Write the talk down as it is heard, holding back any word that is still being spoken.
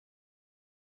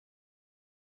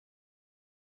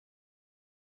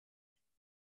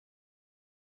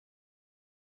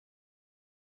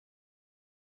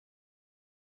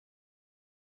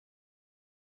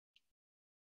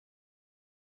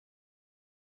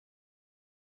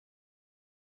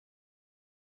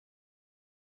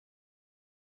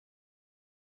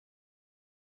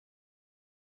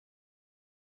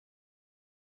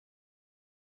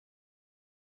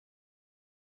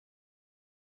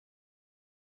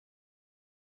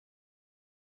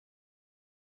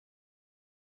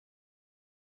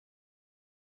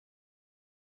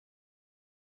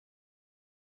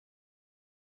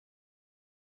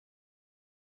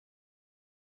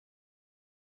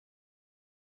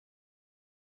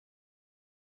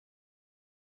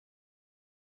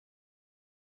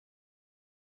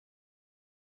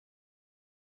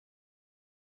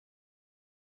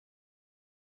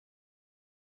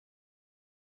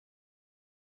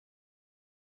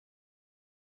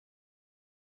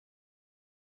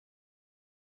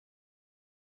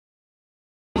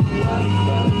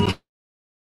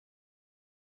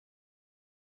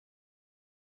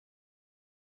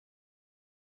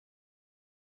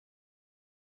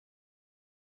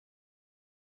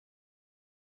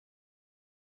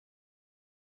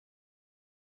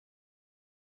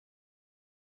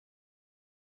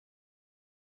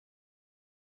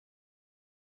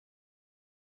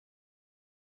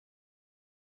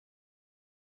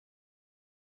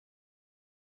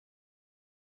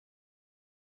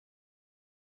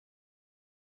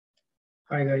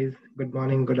Hi guys, good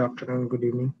morning, good afternoon, good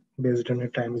evening, based on your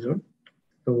time zone.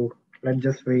 So let's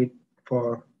just wait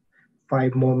for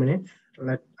 5 more minutes.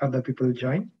 Let other people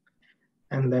join,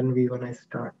 and then we're gonna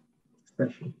start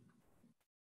session.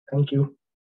 Thank you.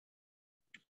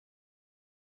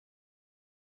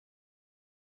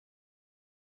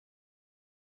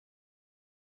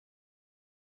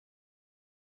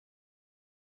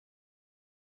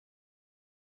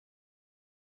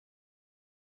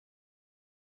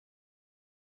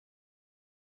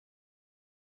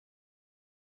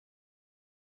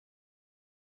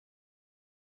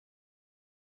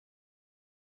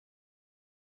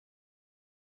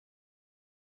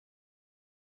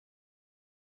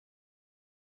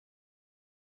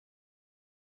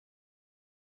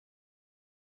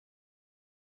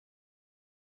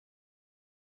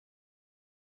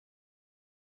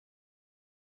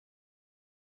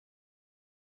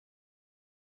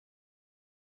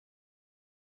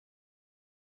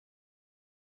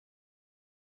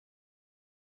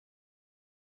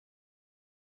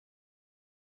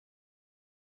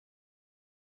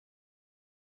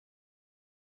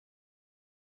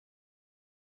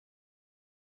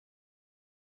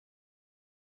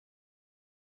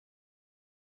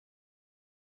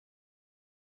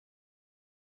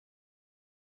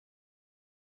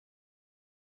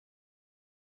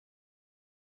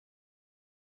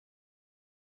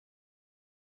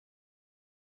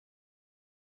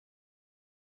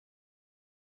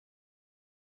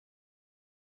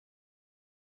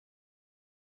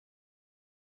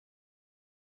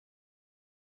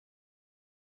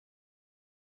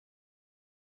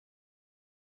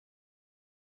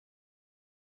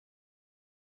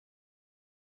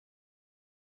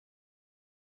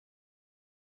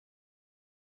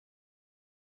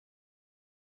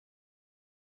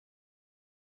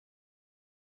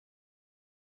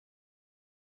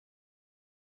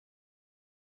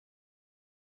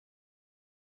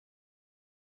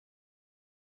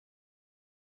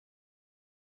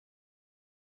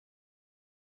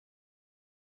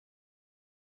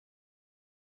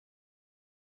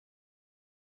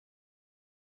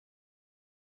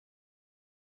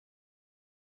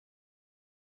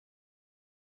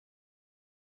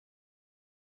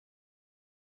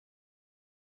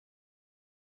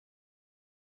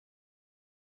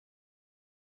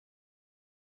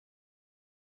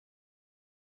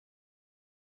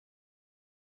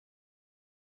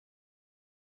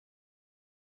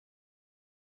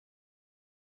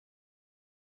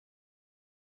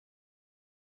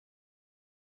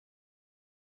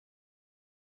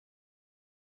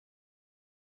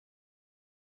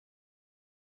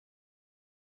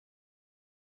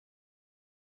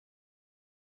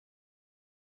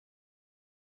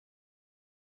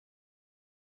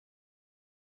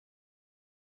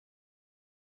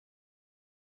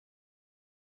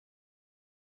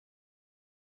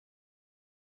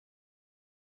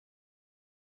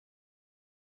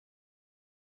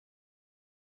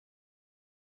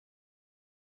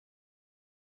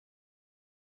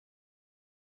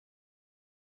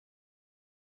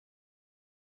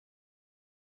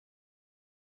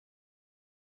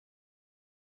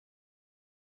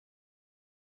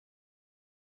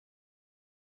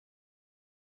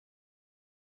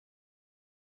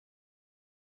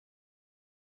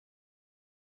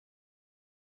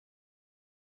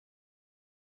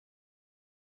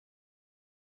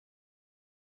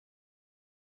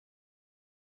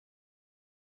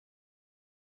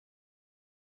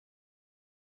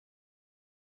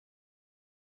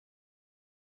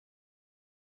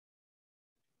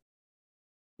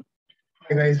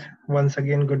 Hi guys, once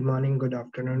again, good morning, good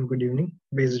afternoon, good evening,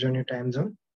 based on your time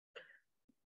zone.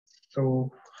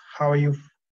 So how are you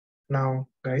now,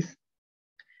 guys?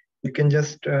 You can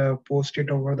just post it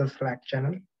over the Slack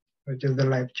channel, which is the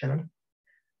live channel.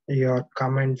 Your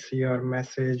comments, your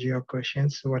message, your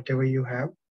questions, whatever you have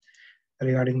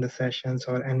regarding the sessions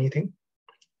or anything,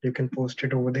 you can post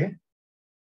it over there.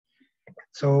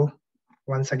 So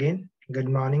once again, good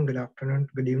morning, good afternoon,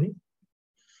 good evening.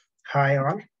 Hi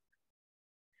all.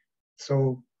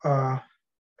 So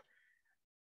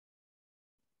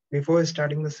before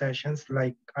starting the sessions,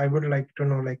 like I would like to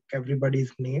know like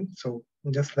everybody's name. So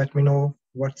just let me know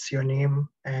what's your name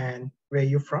and where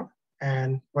you're from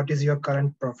and what is your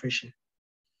current profession.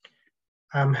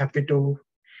 I'm happy to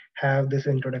have this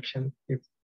introduction. If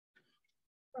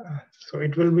so,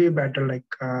 it will be better.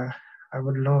 Like I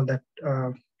would know that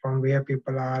from where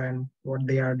people are and what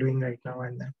they are doing right now,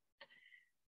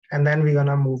 and then we're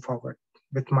gonna move forward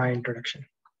with my introduction.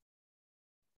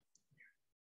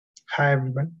 Hi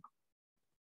everyone.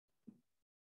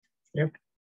 Yep.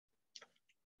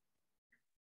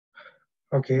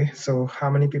 Okay, so how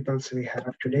many people we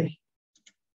have today?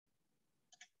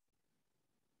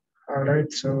 All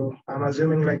right, so I'm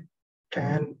assuming like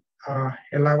 10,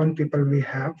 11 people we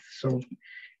have. So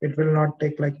it will not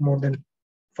take like more than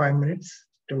 5 minutes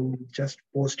to just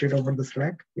post it over the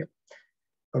Slack. Yeah.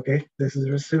 Okay, this is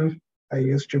Russell. I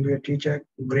used to be a teacher.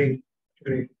 Great,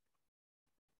 great.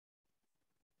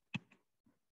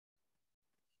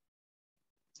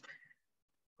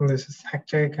 This is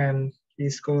Hectic and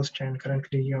East Coast and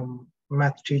currently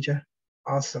math teacher.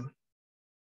 Awesome.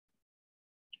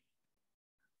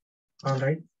 All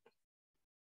right.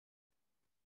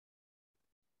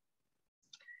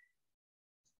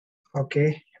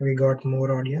 Okay, we got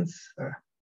more audience.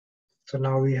 So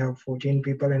now we have 14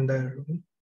 people in the room.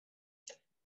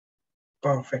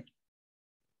 Perfect.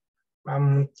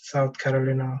 I'm South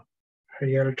Carolina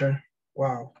realtor.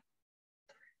 Wow.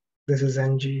 This is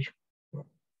NG.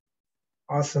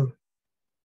 Awesome.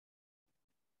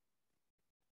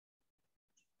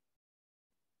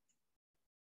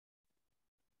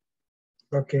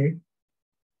 Okay.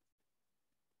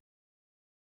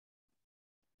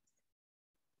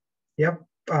 Yep.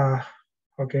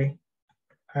 Okay.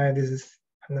 Hi, this is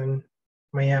and then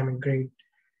Miami. Great.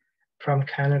 From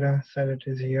Canada, said it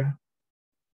is here.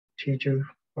 Teacher.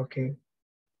 Okay.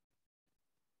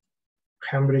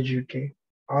 Cambridge, UK.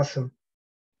 Awesome.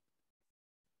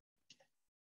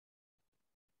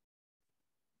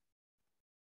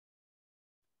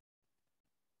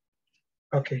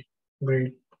 Okay.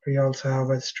 Great. We also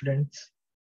have students.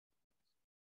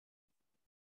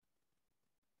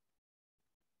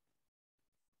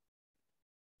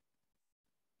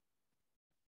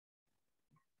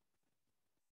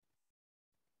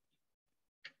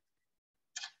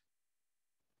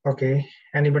 Okay.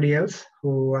 Anybody else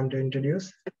who want to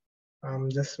introduce? I'm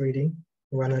just waiting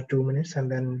 1 or 2 minutes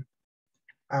and then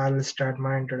I'll start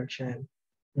my introduction.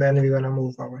 Then we're gonna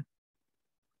move forward.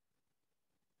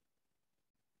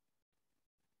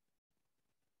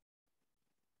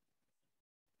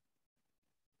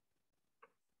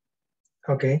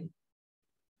 Okay.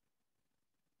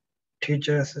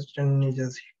 Teacher assistant New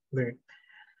Jersey. Great.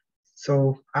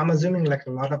 So I'm assuming like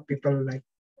a lot of people, like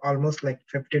almost like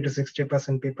 50 to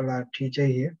 60% people are teacher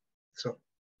here. So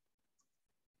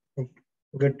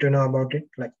good to know about it.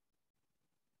 Like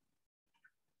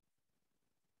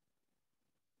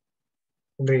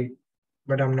great,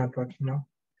 but I'm not working now.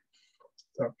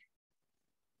 So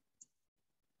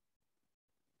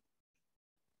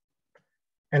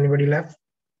anybody left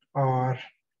or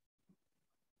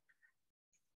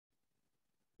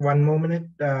 1 more minute?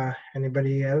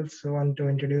 Anybody else want to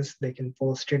introduce? They can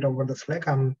post it over the Slack.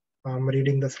 I'm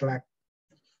reading the Slack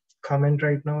comment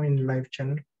right now in live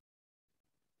channel.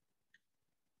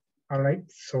 All right,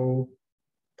 so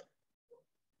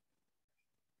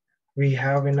we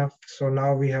have enough. So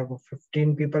now we have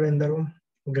 15 people in the room.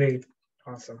 Great,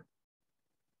 awesome.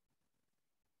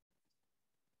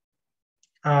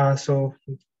 So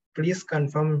please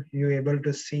confirm you able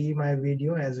to see my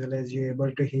video as well as you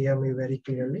able to hear me very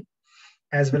clearly,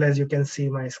 as well as you can see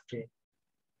my screen.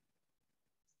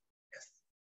 Yes.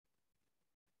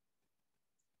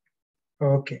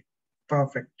 Okay,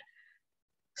 perfect.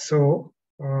 So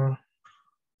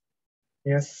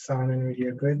yes, sound and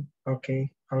video good.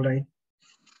 Okay, all right.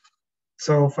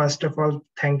 So first of all,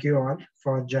 thank you all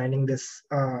for joining this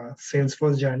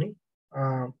Salesforce journey.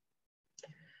 Uh,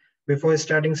 Before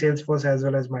starting Salesforce as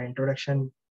well as my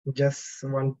introduction, just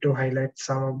want to highlight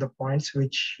some of the points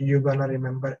which you're gonna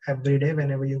remember every day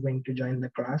whenever you're going to join the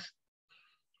class.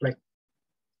 Like,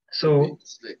 so,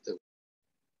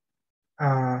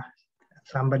 uh,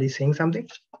 somebody saying something?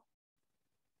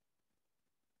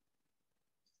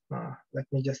 Let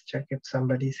me just check if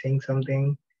somebody's saying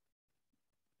something.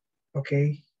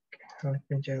 Okay, let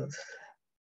me just.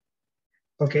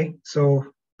 Okay, so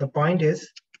the point is,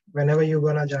 whenever you're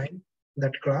gonna join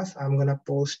that class, I'm gonna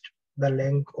post the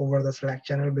link over the Slack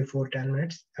channel before 10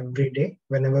 minutes every day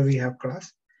whenever we have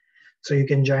class. So you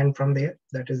can join from there.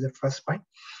 That is the first point.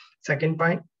 Second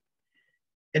point,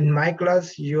 in my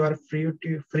class, you are free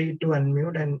to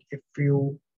unmute, and if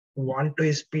you want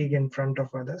to speak in front of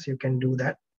others, you can do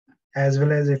that. As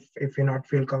well as if you not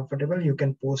feel comfortable, you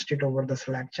can post it over the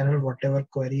Slack channel, whatever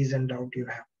queries and doubt you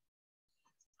have.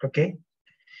 Okay,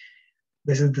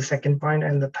 this is the second point.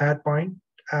 And the third point,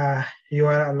 you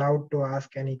are allowed to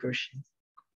ask any questions.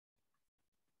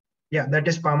 Yeah, that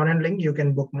is permanent link. You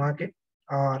can bookmark it,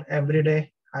 or every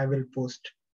day I will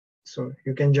post. So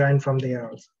you can join from there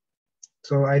also.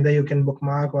 So either you can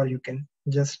bookmark or you can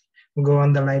just go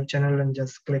on the live channel and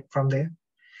just click from there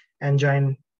and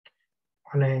join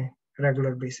on a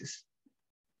regular basis.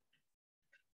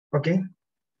 Okay.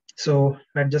 So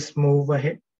let's just move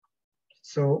ahead.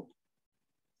 So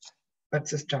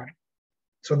let's start.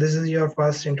 So this is your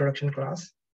first introduction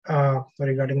class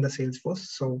regarding the Salesforce.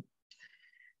 So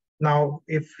now,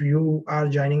 if you are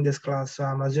joining this class, so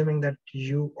I'm assuming that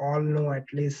you all know at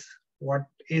least what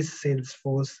is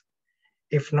Salesforce.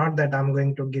 If not that, I'm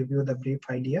going to give you the brief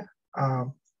idea, uh,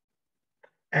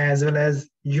 as well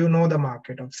as you know the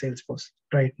market of Salesforce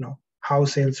right now, how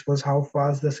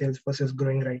fast the Salesforce is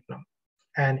growing right now,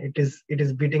 and it is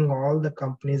beating all the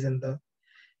companies in the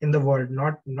world,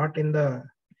 not in the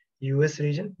US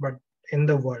region, but in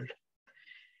the world.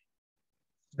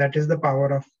 That is the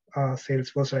power of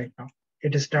Salesforce right now.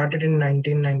 It started in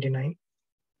 1999,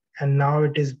 and now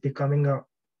it is becoming a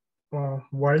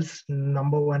world's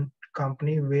number one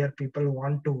company where people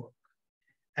want to work,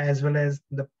 as well as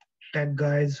the tech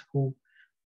guys who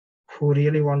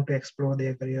really want to explore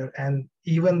their career, and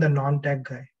even the non-tech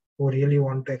guy who really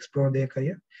want to explore their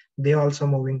career, they also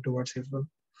moving towards Salesforce.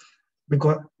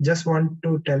 Because just want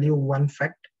to tell you one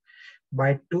fact: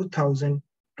 by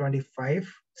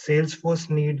 2025, Salesforce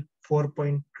need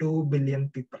 4.2 billion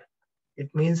people.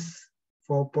 It means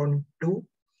 4.2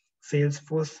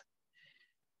 Salesforce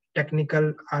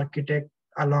technical architect,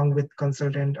 along with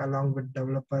consultant, along with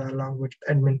developer, along with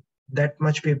admin. That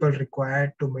much people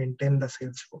required to maintain the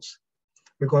Salesforce,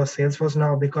 because Salesforce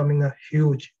now becoming a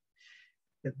huge.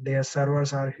 Their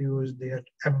servers are huge. Their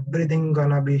everything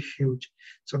gonna be huge.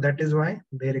 So that is why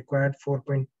they required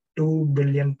 4.2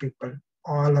 billion people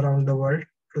all around the world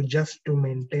to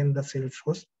maintain the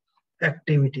Salesforce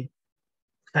activity.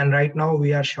 And right now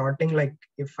we are shorting, like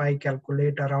if I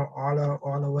calculate around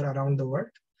all over around the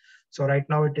world. So right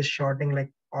now it is shorting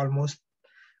like almost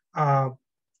 2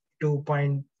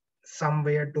 point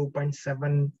somewhere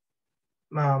 2.7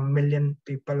 million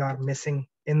people are missing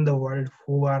in the world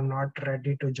who are not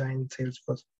ready to join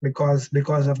Salesforce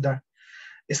because of the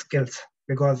skills,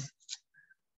 because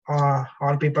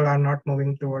all people are not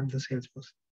moving toward the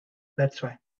Salesforce. That's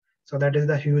why. So that is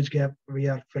the huge gap we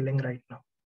are filling right now,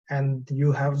 and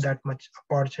you have that much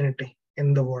opportunity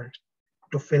in the world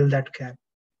to fill that gap.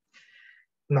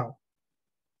 Now,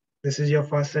 this is your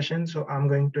first session, so I'm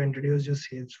going to introduce you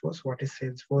Salesforce. What is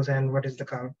Salesforce and what is the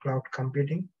cloud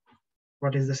computing?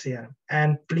 What is the CRM?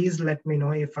 And please let me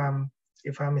know if I'm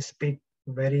speak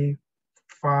very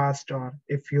fast, or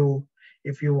if you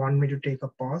want me to take a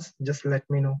pause, just let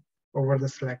me know over the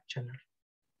Slack channel.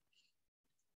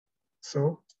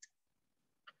 So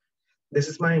this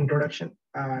is my introduction.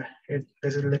 This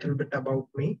is a little bit about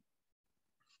me.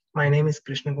 My name is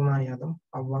Krishna Kumar Yadav.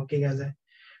 I'm working as a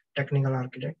technical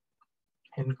architect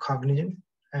in Cognizant,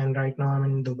 and right now I'm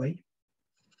in Dubai.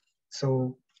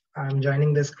 So I'm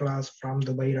joining this class from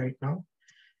Dubai right now,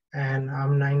 and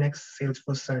I'm 9x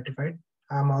Salesforce certified.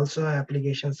 I'm also an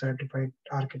application certified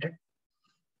architect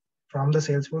from the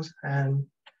Salesforce, and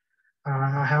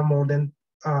I have more than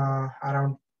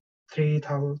around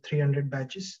 3,300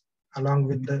 batches, along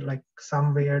with the like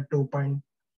somewhere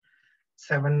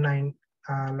 2.79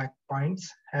 lakh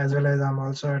points, as well as I'm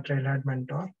also a Trailhead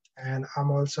mentor, and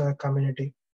I'm also a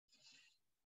community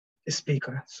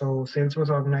speaker. So Salesforce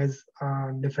organize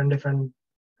different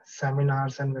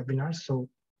seminars and webinars. So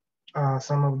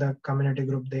some of the community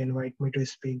group, they invite me to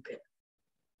speak there.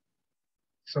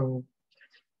 So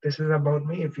this is about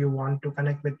me. If you want to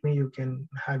connect with me,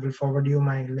 I will forward you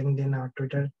my LinkedIn or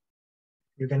Twitter.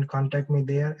 You can contact me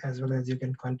there, as well as you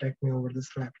can contact me over the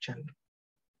Slack channel.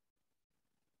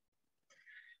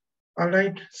 All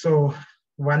right. So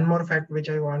one more fact which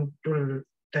I want to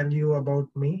tell you about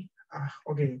me.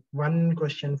 Okay, one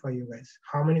question for you guys.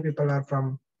 How many people are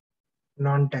from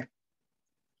non-tech,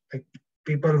 like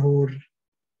people who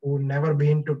never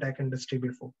been to tech industry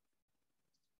before,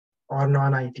 or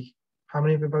non-IT? How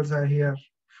many people are here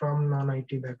from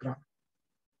non-IT background?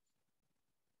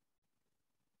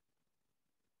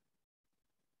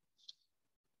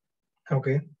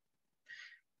 Okay,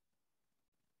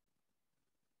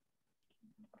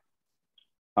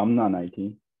 I'm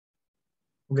non-IT.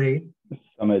 great.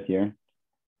 Sumit here.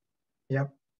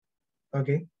 Yep.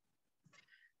 Okay.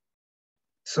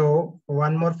 So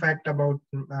one more fact about,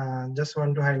 just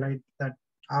want to highlight that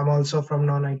I'm also from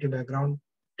non-IT background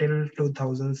till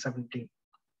 2017.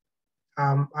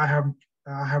 I have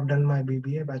done my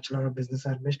BBA, Bachelor of Business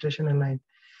Administration, and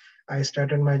I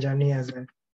started my journey as a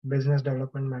business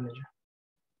development manager.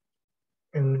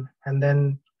 And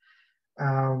then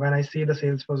when I see the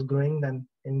Salesforce growing, then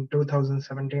in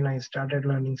 2017 I started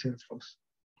learning Salesforce,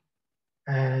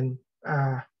 and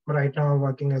right now I'm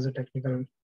working as a technical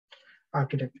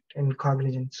architect in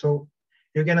Cognizant. So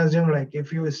you can assume, like,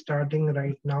 if you are starting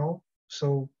right now,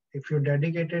 so if you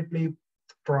dedicatedly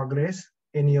progress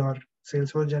in your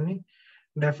Salesforce journey,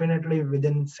 definitely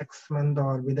within 6 months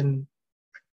or within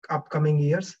upcoming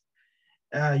years,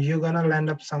 you're gonna land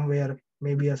up somewhere,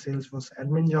 maybe a Salesforce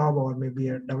admin job or maybe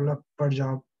a developer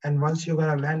job. And once you're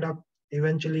gonna land up,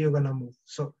 eventually you're gonna move.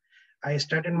 So I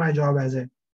started my job as a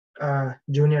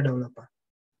junior developer.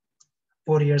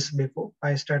 4 years before,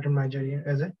 I started my journey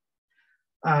as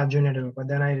a junior developer.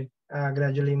 Then I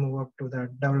gradually move up to the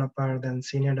developer, then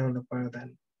senior developer,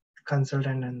 then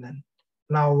consultant, and then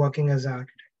now working as an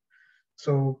architect.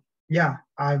 So yeah,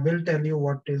 I will tell you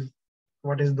what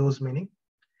is those meaning.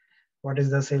 What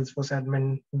is the Salesforce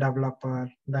admin,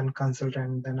 developer, then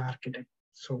consultant, then architect.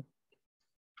 So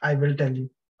I will tell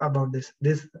you about this.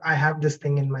 This I have this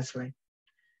thing in my slide,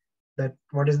 that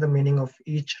what is the meaning of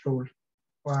each role,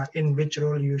 in which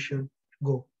role you should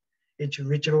go, each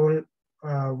which role,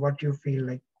 what you feel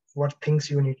like, what things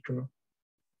you need to know.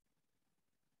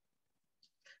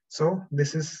 So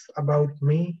this is about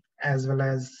me as well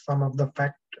as some of the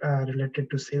fact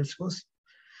related to Salesforce.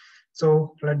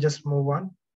 So let's just move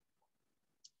on.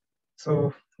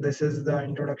 So this is the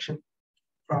introduction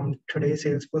from today's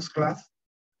Salesforce class.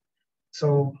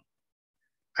 So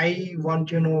I want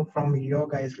to know from you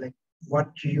guys, like, what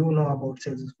you know about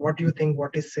Salesforce. What do you think?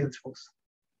 What is Salesforce?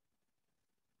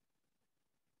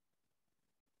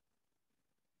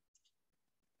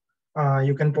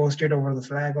 You can post it over the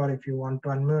Slack, or if you want to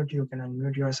unmute, you can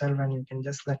unmute yourself and you can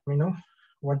just let me know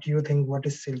what you think. What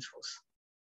is Salesforce?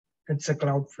 It's a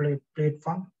cloud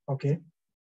platform. Okay.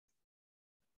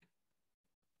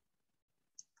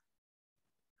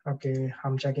 Okay,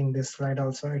 I'm checking this slide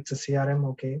also. It's a CRM.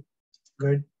 Okay,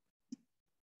 good.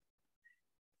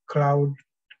 Cloud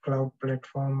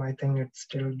platform. I think it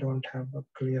still don't have a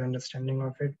clear understanding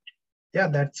of it. Yeah,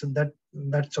 that's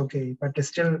okay. But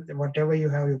still, whatever you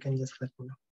have, you can just let me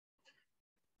know.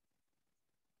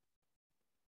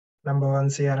 Number one,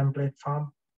 CRM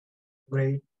platform.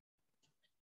 Great.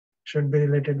 Should be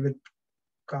related with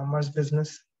commerce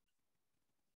business.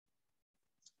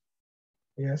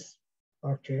 Yes.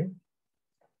 Okay.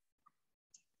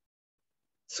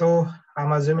 So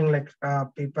I'm assuming like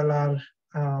people are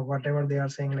whatever they are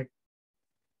saying, like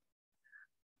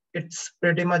it's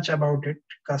pretty much about it,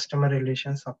 customer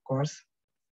relations, of course.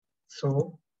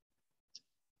 So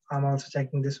I'm also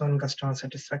checking this one, customer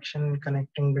satisfaction,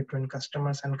 connecting between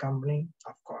customers and company,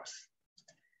 of course.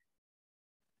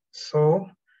 So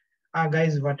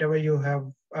guys, whatever you have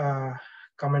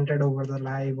commented over the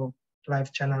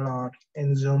live channel or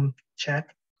in Zoom chat,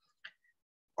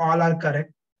 all are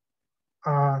correct.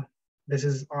 This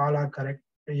is all are correct.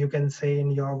 You can say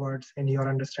in your words, in your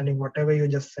understanding, whatever you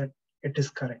just said, it is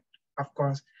correct. Of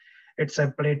course, it's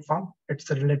a platform. It's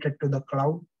related to the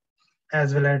cloud,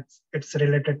 as well as it's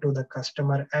related to the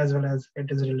customer, as well as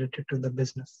it is related to the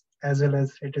business, as well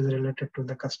as it is related to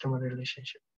the customer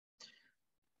relationship.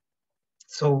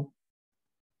 So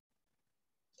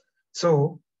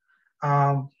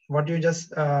what you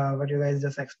guys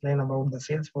just explained about the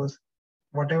Salesforce,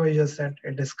 whatever you just said,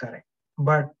 it is correct.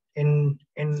 But in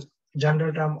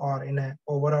general term, or in a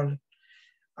overall,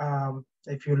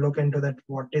 if you look into that,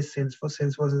 what is Salesforce?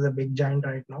 Salesforce is a big giant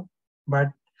right now, but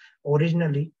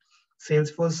originally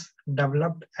Salesforce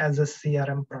developed as a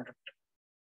CRM product.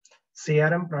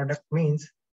 CRM product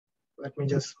means, let me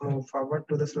just move forward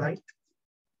to the slide.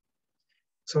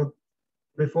 So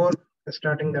before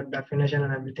starting that definition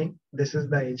and everything, this is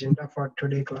the agenda for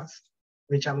today class,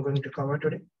 which I'm going to cover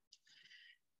today.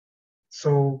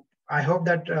 So I hope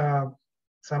that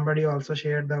somebody also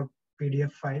shared the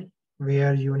PDF file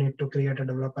where you need to create a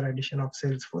developer edition of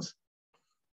Salesforce,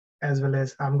 as well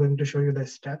as I'm going to show you the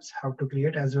steps how to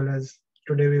create, as well as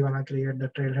today we're gonna create the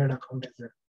Trailhead account as well.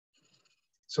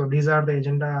 So these are the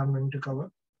agenda I'm going to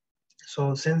cover.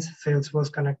 So since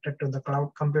Salesforce connected to the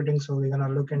cloud computing, so we're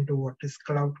gonna look into what is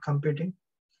cloud computing.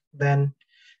 Then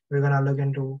we're gonna look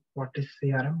into what is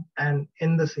CRM, and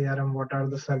in the CRM, what are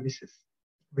the services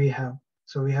we have.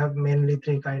 So we have mainly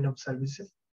three kind of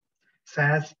services: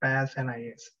 SaaS, PaaS, and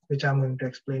IaaS, which I'm going to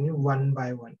explain you one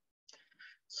by one.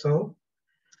 So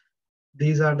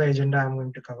these are the agenda I'm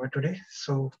going to cover today.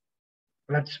 So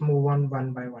let's move on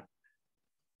one by one.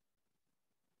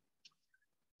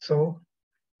 So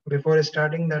before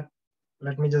starting that,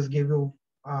 let me just give you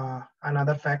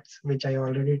another facts which I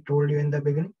already told you in the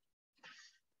beginning.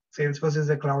 Salesforce is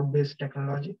a cloud-based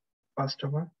technology, first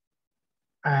of all,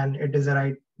 and it is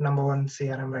a number one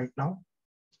CRM right now.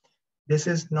 This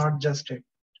is not just it.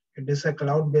 It is a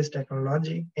cloud-based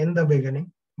technology in the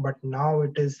beginning, but now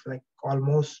it is like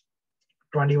almost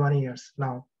 21 years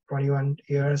now, 21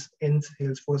 years in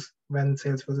Salesforce when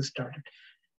Salesforce started.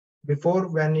 Before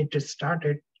when it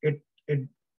started, it It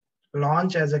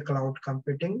launched as a cloud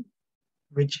computing,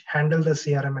 which handle the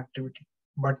CRM activity.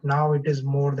 But now it is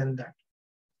more than that.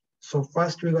 So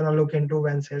first we're gonna look into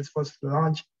when Salesforce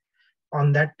launched.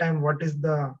 On that time, what is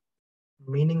the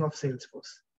meaning of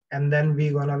Salesforce? And then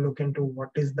we're gonna look into what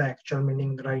is the actual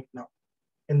meaning right now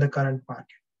in the current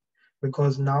market.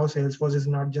 Because now Salesforce is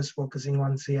not just focusing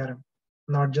on CRM,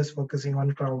 not just focusing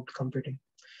on cloud computing.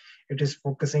 It is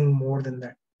focusing more than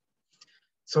that.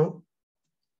 So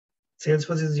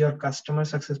Salesforce is your customer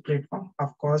success platform.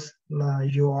 Of course,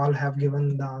 you all have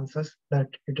given the answers that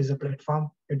it is a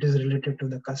platform. It is related to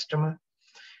the customer.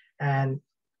 And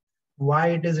why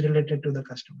it is related to the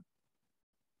customer?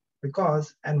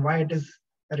 Because, and why it is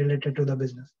related to the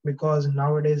business? Because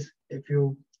nowadays, if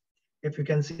you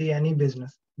can see any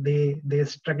business, they're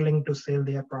struggling to sell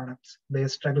their products.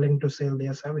 They're struggling to sell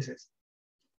their services.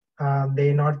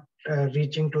 They're not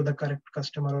reaching to the correct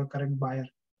customer or correct buyer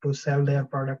to sell their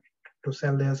product, to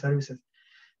sell their services.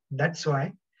 That's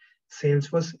why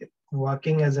Salesforce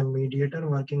working as a mediator,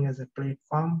 working as a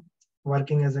platform,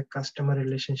 working as a customer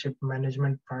relationship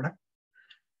management product,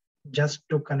 just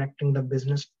to connecting the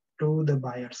business to the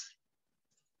buyers.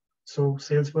 So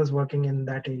Salesforce working in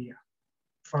that area,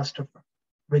 first of all,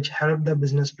 which help the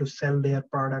business to sell their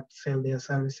products, sell their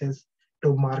services,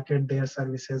 to market their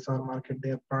services or market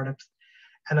their products,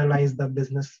 analyze the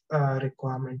business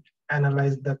requirement,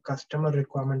 analyze the customer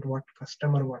requirement, what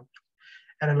customer want,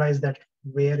 analyze that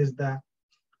where is the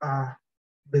uh,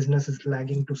 business is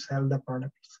lagging to sell the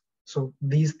products. So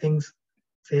these things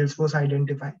Salesforce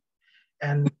identify,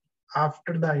 and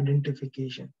after the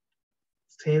identification,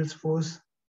 Salesforce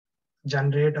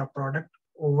generate a product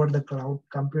over the cloud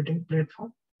computing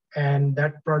platform, and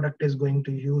that product is going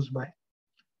to use by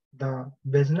the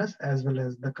business as well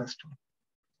as the customer.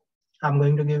 I'm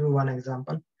going to give you one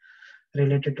example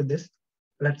related to this.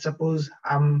 Let's suppose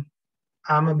I'm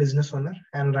a business owner,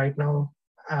 and right now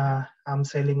I'm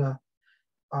selling a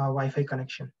Wi-Fi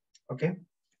connection. Okay,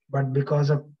 but because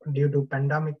of due to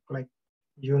pandemic, like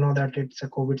you know that it's a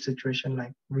COVID situation,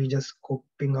 like we just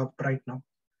coping up right now.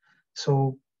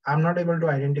 So I'm not able to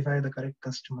identify the correct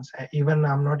customers. Even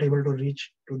I'm not able to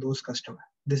reach to those customers.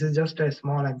 This is just a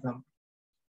small example.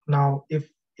 Now, if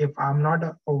I'm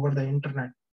not over the internet,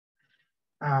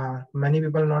 many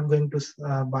people are not going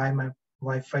to buy my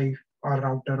Wi-Fi or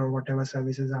router or whatever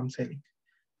services I'm selling.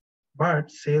 But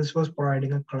Salesforce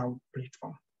providing a cloud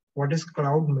platform. What is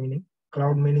cloud meaning?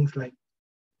 Cloud meanings like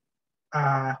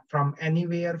from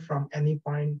anywhere, from any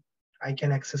point, I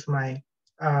can access my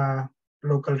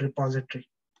local repository.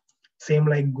 Same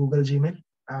like Google Gmail,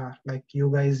 like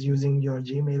you guys using your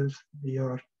Gmails,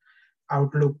 your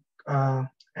Outlook,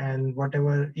 and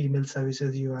whatever email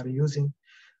services you are using,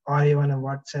 or even a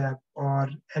WhatsApp or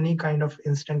any kind of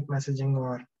instant messaging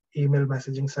or email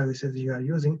messaging services you are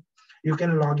using, you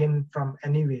can log in from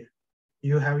anywhere.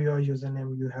 You have your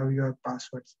username, you have your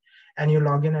passwords, and you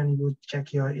log in and you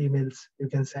check your emails. You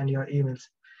can send your emails.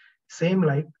 Same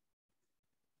like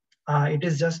it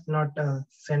is just not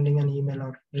sending an email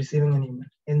or receiving an email.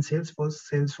 In Salesforce,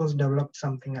 Salesforce developed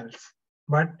something else,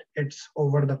 but it's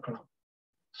over the cloud.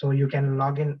 So you can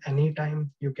log in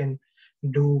anytime. You can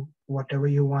do whatever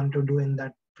you want to do in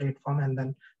that platform, and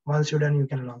then once you're done, you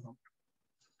can log out.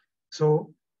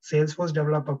 So Salesforce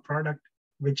developed a product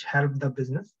which helped the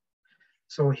business.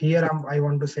 So here I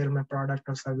want to sell my product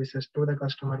or services to the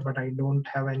customer, but I don't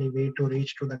have any way to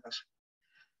reach to the customer.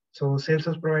 So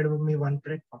Salesforce provided me one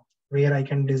platform where I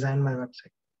can design my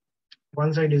website.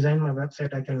 Once I design my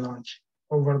website, I can launch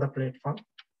over the platform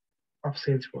of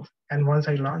Salesforce. And once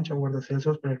I launch over the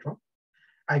Salesforce platform,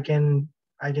 I can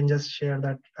just share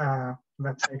that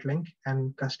website link,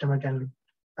 and customer can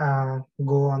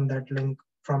go on that link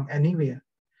from anywhere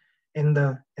in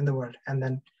the world, and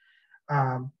then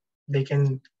they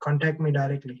can contact me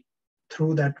directly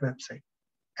through that website.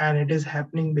 And it is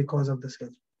happening because of the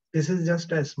sales. This is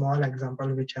just a small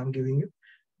example which I'm giving you,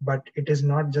 but it is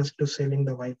not just to selling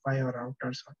the Wi-Fi or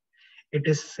routers. It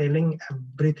is selling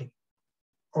everything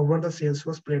over the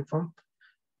Salesforce platform.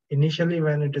 Initially,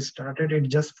 when it started, it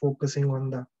just focusing on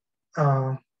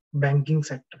the banking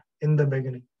sector in the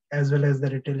beginning, as well as the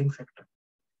retailing sector.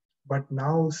 But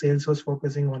now Salesforce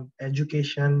focusing on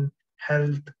education,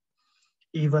 health,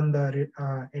 even the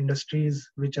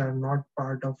industries which are not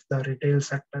part of the retail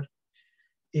sector,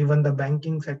 even the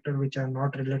banking sector which are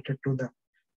not related to the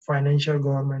financial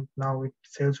government. Now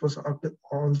Salesforce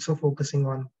also focusing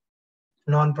on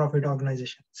non-profit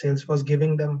organization. Salesforce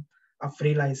giving them a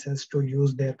free license to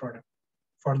use their product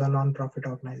for the non-profit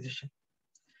organization.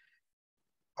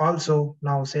 Also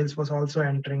now Salesforce also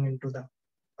entering into the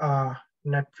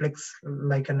Netflix,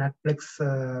 like a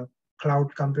Netflix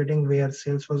cloud computing where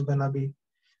Salesforce gonna be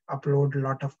upload a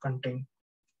lot of content.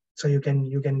 So you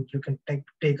can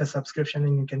take a subscription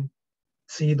and you can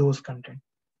see those content.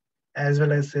 As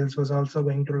well as Salesforce also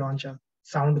going to launch a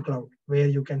sound cloud where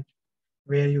you can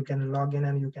log in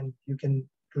and you can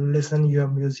listen your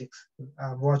music,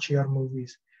 watch your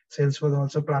movies. Salesforce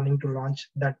also planning to launch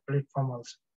that platform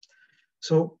also.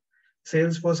 So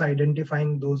Salesforce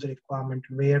identifying those requirements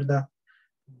where the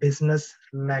business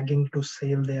lagging to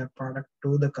sell their product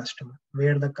to the customer,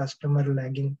 where the customer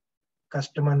lagging,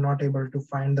 customer not able to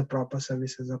find the proper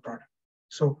services or product.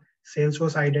 So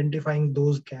Salesforce identifying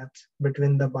those gaps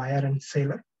between the buyer and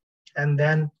seller, and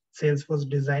then Salesforce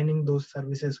designing those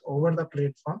services over the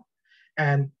platform,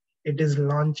 and it is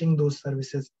launching those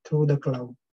services through the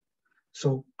cloud.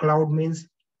 So cloud means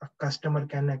a customer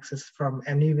can access from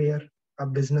anywhere, a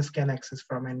business can access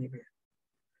from anywhere.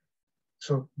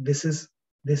 So this is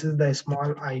the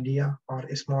small idea or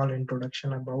a small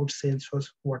introduction about Salesforce.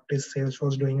 What is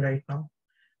Salesforce doing right now?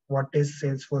 What is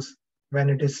Salesforce when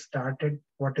it is started?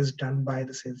 What is done by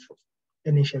the Salesforce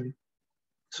initially?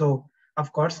 So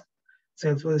of course,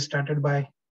 Salesforce started by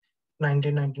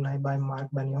 1999 by Mark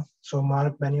Benioff. So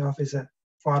Mark Benioff is a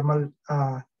formal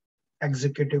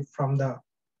executive from the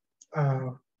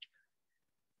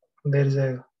there is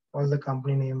a what's the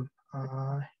company name?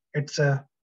 It's a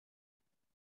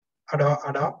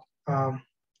Adobe.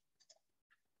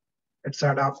 It's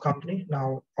a Adobe company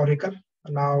now. Oracle.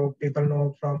 Now people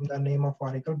know from the name of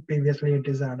Oracle. Previously it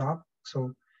is Adobe.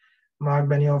 So Mark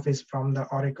Benioff is from the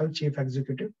Oracle chief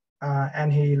executive,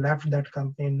 and he left that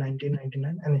company in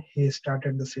 1999 and he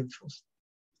started the Salesforce.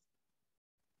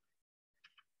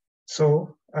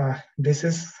 So this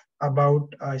is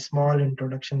about a small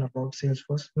introduction about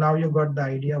Salesforce. Now you got the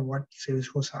idea what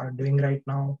Salesforce are doing right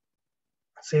now.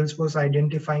 Salesforce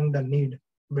identifying the need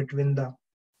between the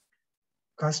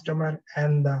customer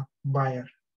and the buyer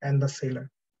and the seller.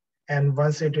 And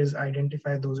once it is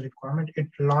identified those requirements, it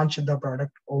launched the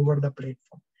product over the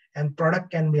platform. And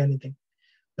product can be anything.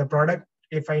 The product,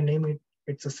 if I name it,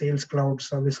 it's a sales cloud,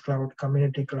 service cloud,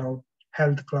 community cloud,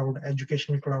 health cloud,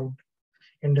 education cloud,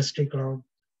 industry cloud.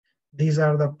 These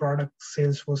are the products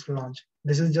Salesforce launch.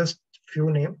 This is just few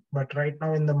name, but right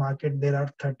now in the market there are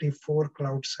 34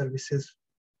 cloud services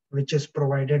which is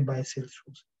provided by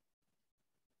Salesforce.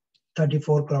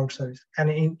 34 cloud service, and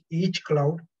in each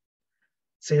cloud,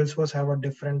 Salesforce have a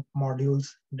different modules,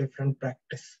 different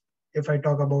practice. If I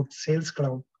talk about sales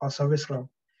cloud or service cloud,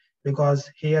 because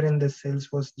here in this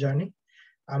Salesforce journey,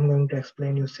 I'm going to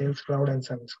explain you sales cloud and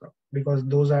service cloud because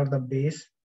those are the base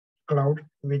cloud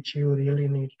which you really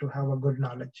need to have a good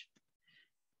knowledge.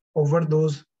 Over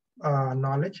those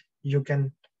knowledge, you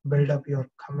can build up your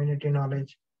community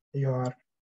knowledge, your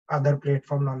other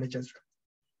platform knowledge as well.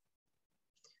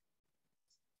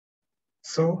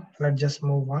 So let's just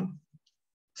move on.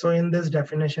 So in this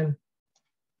definition,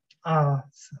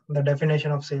 the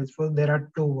definition of Salesforce, there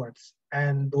are two words,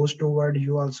 and those two words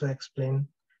you also explain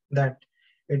that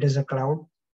it is a cloud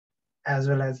as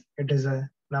well as it is a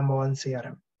number one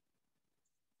CRM.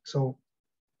 So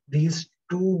these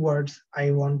two words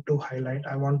I want to highlight.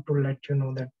 I want to let you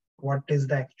know that what is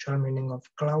the actual meaning of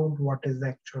cloud, what is the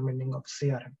actual meaning of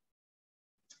CRM.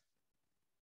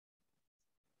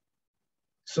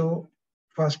 So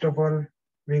first of all,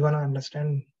 we're gonna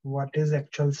understand what is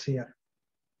actual CRM.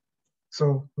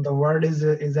 So the word is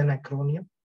an acronym,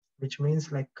 which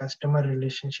means like customer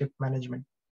relationship management.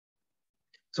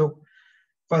 So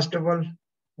first of all,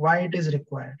 why it is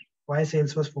required? Why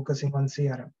Salesforce focusing on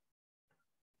CRM?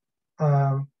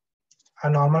 Um, a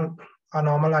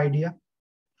normal idea.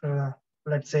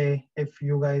 Let's say if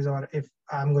you guys or if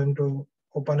I'm going to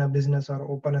open a business or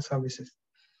open a services,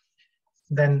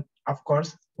 then of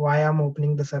course why I'm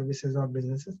opening the services or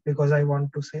businesses, because I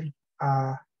want to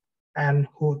sell. And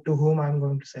who to whom I'm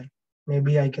going to sell?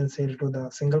 Maybe I can sell to the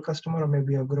single customer or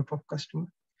maybe a group of customer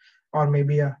or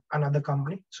maybe another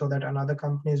company, so that another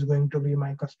company is going to be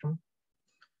my customer.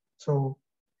 So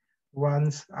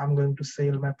once I'm going to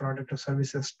sell my product or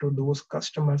services to those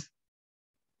customers,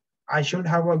 I should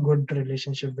have a good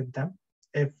relationship with them.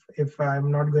 If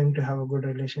I'm not going to have a good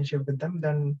relationship with them,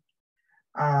 then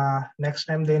next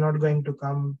time they're not going to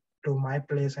come to my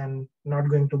place and not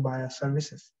going to buy a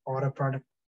services or a product.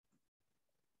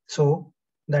 So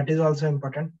that is also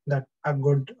important, that a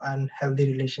good and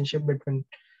healthy relationship between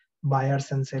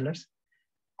buyers and sellers.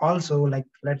 Also, like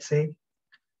let's say,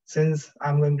 since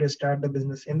I'm going to start the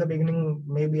business, in the beginning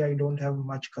maybe I don't have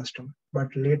much customer,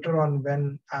 but later on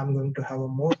when I'm going to have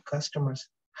more customers,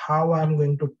 how I'm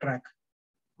going to track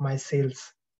my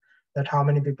sales, that how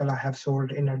many people I have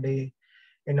sold in a day,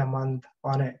 in a month,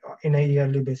 in a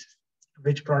yearly basis.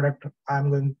 which product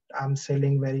I'm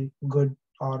selling very good,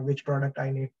 or which product I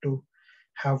need to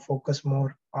have focus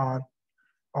more, or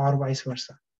vice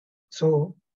versa.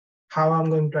 So how I'm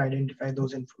going to identify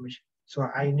those information? So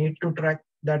I need to track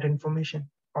that information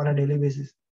on a daily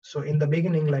basis. So in the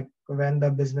beginning, like when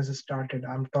the business started,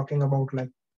 I'm talking about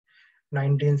like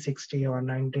 1960 or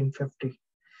 1950.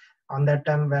 On that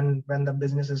time, when the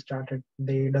business started,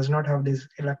 they does not have these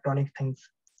electronic things.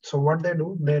 So what they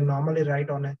do, they normally write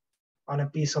on a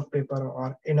piece of paper,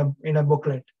 or in a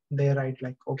booklet. They write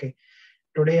like, okay,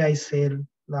 today I sell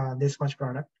this much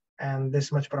product and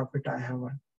this much profit I have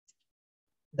earned.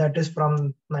 That is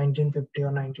from 1950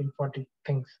 or 1940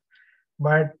 things.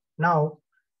 But now,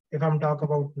 if I'm talk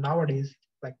about nowadays,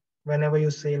 like whenever you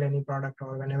sell any product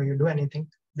or whenever you do anything,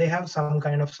 they have some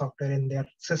kind of software in their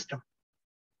system.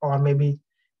 Or maybe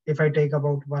if I take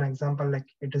about one example, like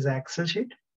it is an Excel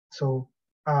sheet. So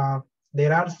uh,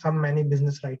 there are some many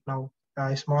business right now,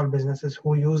 small businesses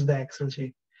who use the Excel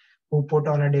sheet, who put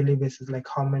on a daily basis like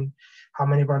how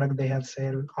many product they have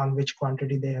sell, on which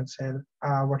quantity they have sell,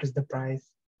 what is the price,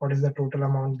 what is the total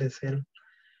amount they sell,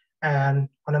 and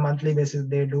on a monthly basis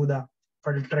they do the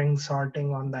filtering,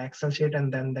 sorting on the Excel sheet,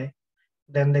 and then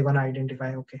they're gonna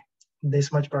identify, okay,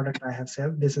 this much product I have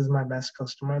sold, this is my best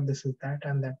customer, this is that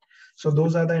and that. So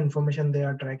those are the information they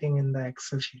are tracking in the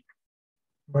Excel sheet.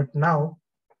 But now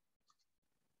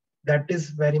that is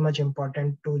very much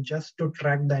important to just to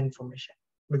track the information,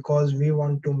 because we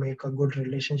want to make a good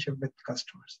relationship with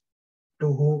customers.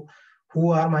 To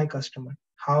who are my customer,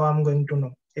 how I'm going to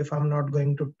know if I'm not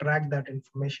going to track that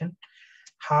information,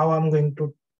 how I'm going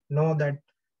to know that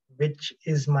which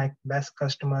is my best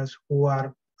customers, who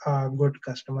are a good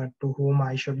customer to whom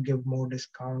I should give more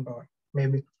discount, or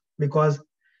maybe, because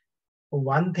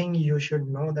one thing you should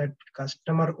know, that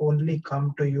customer only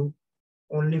come to you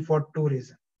only for two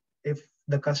reasons. If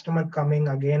the customer coming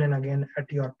again and again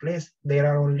at your place, there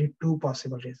are only two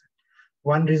possible reasons.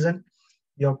 One reason,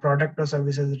 your product or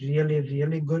service is really,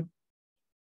 really good.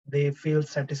 They feel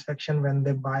satisfaction when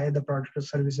they buy the product or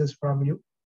services from you.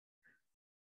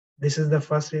 This is the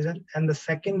first reason. And the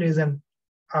second reason,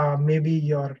 maybe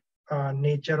your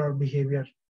nature or behavior,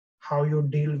 how you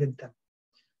deal with them.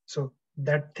 So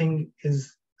that thing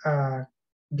is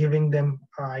giving them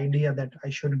an idea that I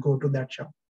should go to that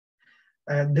shop.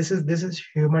 This is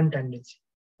human tendency.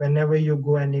 Whenever you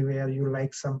go anywhere, you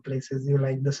like some places, you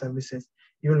like the services,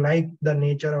 you like the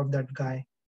nature of that guy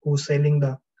who's selling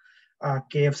the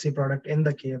KFC product in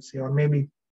the KFC, or maybe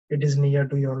it is near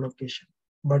to your location.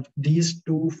 But these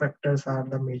two factors are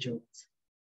the major ones.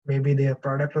 Maybe their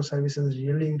product or service is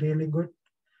really, really good,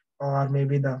 or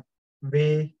maybe the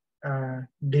way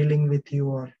dealing with you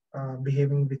or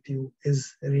behaving with you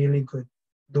is really good.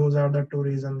 Those are the two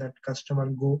reasons that customer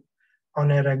go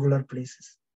on a regular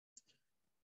basis.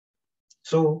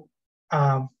 So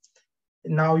um,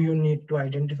 now you need to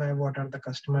identify what are the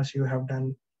customers you have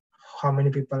done, how many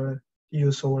people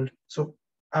you sold. So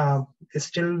uh,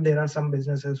 still there are some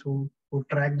businesses who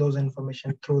track those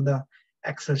information through the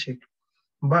Excel sheet.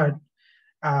 But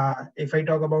if I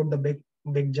talk about the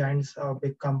big giants or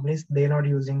big companies, they're not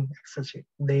using Excel sheet.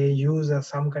 They use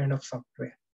some kind of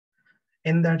software.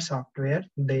 In that software,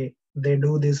 they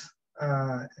do this.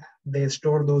 They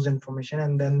store those information,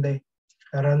 and then they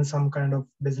run some kind of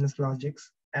business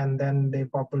logics, and then they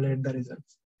populate the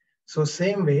results. So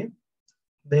same way,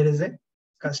 there is a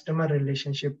customer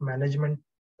relationship management.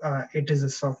 It is a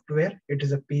software. It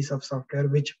is a piece of software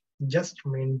which just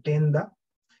maintain the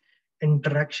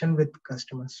interaction with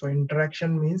customers. So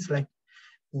interaction means like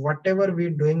whatever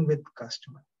we're doing with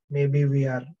customer. Maybe we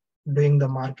are doing the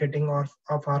marketing of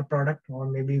our product, or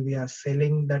maybe we are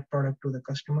selling that product to the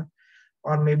customer,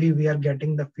 or maybe we are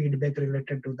getting the feedback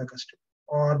related to the customer,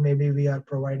 or maybe we are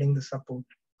providing the support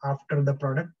after the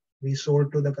product we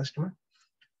sold to the customer.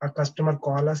 A customer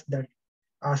call us that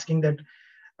asking that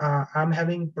I'm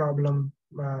having problem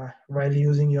while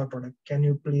using your product. Can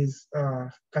you please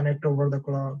connect over the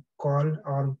call,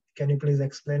 or can you please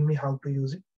explain me how to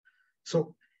use it?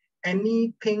 So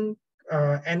anything,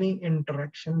 any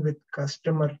interaction with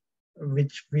customer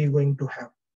which we going to have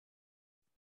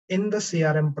in the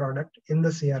CRM product, in the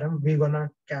CRM, we're gonna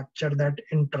capture that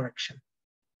interaction.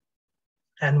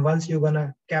 And once you're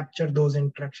gonna capture those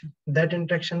interaction, that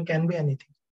interaction can be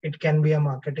anything. It can be a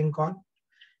marketing call,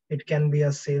 it can be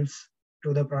a sales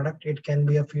to the product, it can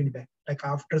be a feedback. Like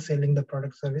after selling the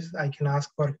product service, I can ask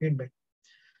for feedback.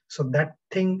 So that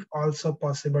thing also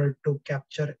possible to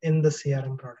capture in the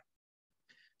CRM product.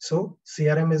 So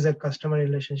CRM is a customer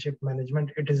relationship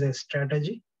management. It is a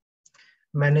strategy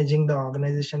managing the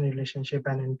organization relationship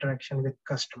and interaction with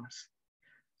customers.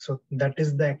 So that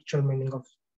is the actual meaning of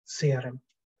CRM.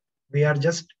 We are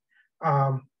just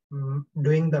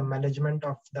doing the management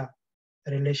of the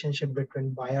relationship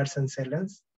between buyers and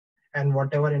sellers, and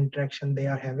whatever interaction they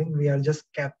are having, we are just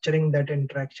capturing that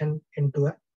interaction into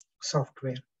a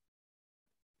software.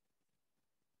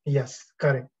 Yes,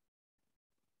 correct.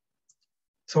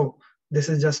 So this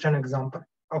is just an example.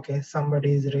 Okay,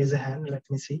 somebody is raise a hand. Let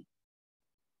me see.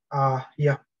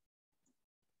 Yeah.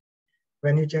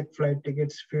 When you check flight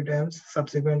tickets few times,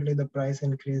 subsequently the price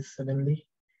increase suddenly.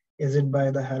 Is it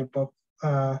by the help of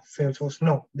Salesforce?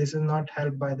 No, this is not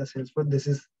helped by the Salesforce. This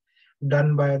is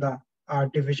done by the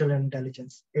artificial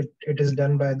intelligence. It is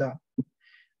done by the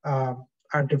uh,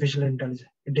 artificial intelligence.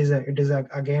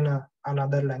 Again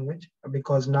another language,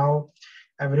 because now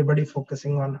everybody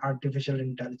focusing on artificial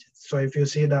intelligence. So if you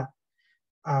see the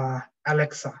uh,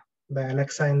 Alexa, the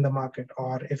Alexa in the market,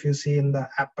 or if you see in the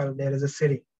Apple, there is a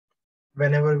Siri.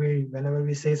 Whenever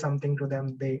we say something to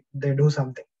them, they do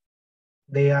something.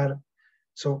 They are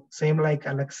so same like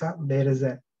Alexa. There is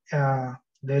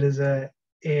a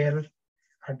air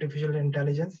artificial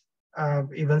intelligence.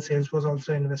 Even Salesforce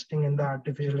also investing in the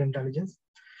artificial intelligence.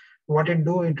 What it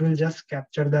do, it will just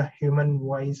capture the human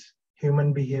voice,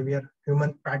 human behavior,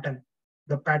 human pattern,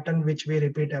 the pattern which we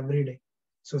repeat every day.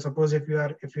 So suppose if you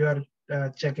are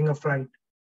checking a flight,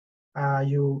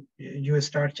 you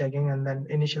start checking, and then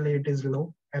initially it is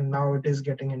low and now it is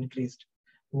getting increased.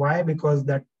 Why? Because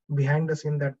that behind the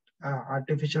scene, that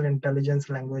artificial intelligence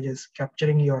language is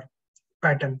capturing your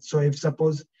pattern. So if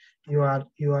suppose you are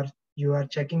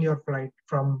checking your flight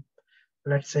from,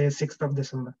 let's say, 6th of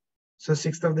December. So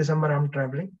 6th of December, I'm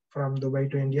traveling from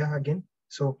Dubai to India again.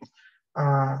 So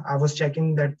I was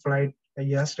checking that flight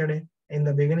yesterday. In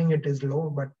the beginning, it is low,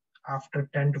 but after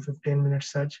 10 to 15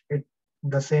 minutes search,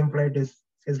 the same flight is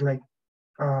like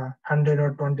 100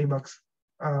 or 20 bucks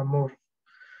more.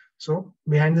 So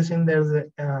behind the scene, there's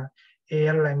a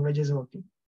AL language is working,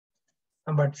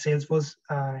 but Salesforce,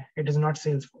 it is not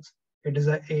Salesforce. It is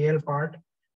a AL part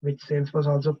which Salesforce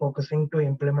also focusing to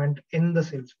implement in the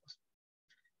Salesforce.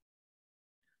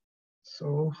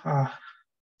 So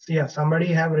yeah, somebody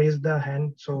have raised the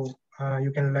hand, so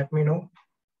you can let me know.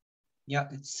 Yeah,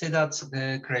 it's Sedat's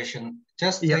creation.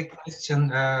 Just Yeah. a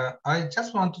question. I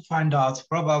just want to find out,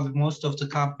 probably most of the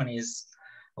companies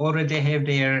already have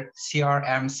their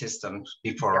CRM systems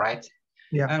before, right?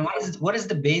 Yeah. And what is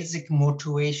the basic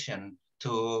motivation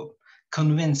to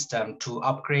convince them to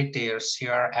upgrade their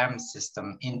CRM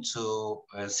system into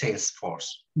Salesforce?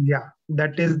 Yeah,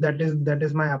 that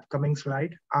is my upcoming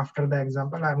slide. After the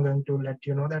example, I'm going to let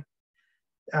you know that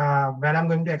when I'm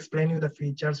going to explain you the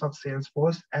features of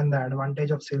Salesforce and the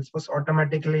advantage of Salesforce,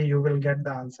 automatically you will get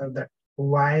the answer that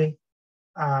why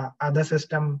other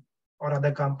system or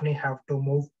other company have to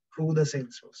move through the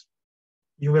Salesforce.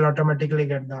 You will automatically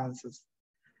get the answers.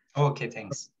 Okay,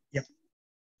 thanks. Yeah.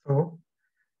 So,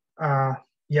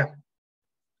 yeah.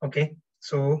 Okay.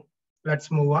 So let's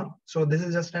move on. So this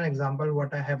is just an example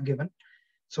what I have given.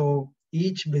 So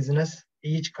each business,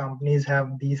 each companies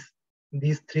have these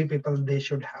three people they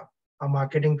should have: a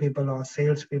marketing people or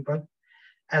sales people,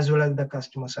 as well as the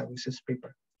customer services people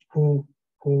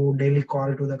who daily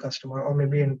call to the customer or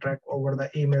maybe interact over the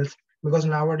emails. Because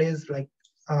nowadays, like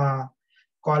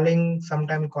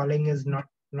sometimes calling is not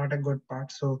a good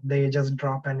part. So they just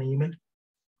drop an email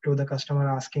to the customer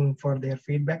asking for their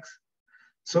feedbacks.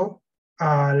 So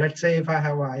let's say if I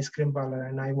have an ice cream parlor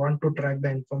and I want to track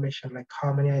the information, like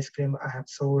how many ice cream I have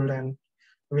sold and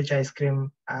which ice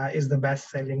cream is the best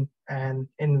selling and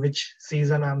in which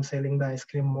season I'm selling the ice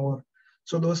cream more.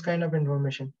 So those kind of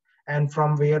information, and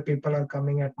from where people are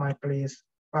coming at my place,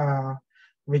 uh,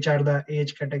 which are the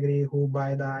age category who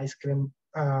buy the ice cream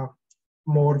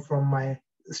more from my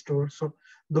store. So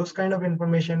those kind of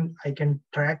information I can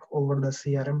track over the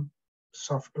CRM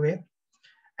software.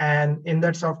 And in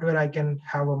that software, I can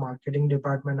have a marketing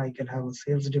department, I can have a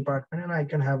sales department, and I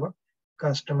can have a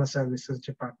customer services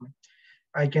department.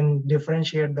 I can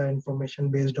differentiate the information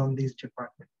based on these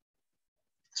departments.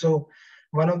 So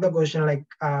one of the question, like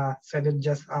Sajid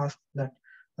just asked, that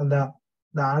the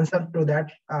the answer to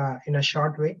that in a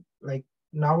short way, like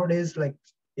nowadays, like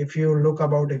if you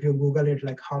Google it,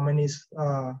 like how many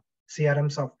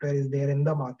CRM software is there in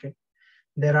the market,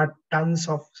 there are tons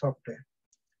of software.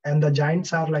 And the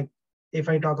giants are like, if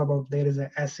I talk about, there is a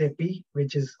SAP,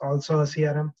 which is also a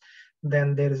CRM.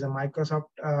 Then there is a Microsoft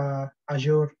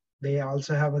Azure, they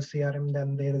also have a CRM.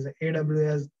 Then there is a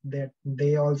AWS, that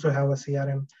they also have a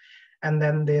CRM. And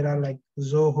then there are like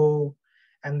Zoho,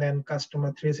 and then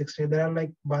Customer 360. There are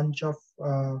like bunch of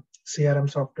CRM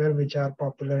software which are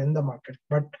popular in the market.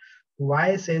 But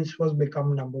why Salesforce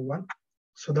become number one?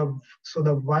 So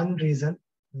the one reason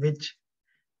which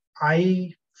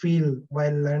I feel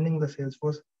while learning the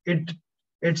Salesforce,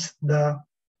 it's the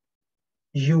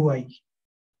UI.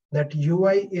 That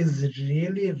UI is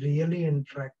really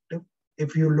interactive.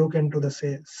 If you look into the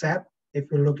SAP,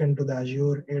 if you look into the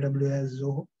Azure, AWS,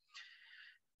 Zoho,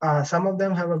 some of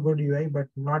them have a good UI, but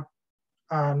not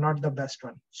the best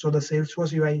one. So the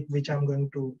Salesforce UI, which I'm going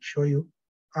to show you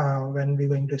when we're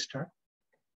going to start.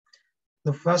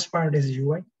 The first part is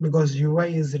UI, because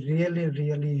UI is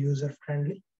really user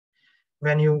friendly.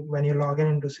 When you log in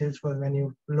into Salesforce, when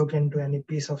you look into any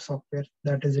piece of software,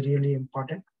 that is really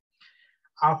important.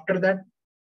 After that,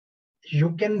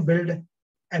 you can build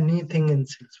anything in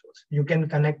Salesforce. You can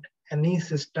connect any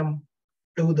system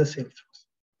to the Salesforce.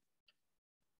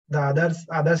 The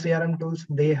other CRM tools,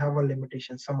 they have a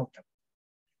limitation, some of them.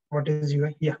 What is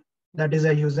UI? Yeah, that is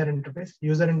a user interface.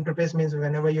 User interface means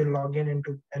whenever you log in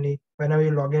into Gmail,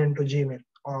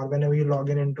 or whenever you log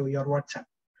in into your WhatsApp.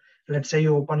 Let's say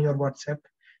you open your WhatsApp.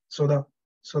 So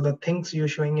the things you're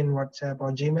showing in WhatsApp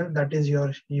or Gmail, that is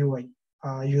your UI,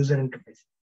 user interface.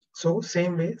 So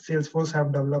same way, Salesforce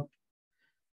have developed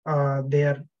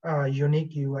their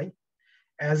unique UI,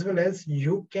 as well as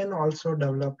you can also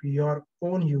develop your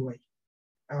own UI.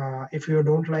 If you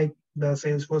don't like the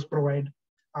Salesforce provide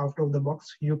out of the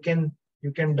box, you can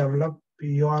develop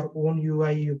your own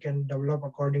UI. You can develop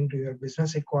according to your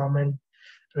business requirement.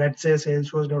 Let's say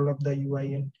Salesforce develop the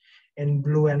UI in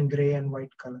blue and gray and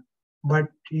white color, but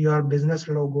your business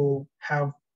logo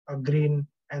have a green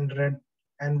and red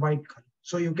and white color.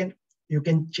 So you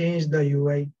can change the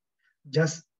UI,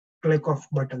 just click of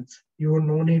buttons. You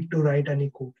no need to write any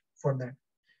code for that.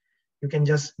 You can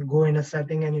just go in a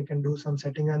setting and you can do some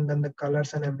setting, and then the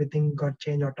colors and everything got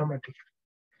changed automatically.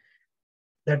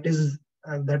 That is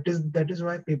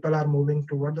why people are moving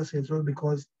toward the Salesforce,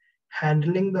 because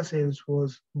handling the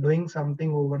Salesforce, doing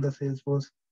something over the Salesforce,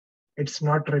 it's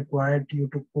not required you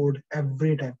to code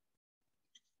every time.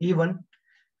 Even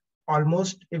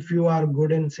almost, if you are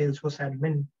good in Salesforce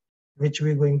admin, which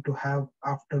we're going to have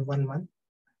after 1 month,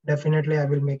 definitely I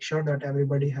will make sure that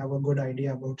everybody have a good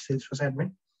idea about Salesforce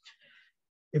admin.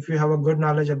 If you have a good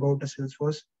knowledge about a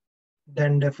Salesforce,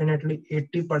 then definitely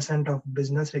 80% of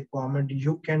business requirement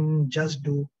you can just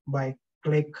do by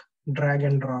click, drag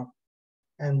and drop,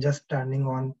 and just turning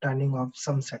on, turning off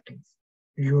some settings.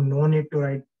 You no need to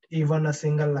write even a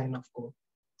single line of code.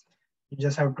 You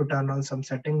just have to turn on some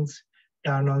settings,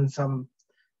 turn on some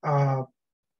uh,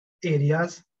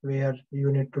 areas where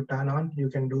you need to turn on. You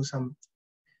can do some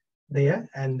there,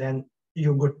 and then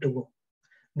you're good to go.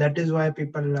 That is why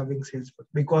people are loving Salesforce.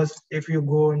 Because if you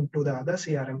go into the other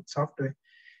CRM software,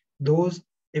 those,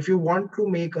 if you want to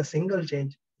make a single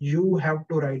change, you have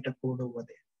to write a code over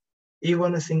there.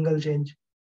 Even a single change.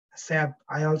 SAP,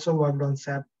 I also worked on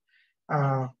SAP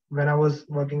when I was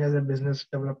working as a business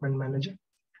development manager.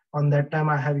 On that time,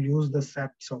 I have used the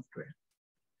SAP software.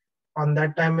 On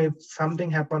that time, if something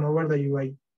happened over the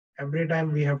UI, every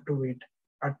time we have to wait.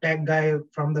 A tech guy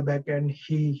from the backend,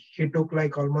 he took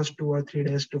like almost 2 or 3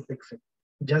 days to fix it.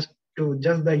 Just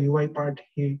the UI part,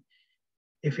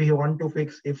 if he want to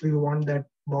fix, if we want that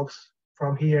box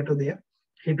from here to there,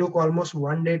 he took almost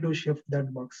 1 day to shift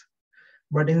that box.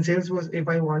 But in Salesforce, if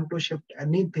I want to shift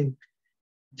anything,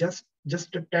 just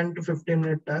a 10 to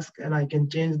 15-minute task, and I can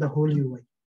change the whole UI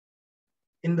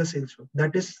in the Salesforce.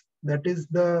 That is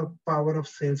the power of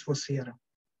Salesforce CRM.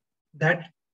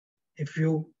 That if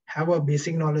you have a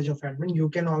basic knowledge of admin, you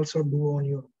can also do on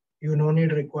your. You no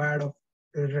need required of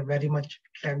a very much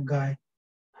tech guy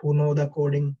who know the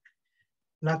coding.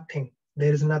 Nothing.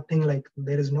 There is nothing like,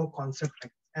 there is no concept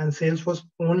like. And Salesforce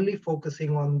only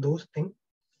focusing on those things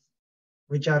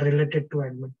which are related to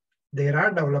admin. There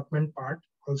are development part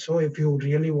also. If you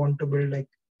really want to build like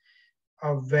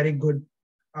a very good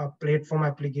platform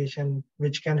application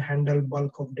which can handle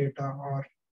bulk of data or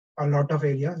a lot of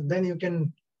areas, then you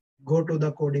can go to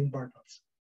the coding part also.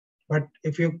 But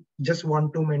if you just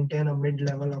want to maintain a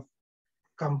mid-level of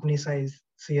company size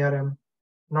CRM,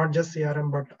 not just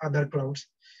CRM but other clouds,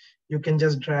 you can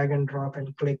just drag and drop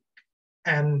and click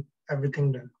and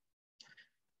everything done.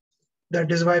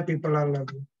 That is why people are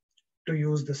loving to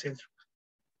use the Salesforce.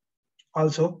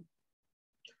 Also,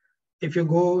 if you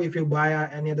buy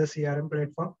any other CRM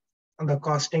platform, the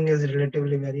costing is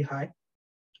relatively very high.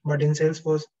 But in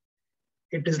Salesforce,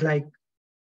 it is like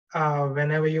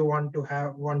whenever you want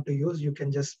to use, you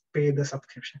can just pay the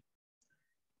subscription.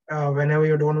 Whenever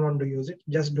you don't want to use it,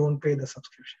 just don't pay the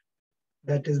subscription.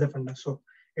 That is the funda. So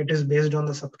it is based on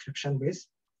the subscription base.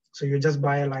 So you just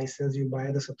buy a license, you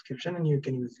buy the subscription, and you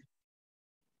can use it.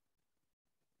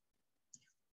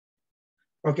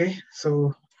 Okay,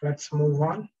 so let's move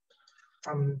on.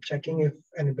 I'm checking if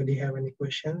anybody have any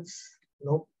questions.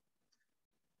 Nope.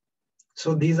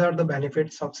 So these are the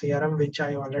benefits of CRM, which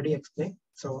I already explained.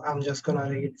 So I'm just gonna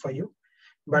read for you.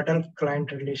 Better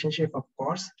client relationship, of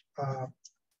course.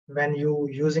 When you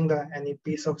using the any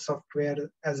piece of software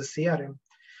as a CRM,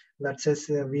 let's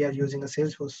say we are using a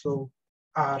Salesforce, so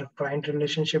our client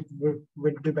relationship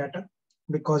would be better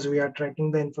because we are tracking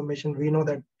the information. We know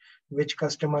that which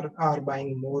customer are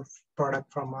buying more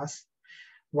product from us,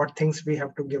 what things we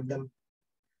have to give them,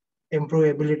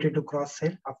 improve ability to cross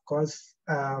sell. Of course,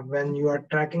 when you are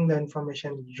tracking the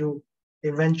information, you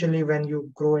eventually, when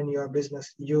you grow in your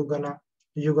business, you're gonna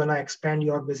expand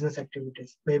your business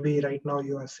activities. Maybe right now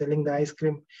you are selling the ice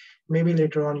cream, maybe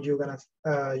later on you're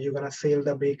gonna sell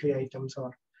the bakery items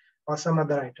or some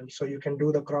other items, so you can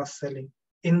do the cross selling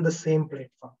in the same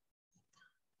platform.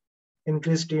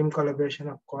 Increase team collaboration,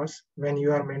 of course, when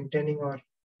you are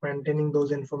maintaining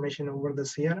those information over the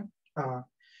CRM.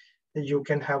 You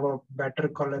can have a better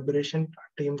collaboration,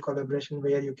 team collaboration,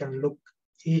 where you can look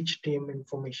each team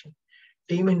information,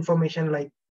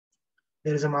 like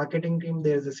there is a marketing team,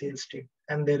 there is a sales team,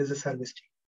 and there is a service team.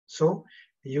 So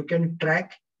you can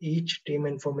track each team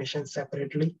information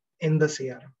separately in the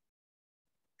CRM.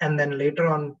 And then later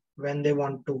on, when they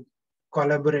want to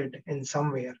collaborate in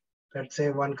somewhere, let's say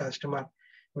one customer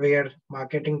where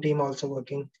marketing team also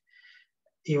working,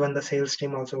 even the sales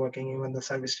team also working, even the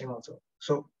service team also.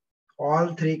 So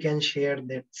all three can share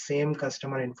that same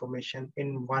customer information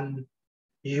in one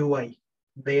UI.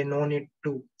 They no need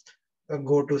to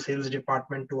go to sales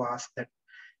department to ask that,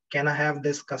 can I have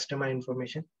this customer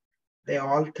information? They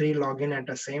all three log in at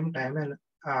the same time, and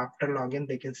after login,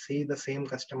 they can see the same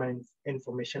customer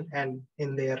information and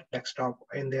in their desktop,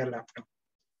 in their laptop.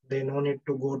 They no need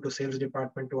to go to sales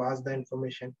department to ask the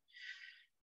information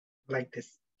like this.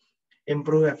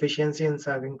 Improve efficiency in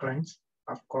serving clients.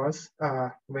 Of course,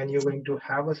 when you're going to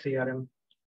have a CRM,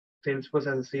 Salesforce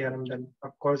as a CRM, then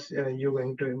of course you're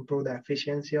going to improve the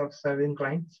efficiency of serving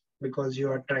clients because you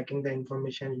are tracking the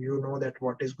information. You know that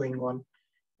what is going on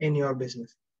in your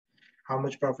business, how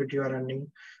much profit you are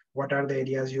earning, what are the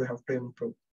areas you have to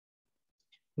improve.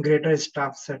 Greater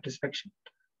staff satisfaction.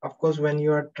 Of course, when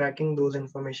you are tracking those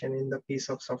information in the piece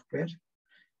of software,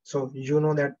 so you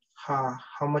know that how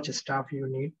much staff you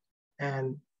need,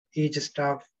 and each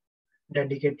staff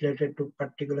dedicated to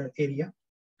particular area.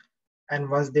 And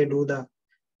once they do the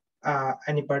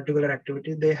any particular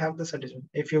activity, they have the satisfaction.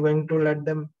 If you're going to let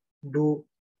them do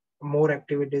more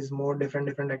activities, more different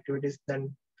activities,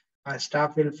 then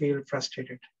staff will feel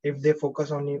frustrated. If they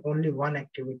focus on only one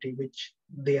activity which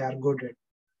they are good at,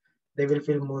 they will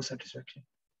feel more satisfaction.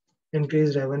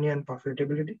 Increase revenue and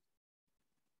profitability.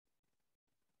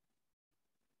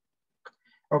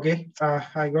 Okay,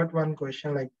 I got one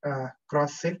question, like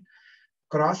cross sale.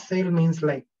 Cross sale means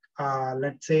like,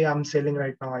 let's say I'm selling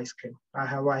right now ice cream. I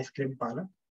have an ice cream parlor,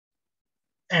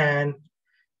 and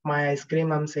my ice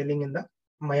cream I'm selling in the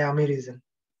Miami region.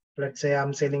 Let's say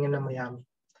I'm selling in a Miami,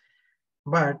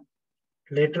 but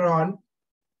later on,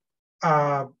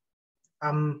 uh,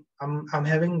 I'm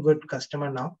having good customer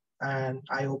now, and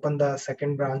I open the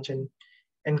second branch in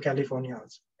California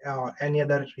also, or any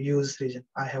other US region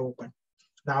I have opened.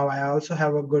 Now I also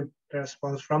have a good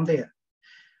response from there.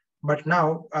 But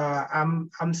now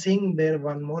I'm seeing there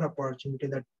one more opportunity,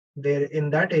 that there in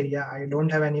that area I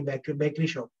don't have any bakery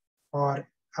shop, or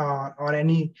or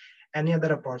any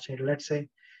other opportunity. Let's say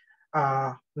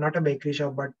not a bakery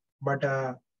shop, but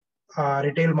a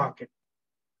retail market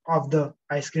of the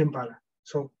ice cream parlor.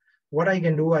 So what I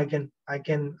can do, I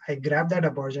grab that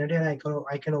opportunity, and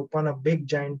I can open a big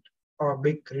giant or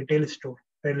big retail store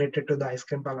related to the ice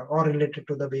cream parlor or related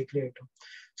to the bakery item.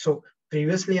 So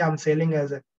previously I'm selling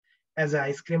as an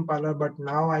ice cream parlor, but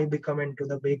now I become into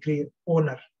the bakery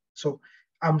owner. So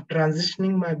I'm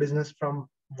transitioning my business from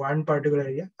one particular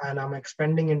area, and I'm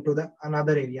expanding into the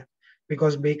another area,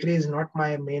 because bakery is not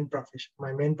my main profession.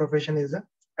 My main profession is the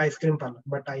ice cream parlor,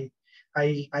 but I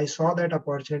saw that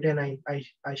opportunity, and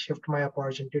I shift my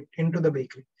opportunity into the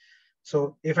bakery.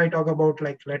 So if I talk about,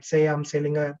 like, let's say I'm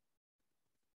selling a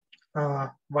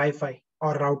Wi-Fi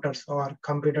or routers or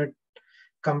computer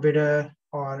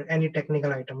or any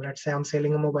technical item. Let's say I'm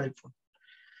selling a mobile phone.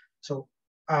 So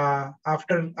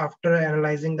after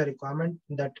analyzing the requirement,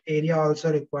 that area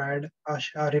also required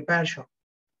a repair shop.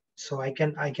 So I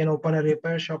can open a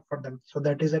repair shop for them. So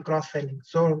that is a cross selling.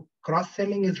 So cross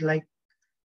selling is like,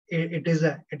 it is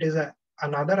a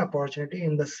another opportunity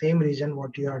in the same region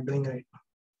what you are doing right now.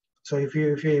 So if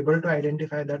you're able to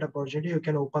identify that opportunity, you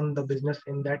can open the business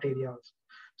in that area also.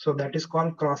 So that is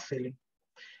called cross selling.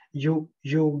 you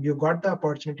got the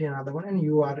opportunity another one, and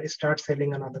you are start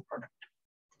selling another product.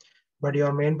 But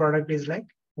your main product is like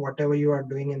whatever you are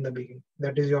doing in the beginning.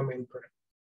 That is your main product.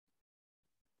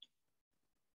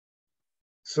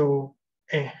 So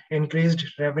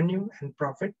increased revenue and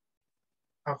profit.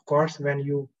 Of course, when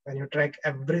you track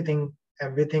everything,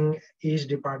 each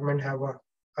department have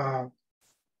a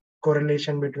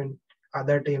correlation between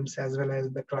other teams as well as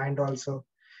the client also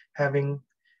having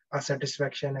a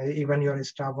satisfaction. Even your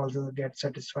staff also get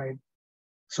satisfied.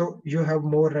 So you have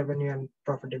more revenue and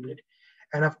profitability.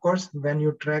 And of course, when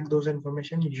you track those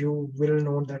information, you will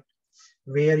know that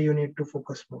where you need to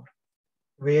focus more,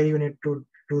 where you need to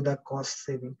do the cost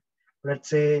saving. Let's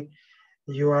say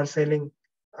you are selling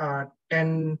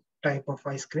 10 type of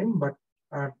ice cream, but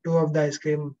two of the ice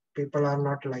cream people are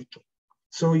not liking.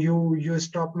 So you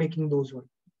stop making those one.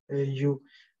 You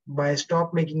by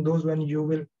stop making those one,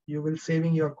 you will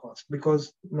saving your cost,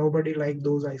 because nobody like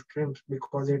those ice creams,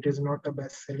 because it is not the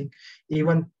best selling.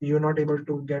 Even you're not able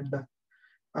to get the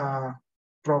uh,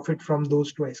 profit from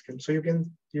those two ice creams. So you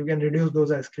can reduce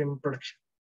those ice cream production.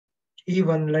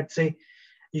 Even let's say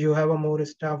you have a more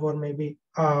staff, or maybe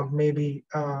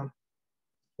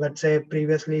let's say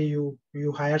previously you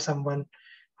hire someone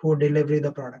who deliver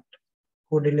the product,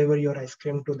 who deliver your ice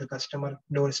cream to the customer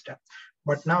doorstep.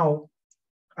 But now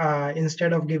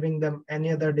instead of giving them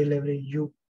any other delivery,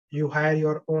 you hire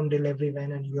your own delivery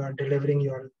van and you are delivering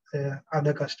your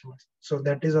other customers. So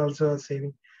that is also a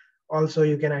saving. Also,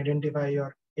 you can identify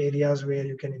your areas where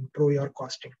you can improve your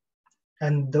costing,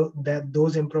 and that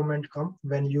those improvement come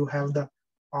when you have the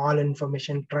all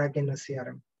information track in a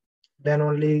CRM. Then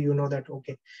only you know that,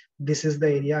 okay, this is the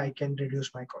area I can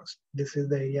reduce my cost, this is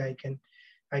the area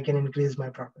I can increase my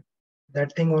profit.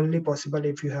 That thing only possible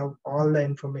if you have all the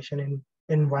information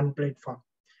in one platform,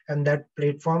 and that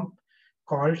platform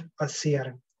called a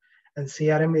CRM. And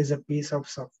CRM is a piece of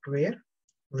software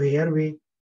where we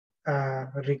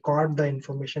record the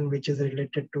information which is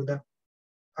related to the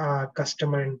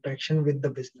customer interaction with the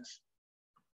business.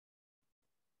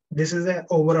 This is an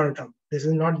overall term. This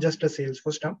is not just a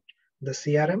Salesforce term. The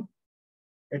CRM,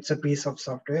 it's a piece of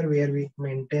software where we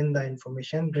maintain the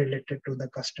information related to the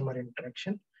customer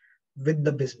interaction with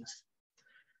the business.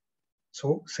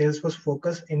 So Salesforce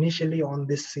focused initially on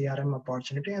this CRM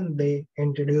opportunity, and they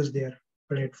introduced their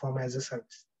platform as a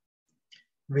service,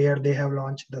 where they have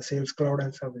launched the Sales Cloud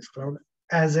and Service Cloud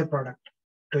as a product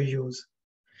to use.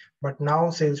 But now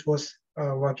Salesforce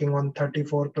working on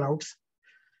 34 clouds.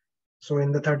 So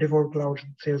in the 34 clouds,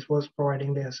 Salesforce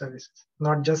providing their services,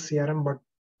 not just CRM, but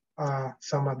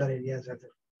some other areas as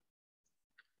well.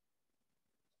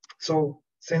 So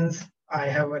since I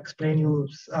have explained you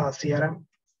CRM,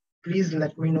 please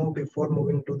let me know before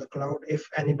moving to the cloud if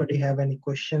anybody have any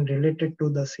question related to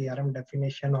the CRM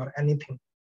definition or anything.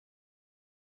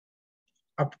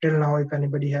 Up till now, if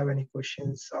anybody have any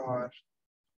questions or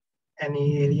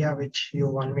any area which you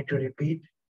want me to repeat,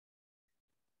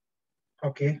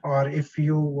 okay, or if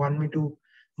you want me to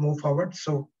move forward.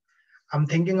 So I'm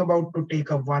thinking about to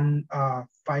take a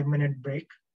 5-minute break.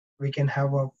 We can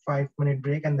have a 5-minute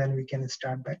break and then we can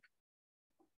start back.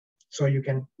 So you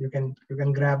can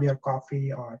grab your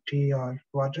coffee or tea or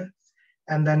water,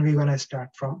 and then we're gonna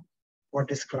start from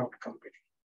what is cloud computing.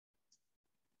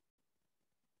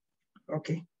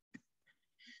 Okay.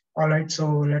 All right.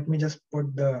 So let me just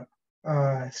put the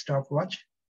stopwatch.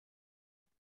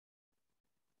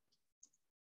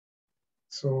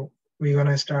 So we're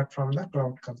gonna start from the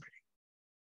cloud computing.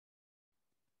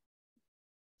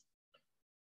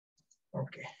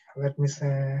 Okay. Let me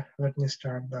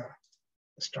start the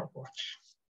stopwatch.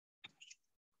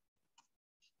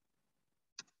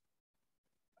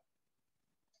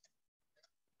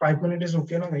 5 minutes is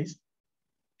okay, no, guys?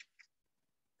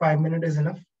 5 minutes is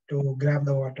enough to grab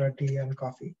the water, tea, and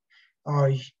coffee.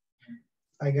 Or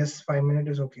I guess 5 minutes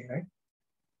is okay, right?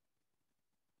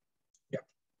 Yeah.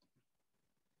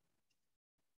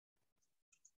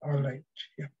 All right.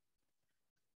 Yeah.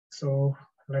 So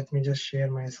let me just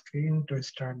share my screen to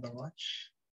start the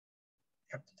watch.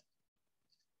 Yep.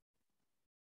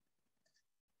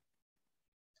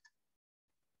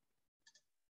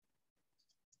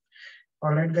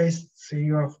 All right, guys. See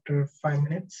you after 5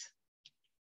 minutes.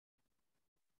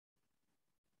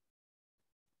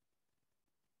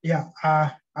 Yeah,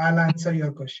 I'll answer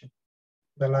your question,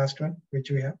 the last one, which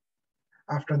we have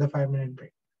after the 5-minute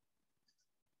break.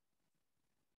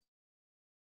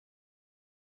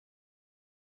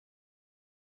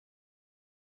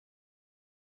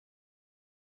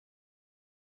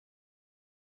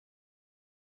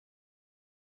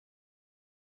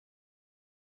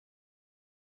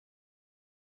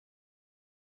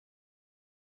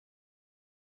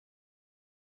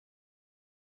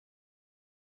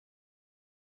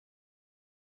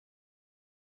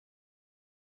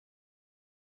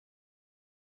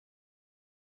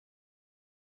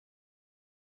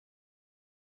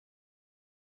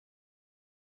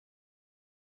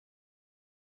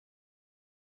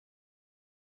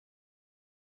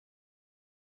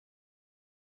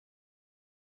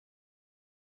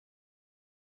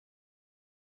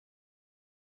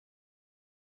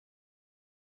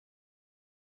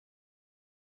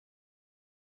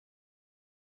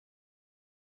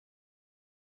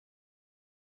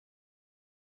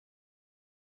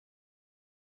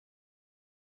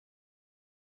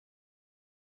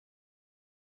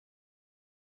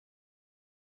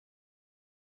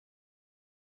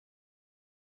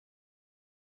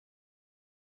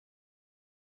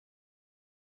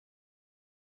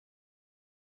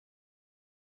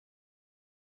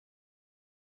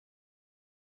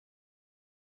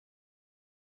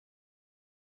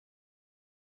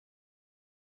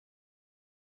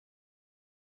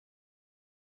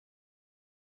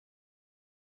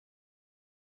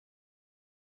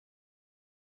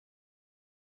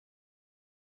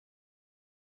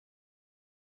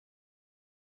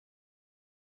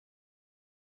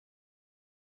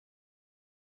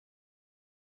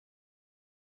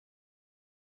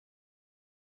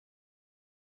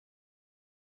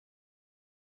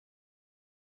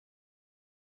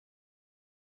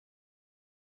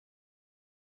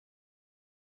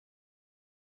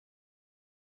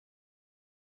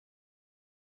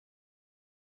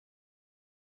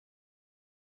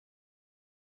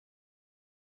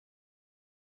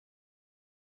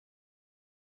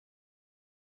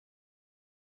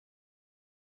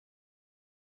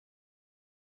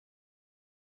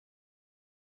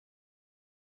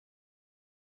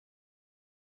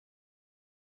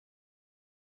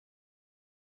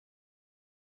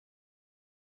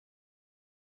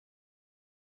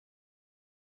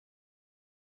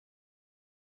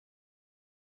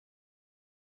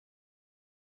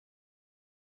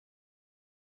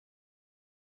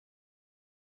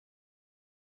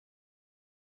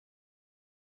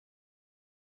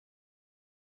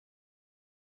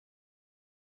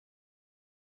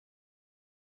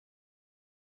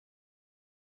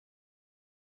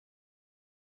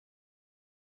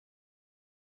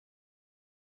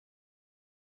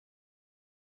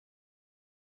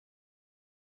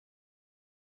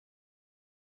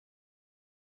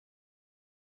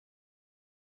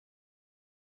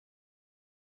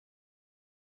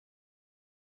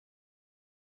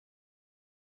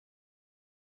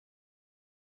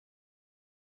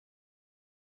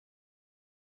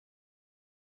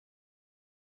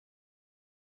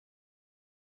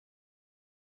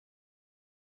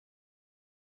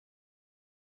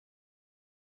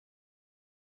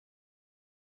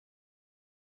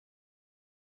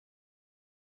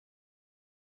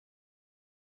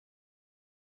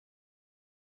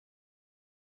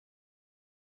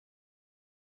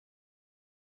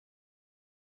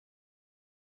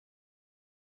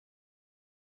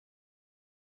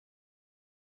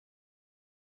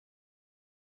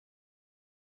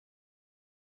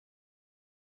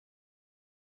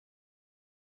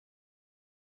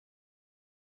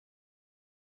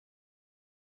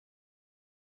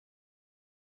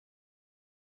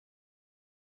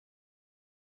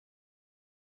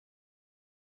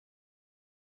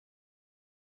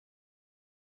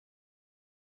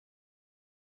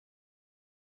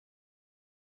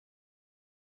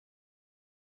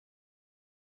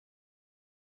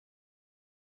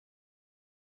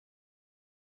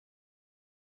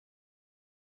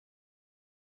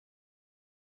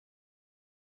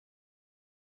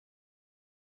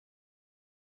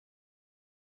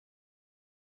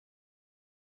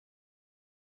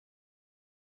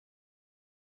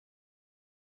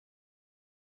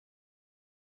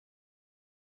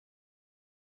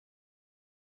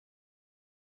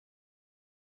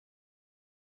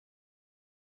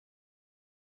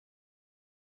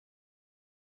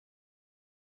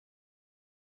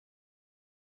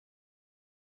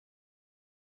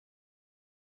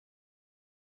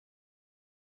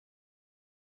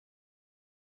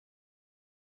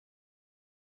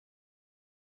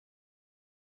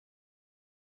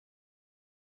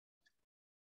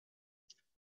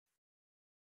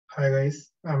 Hi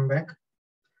guys, I'm back.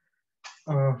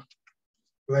 Uh,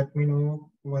 Let me know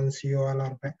once you all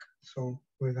are back. So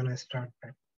we're gonna start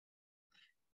back.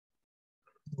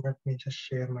 Let me just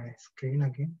share my screen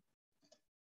again.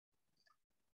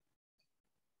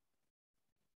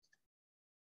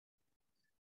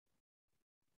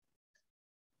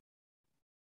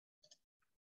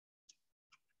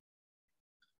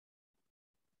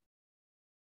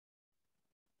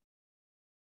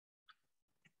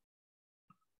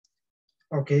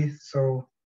 Okay, so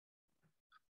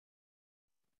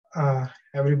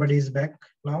everybody is back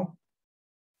now.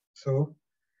 So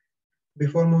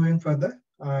before moving further,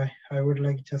 I would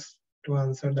like just to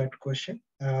answer that question.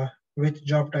 Which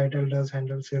job title does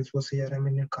handle Salesforce CRM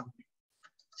in your company?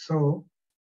 So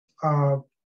uh,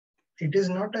 it is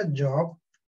not a job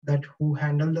that who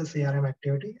handle the CRM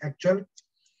activity. Actual,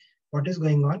 what is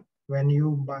going on when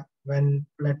you buy, when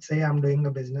let's say I'm doing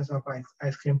a business of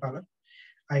ice cream parlor,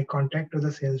 I contact to the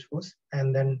Salesforce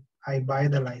and then I buy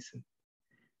the license,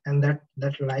 and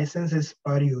that license is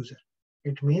per user.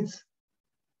 It means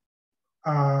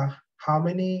how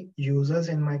many users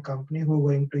in my company who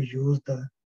are going to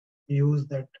use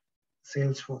that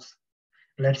Salesforce.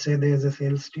 Let's say there is a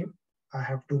sales team, I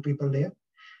have 2 people there,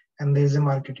 and there is a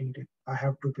marketing team, I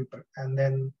have 2 people, and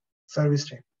then service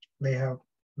team, they have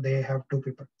they have 2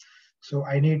 people. So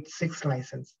I need 6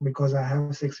 license because I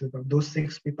have 6 people. Those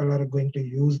 6 people are going to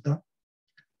use the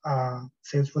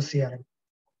Salesforce CRM,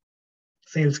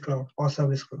 Sales Cloud or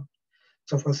Service Cloud.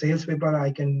 So for sales people,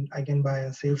 I can buy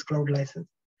a Sales Cloud license.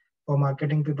 For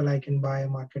marketing people, I can buy a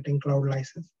Marketing Cloud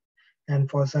license, and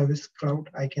for Service Cloud,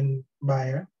 I can buy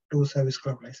a 2 Service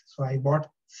Cloud license. So I bought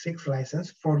 6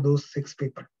 license for those 6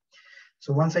 people.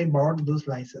 So once I bought those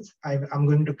license, I'm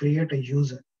going to create a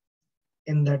user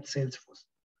in that Salesforce.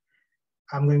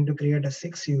 I'm going to create a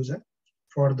 6 user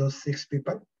for those 6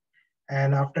 people,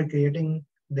 and after creating,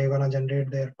 they're gonna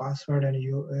generate their password and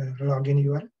login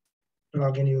URL,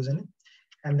 login username,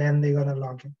 and then they're gonna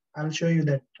log in. I'll show you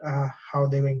that how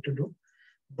they're going to do.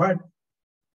 But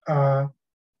uh,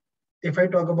 if I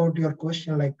talk about your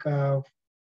question, like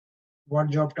what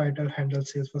job title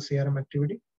handles Salesforce CRM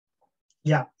activity?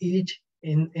 Yeah, each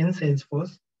in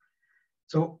Salesforce.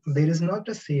 So there is not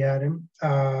a CRM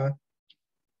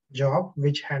job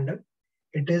which handle.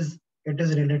 It is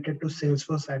related to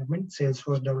Salesforce admin,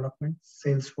 Salesforce development,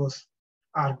 Salesforce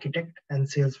architect, and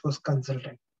Salesforce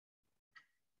consultant.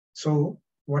 So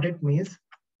what it means,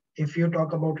 if you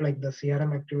talk about like the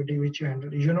CRM activity which you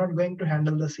handle, you're not going to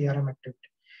handle the CRM activity.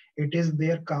 It is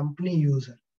their company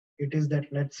user. It is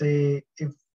that, let's say,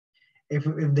 if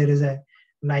there is a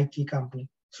Nike company.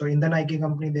 So in the Nike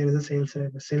company, there is a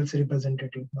sales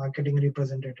representative, marketing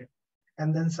representative,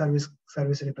 and then service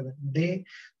representative.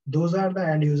 Those are the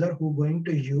end user who going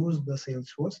to use the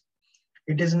Salesforce.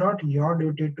 It is not your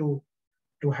duty to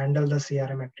handle the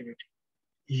CRM activity.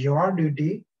 Your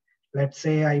duty, let's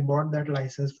say I bought that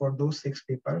license for those 6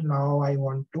 people. Now I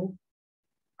want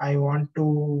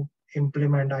to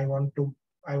implement. I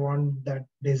want that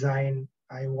design.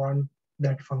 I want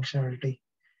that functionality,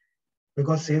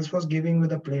 because Salesforce giving you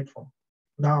the platform.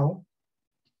 Now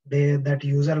that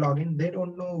user login, they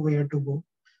don't know where to go.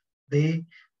 They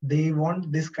they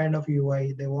want this kind of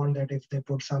UI. They want that if they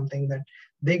put something, that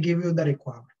they give you the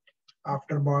requirement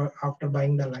after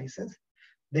buying the license.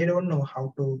 They don't know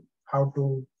how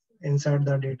to insert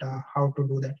the data, how to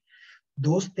do that.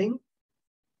 Those things.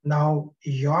 Now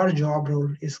your job role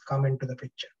is come into the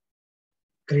picture.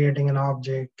 Creating an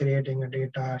object, creating a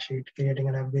data sheet, creating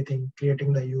an everything,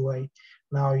 creating the UI.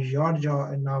 Now your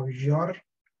job, now your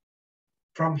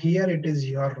from here, it is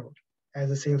your role as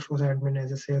a Salesforce admin,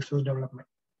 as a Salesforce development.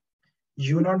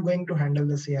 You're not going to handle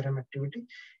the CRM activity.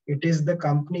 It is the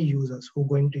company users who are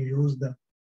going to use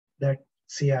that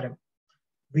CRM.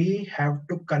 We have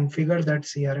to configure that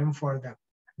CRM for them.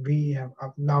 We have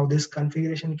now this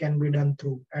configuration can be done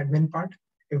through admin part,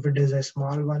 if it is a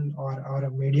small one or a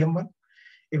medium one.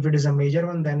 If it is a major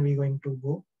one, then we're going to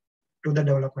go to the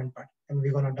development part, and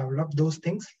we're going to develop those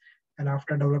things. And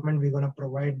after development, we're going to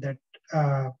provide that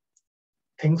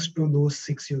things to those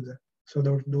 6 users. So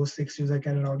those 6 users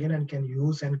can log in and can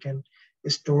use and can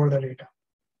store the data.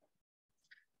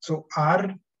 So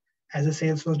as a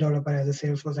Salesforce developer, as a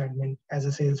Salesforce admin, as a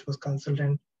Salesforce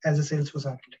consultant, as a Salesforce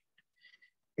architect,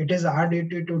 it is our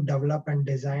duty to develop and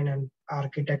design and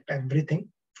architect everything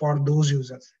for those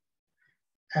users.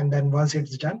 And then once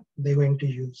it's done, they're going to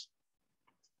use.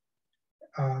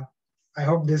 I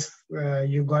hope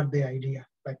you got the idea.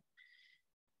 Like,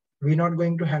 we're not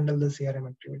going to handle the CRM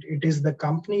activity. It is the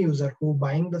company user who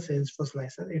buying the Salesforce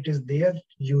license. It is their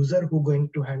user who going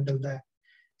to handle the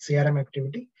CRM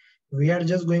activity. We are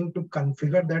just going to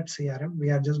configure that CRM. We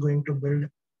are just going to build,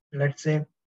 let's say,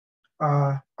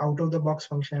 out of the box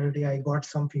functionality. I got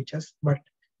some features, but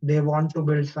they want to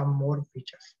build some more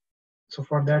features. So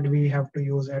for that, we have to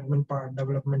use admin part,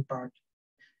 development part.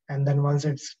 And then once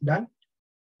it's done,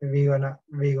 we gonna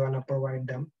provide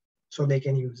them so they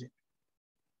can use it.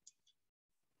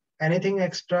 Anything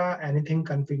extra, anything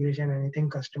configuration, anything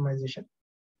customization,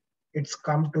 it's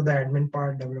come to the admin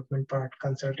part, development part,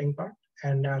 consulting part,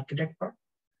 and architect part.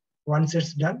 Once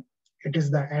it's done, it is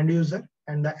the end user,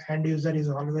 and the end user is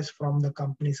always from the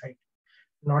company side,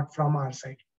 not from our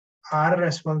side. Our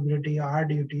responsibility, our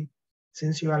duty,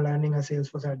 since you are learning a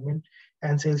Salesforce admin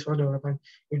and Salesforce development,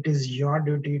 it is your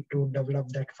duty to develop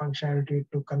that functionality,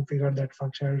 to configure that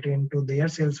functionality into their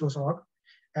Salesforce org.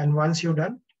 And once you're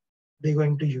done, they're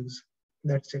going to use.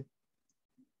 That's it.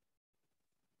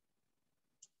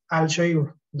 I'll show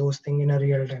you those things in a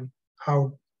real time.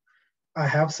 How I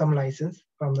have some license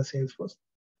from the Salesforce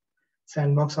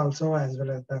sandbox also, as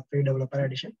well as the free developer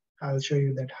edition. I'll show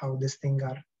you that how this thing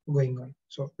are going on.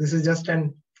 So this is just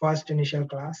an first initial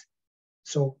class.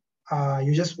 So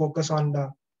you just focus on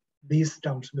these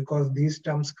terms, because these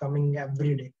terms coming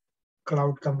every day.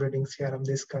 Cloud computing, CRM,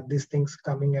 these things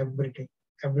coming every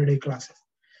day classes.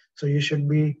 So you should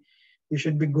be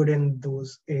good in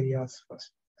those areas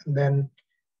first. And then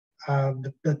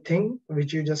the thing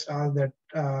which you just asked, that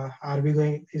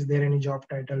is there any job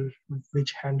title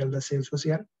which handle the Salesforce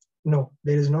CRM? No,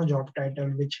 there is no job title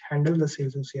which handle the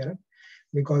Salesforce CRM,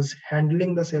 because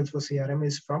handling the Salesforce CRM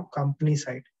is from company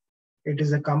side. It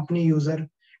is a company user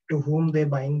to whom they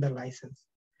buying the license.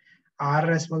 Our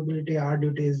responsibility, our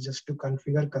duty is just to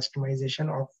configure customization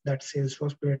of that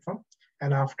Salesforce platform.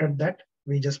 And after that,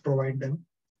 we just provide them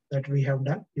that we have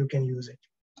done, you can use it.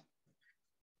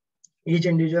 Each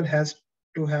individual has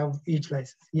to have each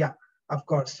license. Yeah, of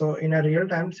course. So in a real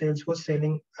time, Salesforce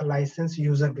selling a license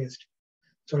user based.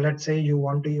 So let's say you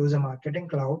want to use a marketing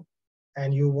cloud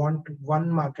and you want one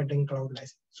marketing cloud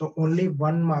license. So only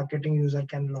one marketing user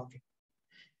can log in.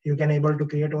 You can able to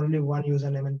create only one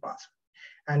username and password.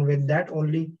 And with that,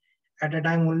 only at a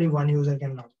time, only one user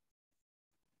can log in.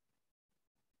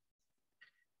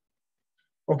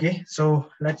 Okay, so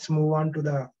let's move on to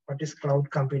the what is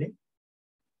cloud computing.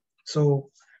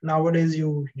 So nowadays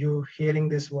you hearing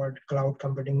this word cloud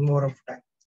computing more of time.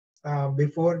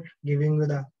 Before giving you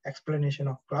the explanation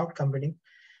of cloud computing,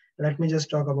 let me just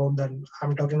talk about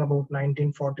I'm talking about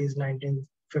 1940s,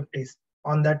 1950s.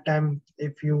 On that time,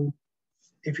 if you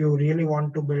really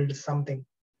want to build something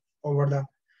over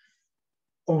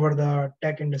the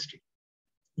tech industry,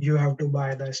 you have to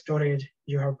buy the storage,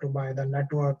 you have to buy the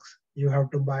networks, you have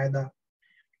to buy the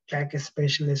tech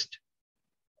specialist,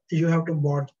 you have to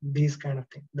buy these kind of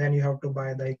things. Then you have to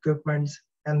buy the equipments,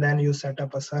 and then you set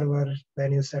up a server,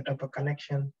 then you set up a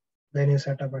connection, then you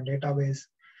set up a database.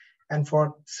 And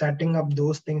for setting up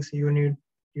those things, you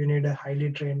need a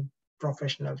highly trained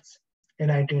professionals in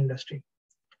IT industry.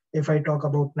 If I talk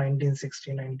about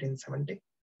 1960, 1970,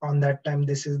 on that time,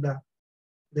 this is the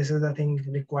thing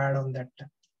required on that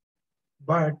time.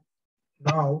 But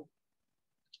now,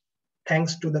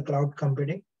 thanks to the cloud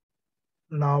computing,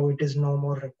 now it is no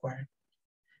more required.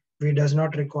 We does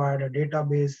not require a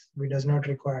database, we does not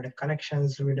require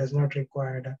connections, we does not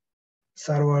require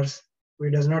servers, we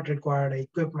does not require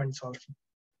equipments also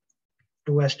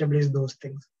to establish those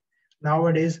things.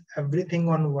 Nowadays, everything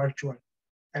on virtual.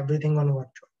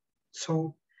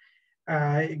 So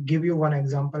I give you one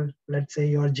example. Let's say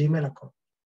your Gmail account.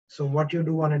 So what you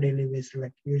do on a daily basis,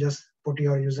 like you just put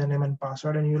your username and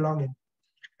password and you log in.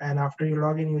 And after you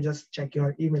log in, you just check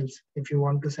your emails. If you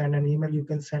want to send an email, you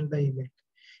can send the email.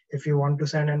 If you want to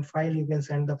send a file, you can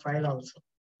send the file also.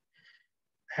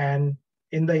 And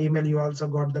in the email, you also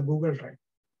got the Google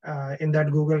Drive. In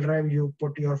that Google Drive, you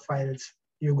put your files.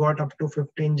 You got up to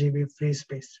 15 GB free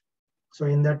space. So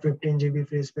in that 15 GB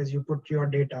free space, you put your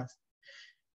data.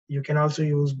 You can also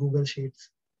use Google Sheets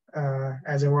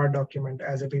as a Word document,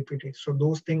 as a PPT. So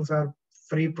those things are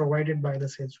free provided by the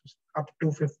Salesforce, up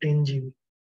to 15 GB.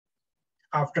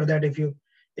 After that, if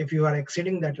you are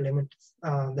exceeding that limit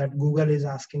that Google is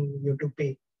asking you to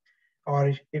pay,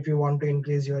 or if you want to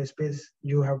increase your space,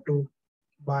 you have to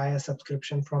buy a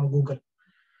subscription from Google.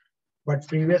 But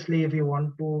previously, if you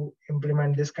want to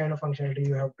implement this kind of functionality,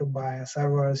 you have to buy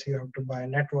servers, you have to buy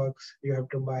networks, you have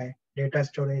to buy data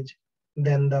storage,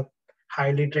 then the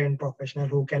highly trained professional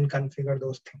who can configure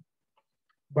those things.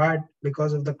 But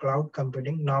because of the cloud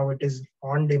computing, now it is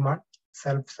on demand,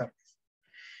 self-service.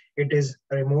 It is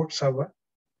a remote server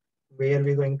where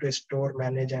we're going to store,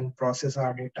 manage, and process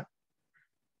our data.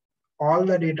 All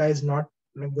the data is not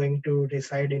going to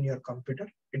reside in your computer.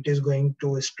 It is going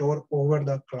to store over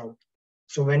the cloud.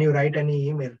 So when you write any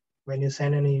email, when you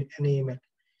send any email,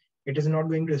 it is not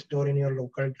going to store in your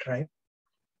local drive.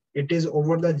 It is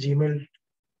over the Gmail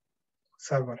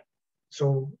server.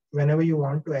 So whenever you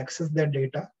want to access that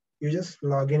data, you just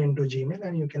log in into Gmail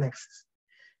and you can access.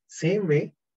 Same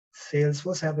way,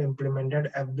 Salesforce have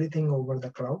implemented everything over the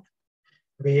cloud,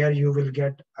 where you will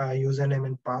get a username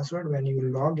and password. When you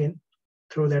log in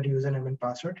through that username and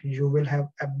password, you will have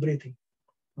everything.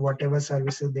 Whatever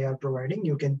services they are providing,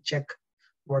 you can check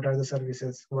what are the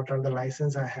services, what are the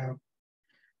license I have,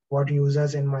 what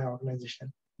users in my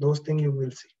organization. Those things you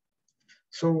will see.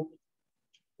 So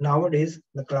nowadays,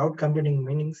 the cloud computing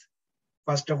meanings,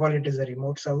 first of all, it is a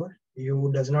remote server.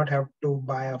 You does not have to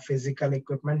buy a physical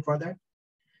equipment for that.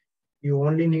 You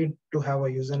only need to have a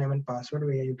username and password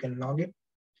where you can log in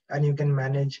and you can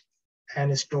manage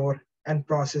and store and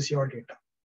process your data.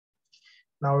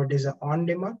 Now it is on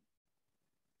demand.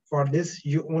 For this,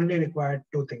 you only require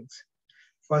two things.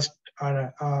 First,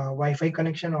 a Wi-Fi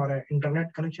connection or an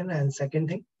internet connection, and second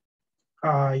thing,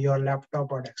 your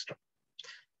laptop or desktop.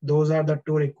 Those are the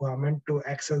two requirements to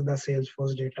access the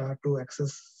Salesforce data, to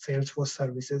access Salesforce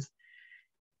services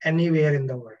anywhere in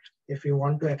the world. If you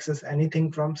want to access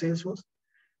anything from Salesforce,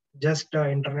 just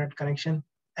internet connection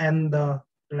and the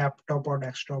laptop or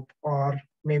desktop, or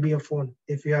maybe a phone.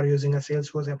 If you are using a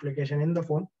Salesforce application in the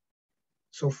phone,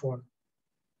 so phone.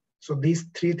 So these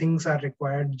three things are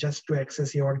required just to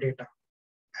access your data.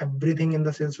 Everything in the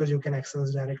Salesforce you can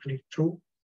access directly through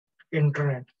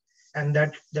internet, and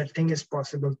that thing is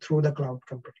possible through the cloud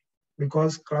computing,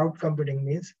 because cloud computing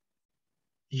means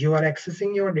you are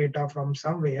accessing your data from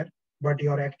somewhere, but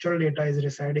your actual data is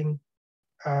residing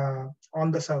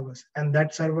on the servers, and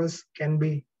that servers can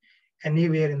be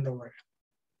anywhere in the world.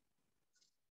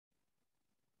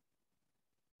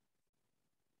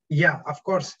 Yeah, of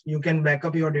course, you can back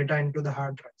up your data into the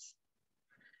hard drives.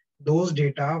 Those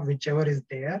data, whichever is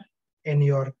there in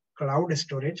your cloud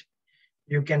storage,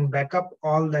 you can back up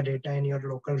all the data in your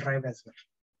local drive as well.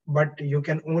 But you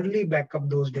can only back up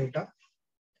those data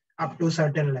up to a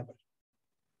certain level.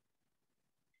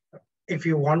 If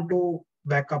you want to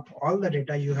back up all the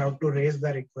data, you have to raise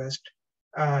the request.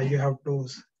 You have to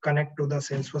connect to the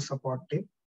Salesforce support team.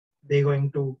 They're going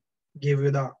to give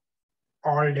you the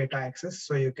all data access,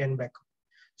 so you can back up.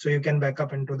 So you can back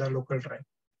up into the local drive.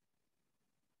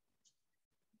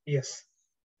 Yes.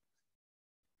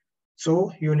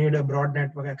 So you need a broad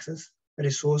network access.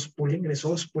 Resource pooling.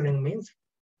 Resource pooling means,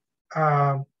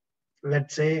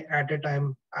 let's say at a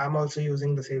time, I'm also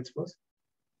using the Salesforce.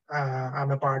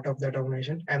 I'm a part of that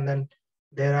organization, and then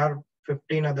there are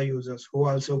 15 other users who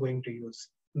are also going to use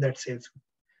that Salesforce.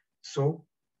 So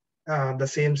the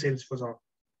same Salesforce org.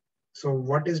 So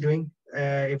what is doing?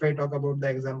 If I talk about the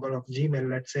example of Gmail,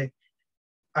 let's say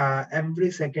every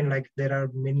second, like there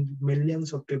are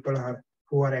millions of people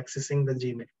who are accessing the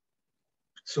Gmail.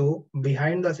 So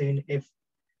behind the scene, if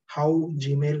how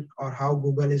Gmail or how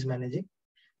Google is managing,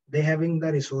 they having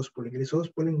the resource pooling. Resource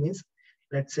pooling means,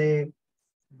 let's say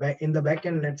in the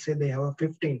backend, let's say they have a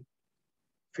 15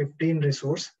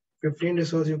 resource. 15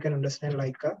 resource you can understand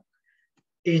like a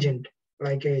agent,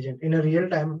 in a real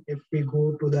time. If we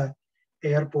go to the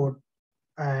airport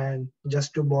and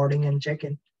just to boarding and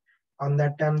check-in, on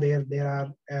that time there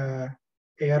are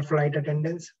air flight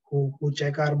attendants who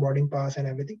check our boarding pass and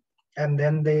everything, and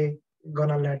then they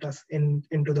gonna let us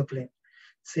into the plane.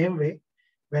 Same way,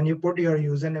 when you put your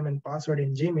username and password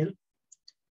in Gmail,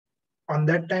 on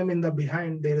that time in the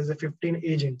behind there is a 15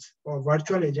 agents or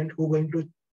virtual agent who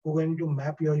going to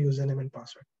map your username and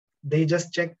password. They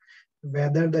just check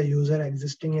whether the user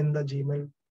existing in the Gmail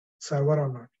server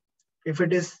or not. If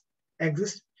it is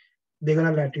exist, they're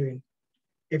gonna let you in.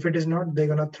 If it is not, they're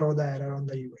gonna throw the error on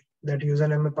the UI that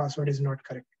username and password is not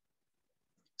correct.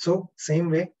 So same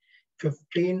way,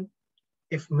 15,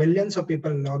 if millions of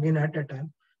people log in at a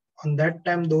time, on that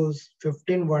time those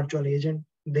 15 virtual agents,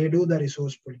 they do the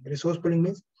resource pooling. Resource pooling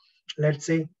means, let's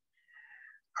say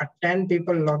 10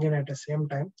 people log in at the same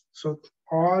time. So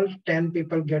all 10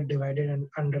 people get divided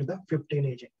under the 15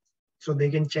 agents. So they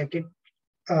can check it,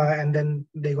 and then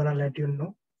they're gonna let you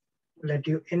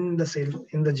in the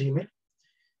Gmail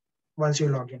once you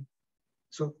log in.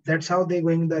 So that's how they're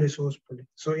going the resource pooling.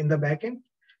 So in the backend,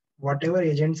 whatever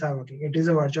agents are working, it is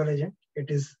a virtual agent. It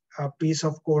is a piece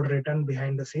of code written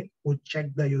behind the scene who check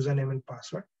the username and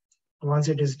password. Once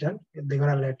it is done, they're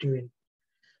gonna let you in.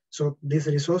 So this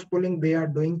resource pooling they are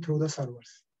doing through the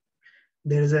servers.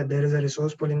 There is a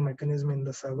resource pooling mechanism in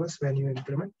the servers when you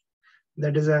implement.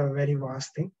 That is a very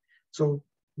vast thing. So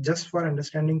just for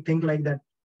understanding, think like that.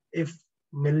 If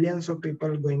millions of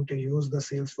people going to use the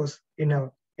Salesforce in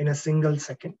a single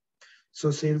second. So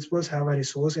Salesforce have a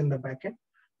resource in the backend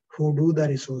who do the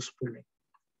resource pooling.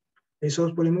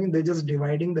 Resource pooling means they're just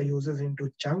dividing the users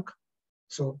into chunk.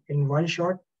 So in one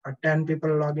shot, 10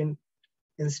 people log in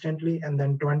instantly, and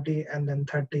then 20, and then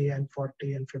 30, and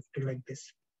 40, and 50 like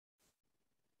this.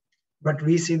 But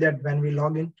we see that when we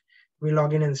log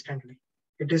in instantly.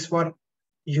 It is for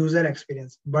user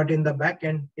experience. But in the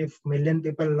backend, if million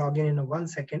people log in a 1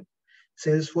 second,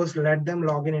 Salesforce let them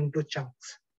log in into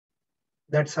chunks.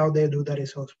 That's how they do the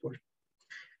resource pooling.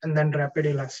 And then rapid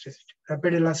elasticity.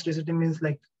 Rapid elasticity means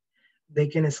like they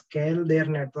can scale their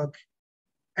network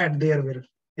at their will.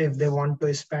 If they want to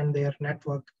expand their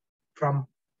network from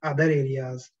other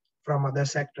areas, from other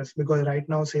sectors, because right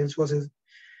now Salesforce is,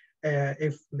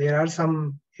 if there are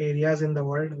some areas in the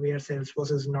world where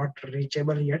Salesforce is not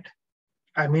reachable yet,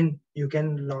 I mean, you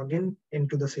can log in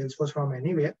into the Salesforce from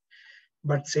anywhere,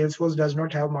 but Salesforce does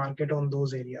not have market on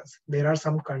those areas. There are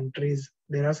some countries,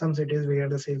 there are some cities where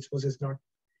the Salesforce is not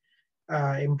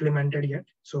implemented yet.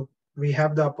 So we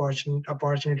have the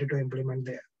opportunity to implement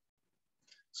there.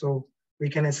 So we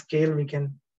can scale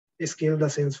the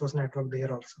Salesforce network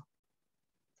there also.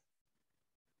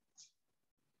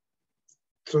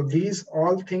 So these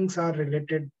all things are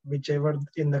related, whichever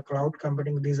in the cloud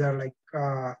computing, these are like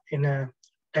in a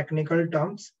technical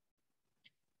terms.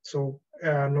 So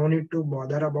no need to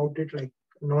bother about it, like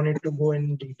no need to go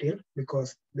in detail,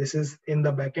 because this is in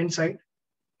the backend side.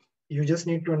 You just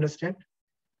need to understand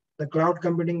the cloud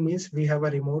computing means we have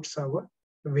a remote server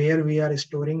where we are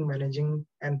storing, managing,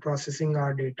 and processing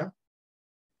our data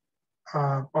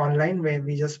online, where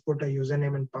we just put a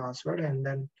username and password, and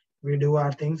then we do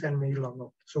our things and we log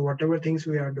out. So whatever things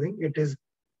we are doing, it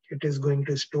is going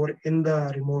to store in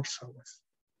the remote servers.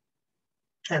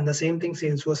 And the same thing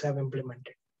Salesforce have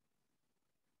implemented.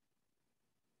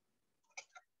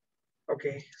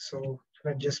 Okay, so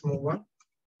let's just move on.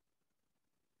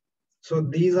 So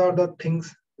these are the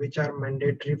things which are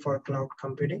mandatory for cloud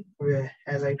computing, where,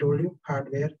 as I told you,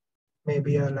 hardware,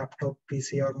 maybe a laptop,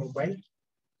 PC, or mobile.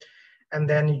 And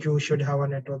then you should have a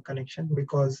network connection,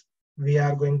 because we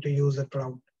are going to use a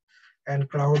cloud, and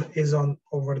cloud is on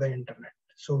over the internet.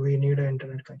 So we need an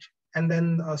internet connection. And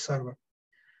then a server.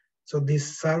 So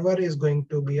this server is going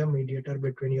to be a mediator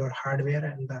between your hardware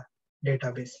and the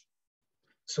database.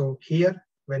 So here,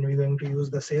 when we're going to use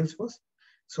the Salesforce,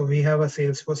 so we have a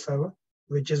Salesforce server,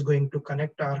 which is going to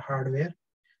connect our hardware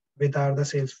with the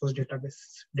Salesforce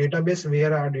database. Database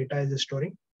where our data is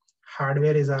storing.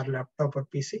 Hardware is our laptop or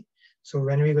PC. So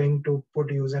when we're going to put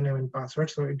username and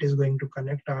password, so it is going to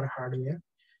connect our hardware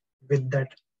with that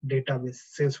database,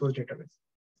 Salesforce database.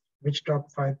 Which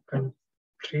top 5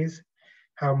 countries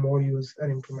have more use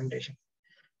and implementation?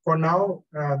 For now,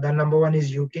 the number 1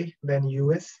 is UK, then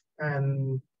US,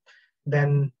 and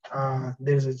then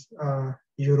there's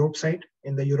Europe side.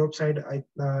 In the Europe side,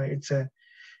 it's a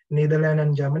Netherlands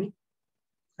and Germany,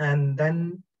 and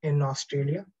then in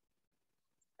Australia,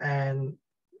 and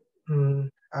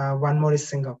one more is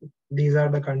Singapore. These are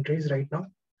the countries right now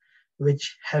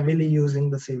which heavily using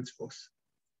the Salesforce.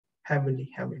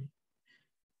 Heavily.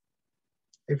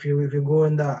 If you go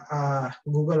in the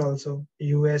Google also,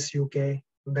 US, UK,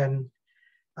 then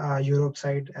Europe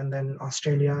side, and then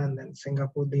Australia, and then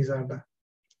Singapore. These are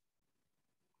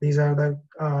the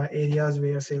areas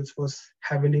where Salesforce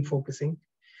heavily focusing.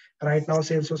 Right now,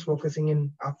 Salesforce focusing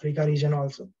in Africa region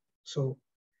also. So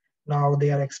now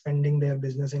they are expanding their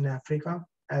business in Africa,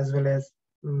 as well as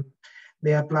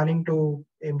they are planning to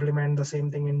implement the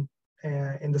same thing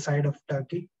in the side of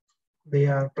Turkey. They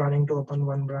are planning to open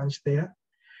one branch there,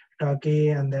 Turkey,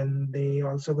 and then they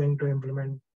also going to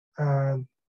implement.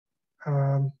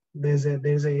 There's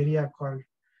a area called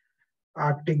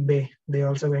Arctic Bay. They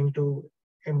also going to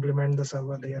implement the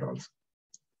server there also.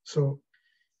 So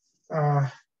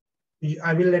I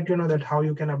will let you know that how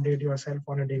you can update yourself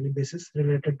on a daily basis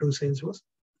related to Salesforce.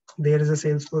 There is a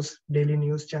Salesforce daily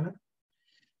news channel,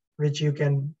 which you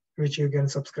can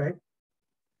subscribe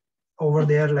over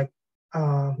there, like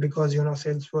because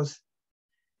Salesforce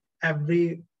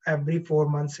every 4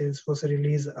 months Salesforce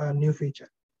release a new feature.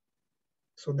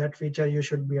 So that feature you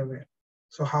should be aware.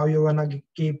 So how you wanna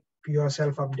keep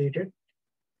yourself updated,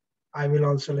 I will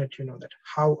also let you know that.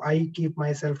 How I keep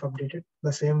myself updated,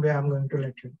 the same way I'm going to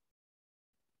let you know.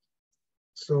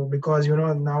 So because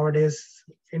nowadays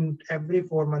in every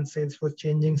 4 months Salesforce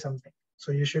changing something,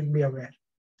 so you should be aware.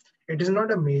 It is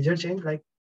not a major change,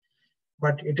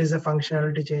 but it is a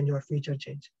functionality change or feature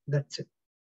change. That's it.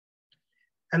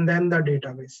 And then the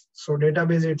database. So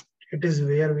database, it is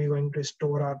where we're going to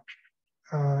store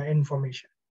our information.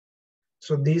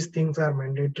 So these things are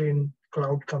mandatory in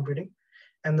cloud computing.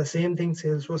 And the same thing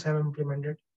Salesforce have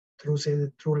implemented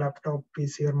through laptop,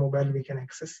 PC, or mobile, we can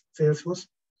access Salesforce.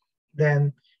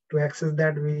 Then to access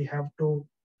that, we have to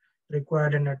require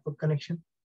a network connection.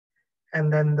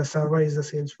 And then the server is the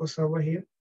Salesforce server here.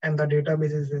 And the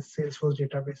database is the Salesforce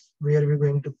database where we're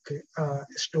going to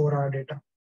store our data.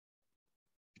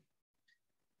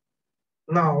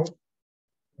 Now,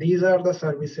 these are the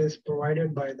services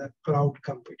provided by the cloud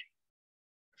computing.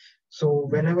 So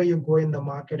whenever you go in the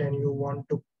market and you want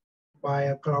to buy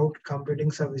a cloud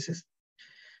computing services,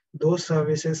 those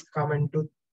services come into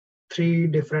three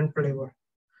different flavor.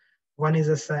 One is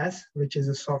a SaaS, which is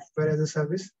a software as a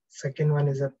service. Second one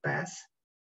is a PaaS,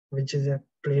 which is a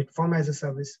platform as a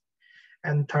service.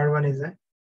 And third one is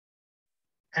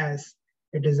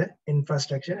it is an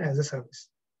infrastructure as a service.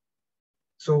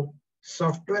 So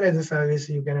software as a service,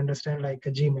 you can understand like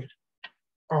a Gmail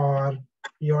or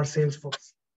your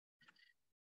Salesforce.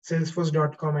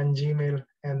 Salesforce.com and Gmail,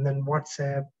 and then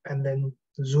WhatsApp, and then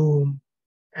Zoom,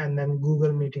 and then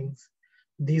Google Meetings.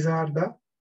 These are the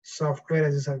software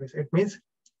as a service. It means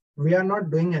we are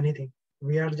not doing anything.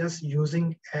 We are just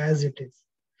using as it is.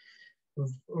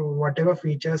 Whatever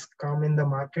features come in the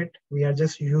market, we are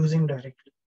just using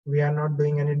directly. We are not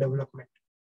doing any development.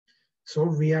 So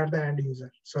we are the end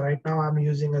user. So right now I'm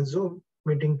using a Zoom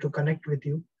meeting to connect with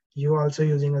you. You also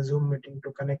using a Zoom meeting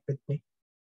to connect with me.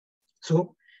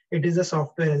 So it is a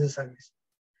software as a service.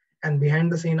 And behind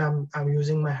the scene, I'm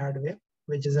using my hardware,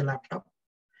 which is a laptop.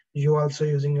 You also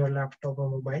using your laptop or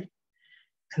mobile.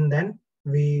 And then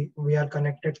we are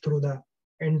connected through the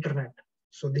internet.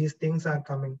 So these things are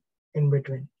coming in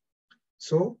between.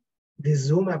 So this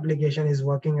Zoom application is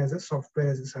working as a software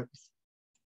as a service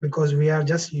because we are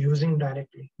just using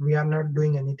directly. We are not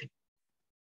doing anything.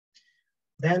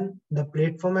 Then the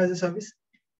platform as a service,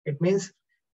 it means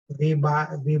we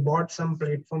bought some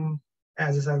platform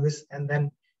as a service, and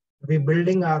then we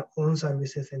building our own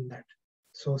services in that.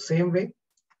 So same way,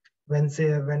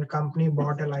 when company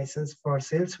bought a license for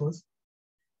Salesforce,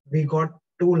 we got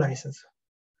two licenses.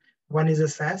 One is a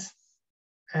SaaS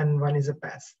and one is a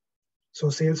PaaS. So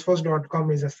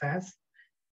Salesforce.com is a SaaS,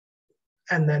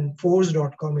 and then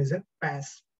Force.com is a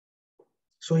PaaS.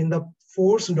 So in the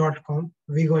Force.com,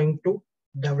 we're going to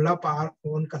develop our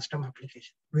own custom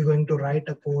application. We're going to write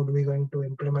a code. We're going to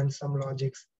implement some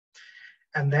logics,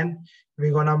 and then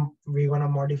we're gonna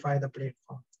modify the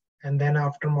platform. And then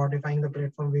after modifying the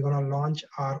platform, we're gonna launch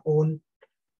our own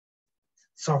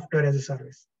software as a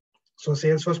service. So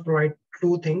Salesforce provide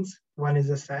two things. One is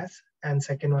a SaaS, and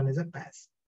second one is a PaaS.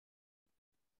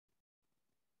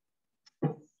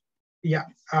 Yeah,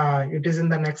 it is in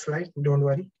the next slide. Don't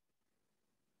worry.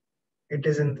 It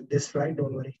is in this slide.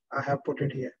 Don't worry. I have put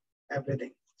it here.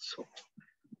 Everything. So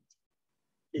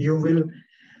you will.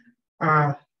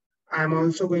 I'm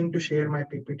also going to share my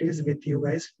PPTs with you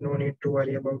guys. No need to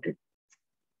worry about it.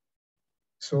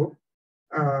 So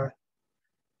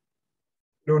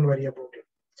don't worry about it.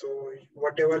 So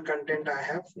whatever content I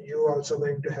have, you also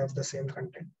going to have the same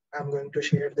content. I'm going to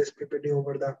share this PPT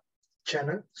over the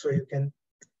channel so you can.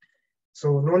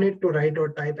 So no need to write or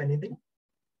type anything.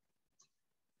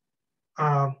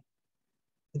 You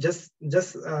just need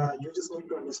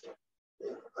to understand.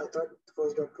 Yeah, I thought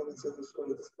Force.com is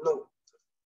no.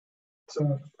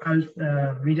 So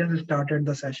we just started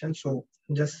the session, so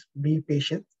just be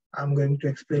patient. I'm going to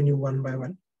explain you one by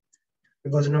one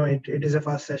because no, it is a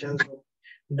fast session, so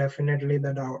definitely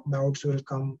the doubts will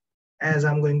come as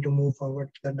I'm going to move forward.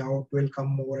 The doubt will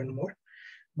come more and more.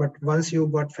 But once you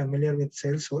got familiar with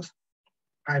Salesforce,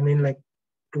 I mean like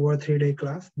 2 or 3 day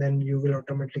class, then you will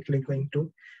automatically going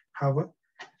to have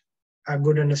a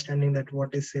good understanding that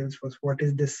what is Salesforce, what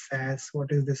is this SaaS,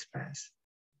 what is this PaaS.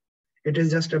 It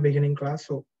is just a beginning class,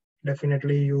 so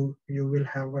definitely you will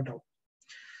have a doubt.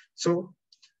 So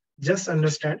just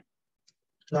understand.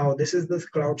 Now this is the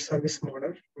cloud service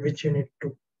model which you need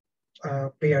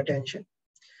to pay attention.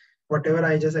 Whatever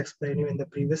I just explained you in the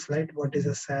previous slide, what is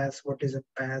a SaaS, what is a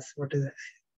PaaS, what is a...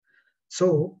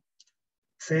 So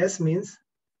SaaS means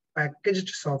packaged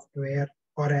software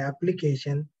or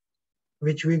application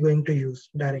which we're going to use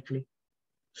directly.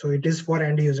 So it is for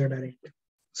end user directly.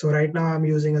 So right now I'm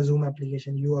using a Zoom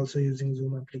application. You also using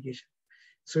Zoom application.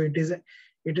 So it is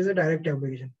a direct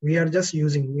application. We are just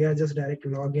direct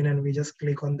login and we just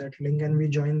click on that link and we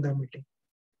join the meeting.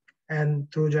 And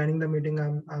through joining the meeting,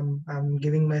 I'm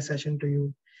giving my session to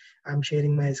you. I'm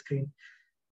sharing my screen.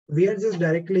 We are just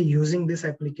directly using this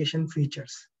application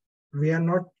features. We are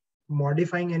not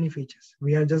modifying any features.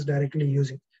 We are just directly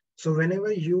using. So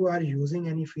whenever you are using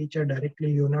any feature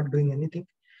directly, you're not doing anything.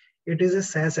 It is a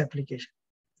SaaS application.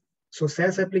 So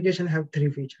SaaS application have three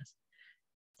features.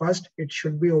 First, it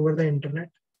should be over the internet,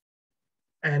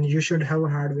 and you should have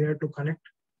hardware to connect.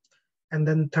 And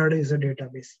then third is a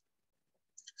database.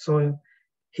 So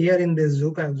here in this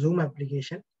Zoom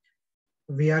application,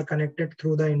 we are connected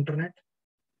through the internet,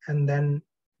 and then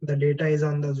the data is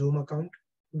on the Zoom account,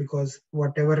 because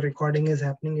whatever recording is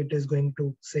happening, it is going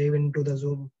to save into the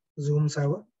Zoom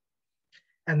server.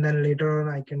 And then later on,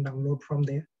 I can download from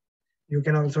there. You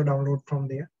can also download from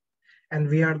there. And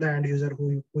we are the end user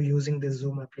who using this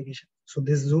Zoom application. So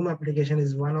this Zoom application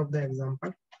is one of the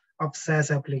example of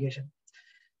SaaS application.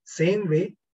 Same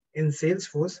way in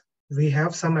Salesforce, we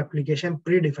have some application,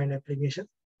 predefined application,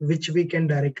 which we can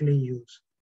directly use.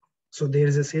 So there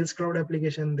is a Sales Cloud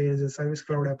application, there is a Service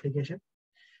Cloud application,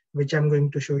 which I'm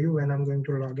going to show you when I'm going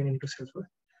to log in into Salesforce.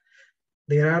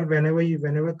 There are,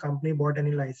 whenever company bought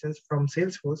any license from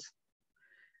Salesforce,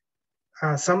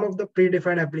 some of the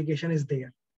predefined application is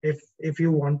there. If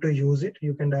you want to use it,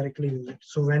 you can directly use it.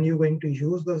 So when you're going to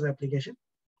use those application,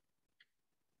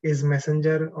 is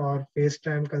Messenger or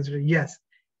FaceTime considered? Yes,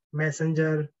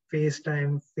 Messenger,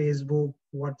 FaceTime, Facebook,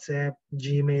 WhatsApp,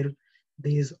 Gmail,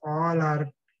 these all are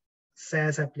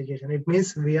SaaS application. It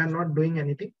means we are not doing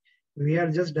anything. We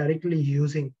are just directly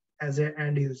using as an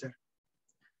end user.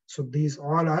 So these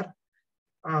all are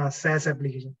SaaS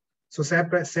application. So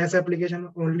SaaS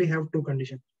application only have two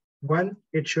conditions. One,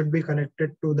 it should be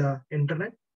connected to the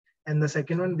internet. And the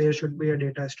second one, there should be a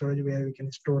data storage where we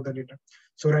can store the data.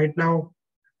 So right now,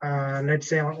 let's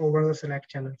say over the Slack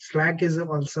channel, Slack is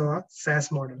also a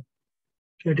SaaS model.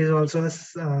 It is also a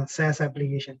SaaS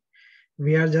application.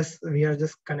 We are just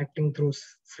connecting through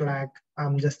Slack.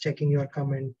 I'm just checking your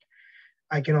comment.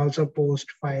 I can also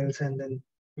post files, and then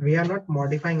we are not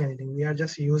modifying anything. We are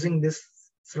just using this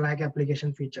Slack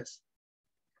application features.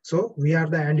 So we are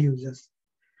the end users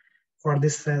for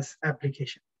this SaaS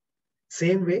application.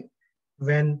 Same way,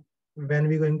 when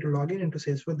we're going to log in into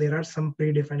Salesforce, there are some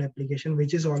predefined application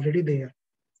which is already there,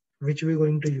 which we're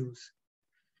going to use.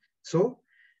 So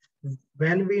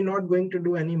when we're not going to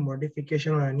do any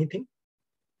modification or anything,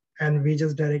 and we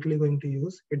just directly going to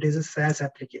use, it is a SaaS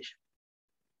application.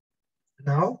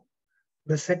 Now,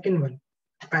 the second one,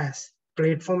 PaaS,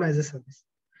 platform as a service.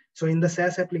 So in the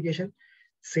SaaS application,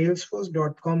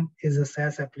 Salesforce.com is a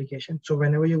SaaS application. So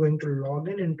whenever you're going to log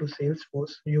in into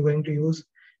Salesforce, you're going to use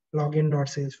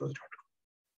login.salesforce.com.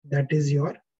 That is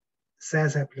your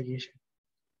SaaS application.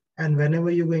 And whenever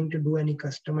you're going to do any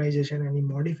customization, any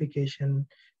modification,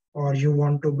 or you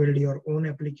want to build your own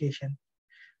application,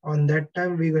 on that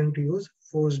time, we're going to use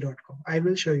force.com. I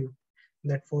will show you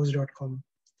that force.com.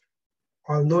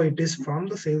 Although it is from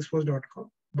the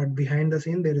salesforce.com, but behind the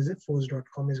scene, there is a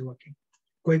force.com is working.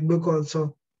 QuickBook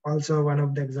also one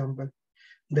of the example.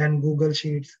 Then Google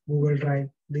Sheets, Google Drive,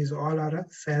 these all are a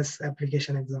SaaS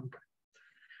application example.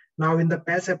 Now in the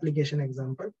PaaS application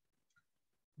example,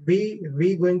 we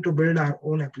going to build our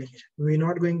own application. We're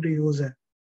not going to use a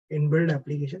inbuilt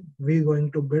application. We're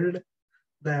going to build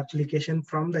the application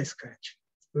from the scratch.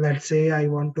 Let's say I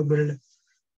want to build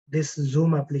this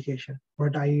Zoom application,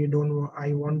 but I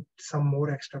want some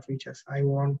more extra features. I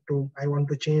want to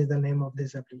change the name of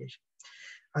this application.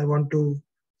 I want to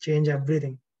change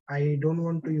everything. I don't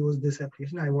want to use this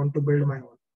application. I want to build my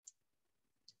own.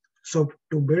 So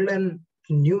to build a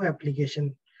new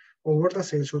application over the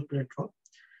Salesforce platform,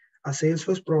 a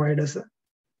Salesforce provides us a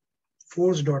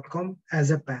force.com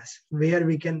as a PaaS, where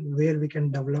we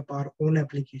can develop our own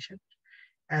application.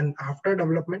 And after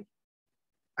development,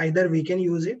 either we can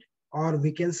use it or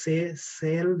we can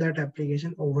sell that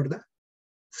application over the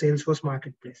Salesforce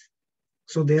marketplace.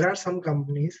 So there are some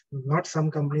companies, not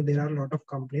some companies, there are a lot of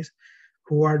companies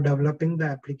who are developing the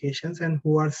applications and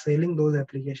who are selling those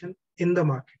applications in the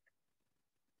market.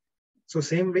 So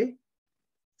same way,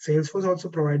 Salesforce also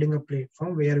providing a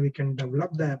platform where we can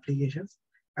develop the applications,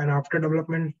 and after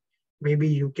development, maybe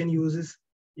you can use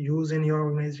in your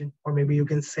organization, or maybe you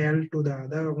can sell to the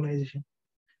other organization,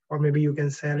 or maybe you can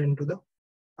sell into the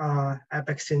App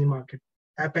Exchange market.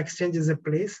 App Exchange is a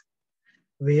place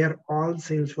where all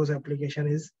Salesforce application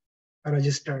is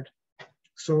registered.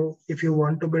 So if you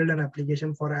want to build an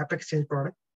application for App Exchange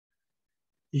product,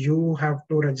 you have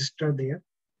to register there.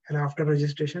 And after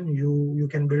registration, you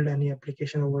can build any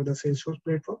application over the Salesforce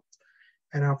platform.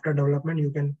 And after development,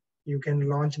 you can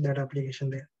launch that application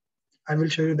there. I will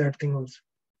show you that thing also.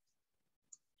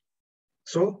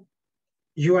 So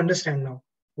you understand now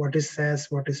what is SaaS,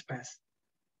 what is PaaS.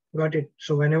 Got it?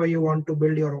 So whenever you want to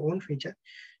build your own feature,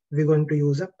 we're going to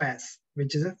use a PaaS,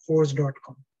 which is a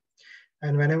force.com.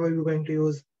 And whenever we're going to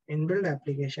use inbuilt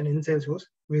application in Salesforce,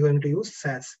 we're going to use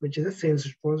SaaS, which is a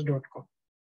salesforce.com.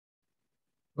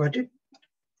 Got it?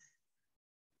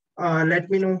 Let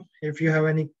me know if you have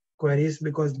any queries,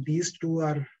 because these two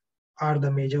are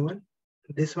the major one.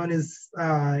 This one is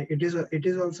it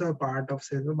is also a part of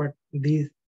Salesforce, but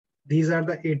these are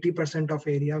the 80% of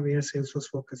area where Salesforce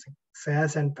focusing,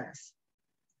 SaaS and PaaS.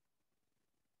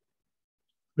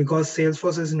 Because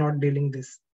Salesforce is not dealing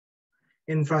this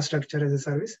infrastructure as a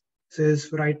service. So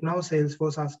right now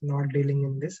Salesforce is not dealing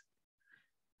in this.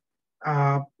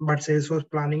 But Salesforce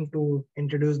planning to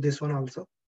introduce this one also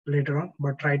later on.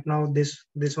 But right now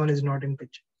this one is not in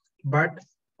pitch. But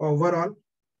overall,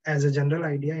 as a general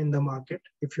idea in the market,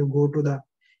 if you go to the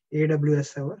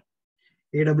AWS server,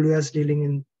 AWS dealing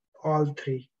in all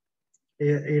three.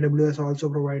 AWS also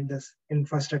provide this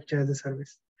infrastructure as a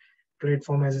service,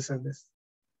 platform as a service,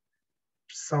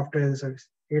 software as a service.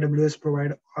 AWS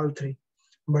provide all three,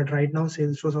 but right now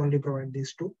Salesforce only provide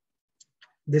these two.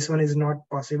 This one is not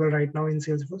possible right now in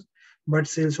Salesforce, but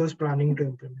Salesforce planning to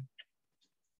implement.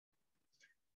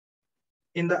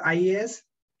 In the IaaS,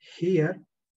 here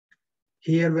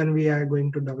when we are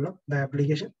going to develop the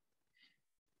application,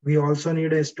 we also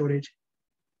need a storage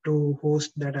to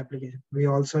host that application. We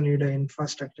also need an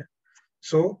infrastructure.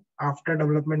 So after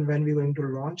development, when we're going to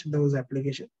launch those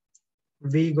applications,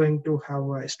 we're going to have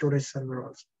a storage server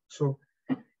also. So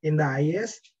in the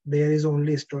IaaS, there is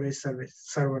only storage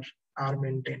server are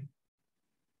maintained.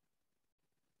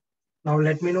 Now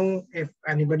let me know if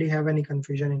anybody have any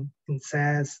confusion in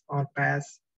SaaS or PaaS,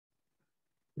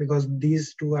 because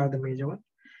these two are the major one.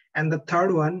 And the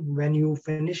third one, when you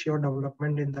finish your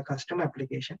development in the custom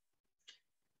application,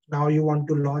 now you want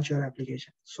to launch your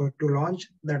application. So to launch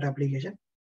that application,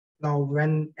 now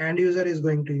when end user is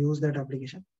going to use that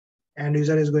application, end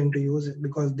user is going to use it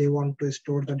because they want to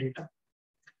store the data.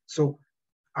 So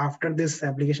after this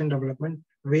application development,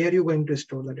 where are you going to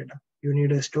store the data? You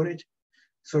need a storage.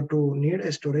 So to need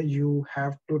a storage, you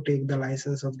have to take the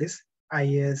license of this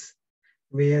IaaS,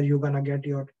 where you're gonna get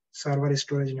your server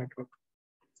storage network.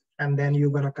 And then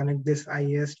you're gonna connect this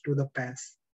IaaS to the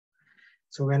PaaS.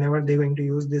 So whenever they're going to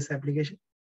use this application,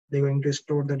 they're going to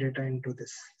store the data into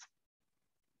this.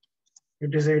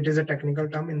 It is a technical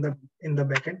term in the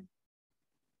backend,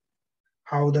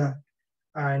 how the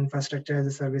infrastructure as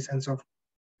a service and software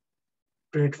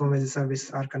platform as a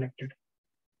service are connected.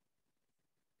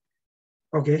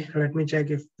 Okay, let me check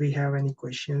if we have any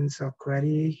questions or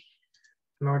query.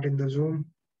 Not in the Zoom.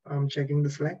 I'm checking the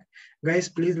Slack. Guys,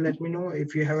 please let me know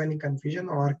if you have any confusion,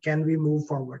 or can we move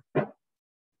forward?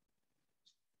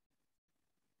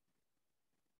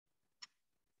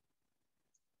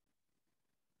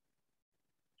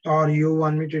 Or you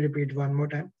want me to repeat one more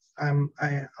time?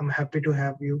 I'm happy to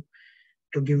have you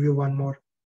to give you one more.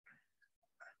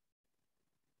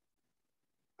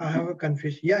 I have a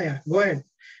confusion. Yeah, go ahead.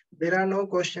 There are no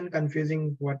question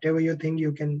confusing. Whatever you think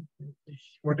you can,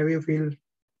 whatever you feel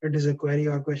it is a query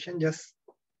or question, just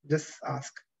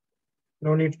ask.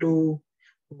 No need to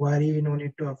worry, no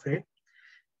need to afraid.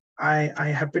 I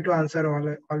happy to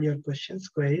answer all your questions,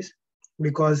 queries,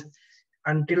 because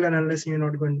until and unless you're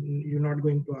not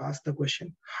going to ask the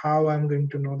question, how I'm going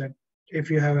to know that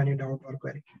if you have any doubt or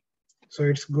query. So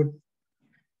it's good.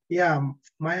 Yeah,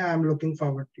 Maya, I'm looking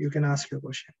forward. You can ask your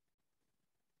question.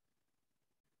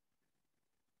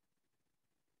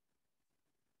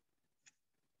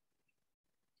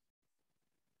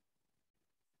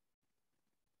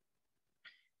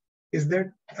 Is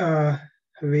that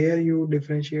where you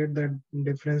differentiate the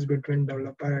difference between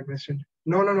developer, administrator?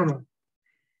 No.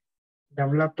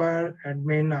 Developer,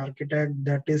 admin, architect,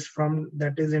 that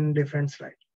is in different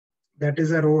slide. That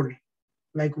is a role.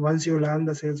 Like once you learn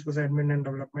the Salesforce admin and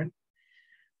development,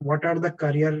 what are the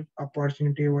career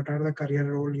opportunity, what are the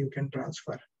career role you can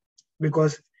transfer?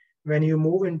 Because when you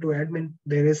move into admin,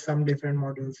 there is some different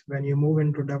modules. When you move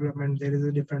into development, there is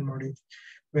a different module.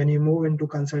 When you move into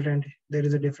consultant, there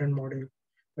is a different module.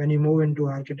 When you move into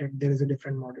architect, there is a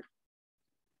different module.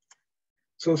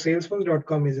 So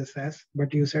Salesforce.com is a SaaS,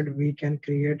 but you said we can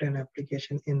create an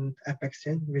application in App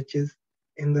Exchange, which is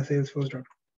in the Salesforce.com.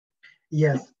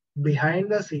 Yes,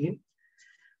 behind the scene,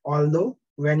 although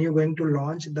when you're going to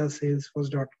launch the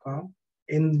Salesforce.com,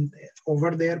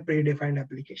 over there predefined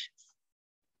applications,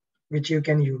 which you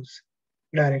can use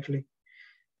directly.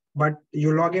 But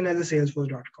you log in as a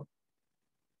Salesforce.com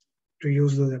to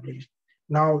use those applications.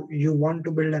 Now you want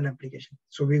to build an application.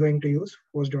 So we're going to use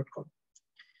Force.com.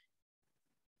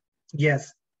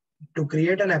 Yes, to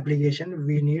create an application,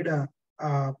 we need a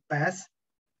PaaS,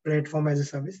 platform as a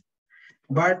service.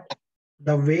 But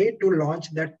the way to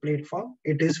launch that platform,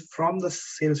 it is from the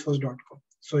Salesforce.com.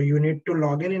 So you need to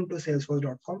log in into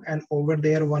Salesforce.com, and over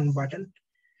there one button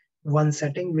one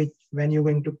setting, which when you're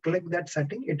going to click that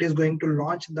setting, it is going to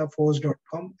launch the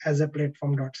force.com as a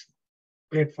platform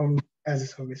as a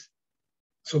service.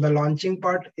 So the launching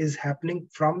part is happening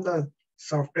from the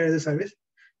software as a service,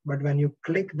 but when you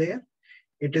click there,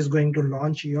 it is going to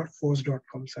launch your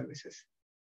force.com services.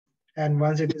 And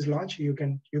once it is launched, you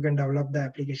can develop the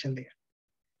application there.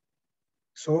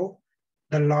 So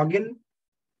the login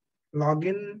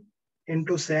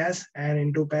into SaaS and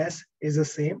into PaaS is the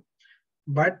same,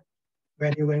 but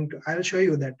when you're going to, I'll show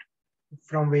you that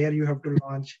from where you have to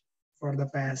launch for the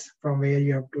PaaS, from where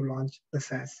you have to launch the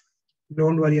SaaS.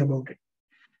 Don't worry about it.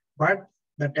 But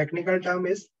the technical term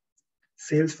is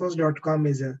Salesforce.com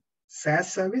is a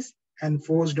SaaS service and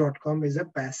Force.com is a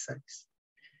PaaS service.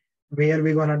 Where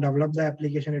we're gonna develop the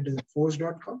application, it is a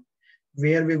Force.com.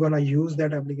 Where we're gonna use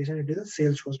that application, it is a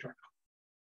Salesforce.com.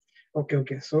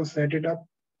 Okay. So set it up.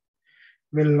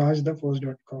 We'll launch the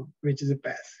Force.com, which is a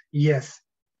PaaS. Yes,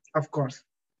 of course,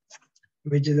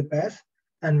 which is a PaaS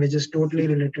and which is totally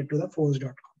related to the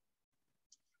Force.com.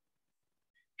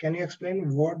 Can you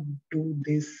explain what do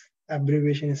this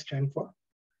abbreviation stand for?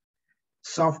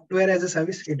 Software as a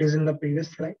service, it is in the previous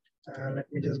slide.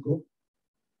 Let me just go.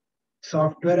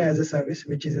 Software as a service,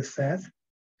 which is a SaaS.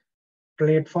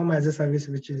 Platform as a service,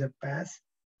 which is a PaaS.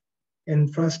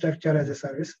 Infrastructure as a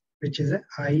service, which is a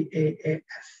IaaS.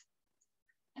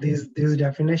 This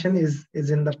definition is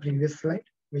in the previous slide,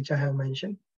 which I have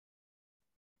mentioned.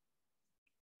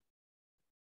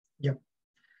 Yep.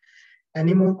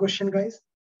 Any more question, guys?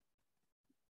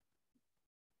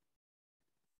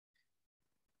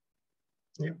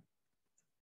 Yep.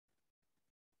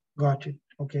 Got it.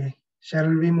 Okay. Shall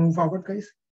we move forward, guys?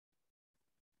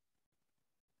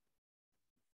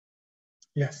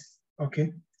 Yes.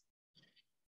 Okay.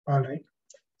 All right.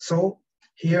 So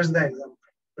here's the example.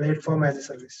 Platform as a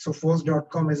service. So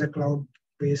Force.com is a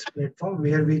cloud-based platform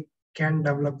where we can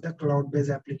develop the cloud-based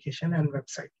application and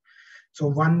website. So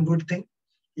one good thing,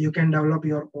 you can develop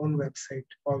your own website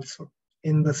also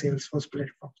in the Salesforce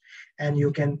platform, and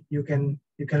you can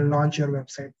launch your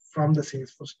website from the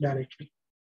Salesforce directly.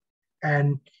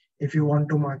 And if you want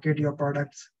to market your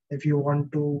products, if you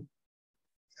want to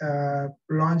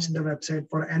launch the website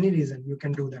for any reason, you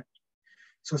can do that.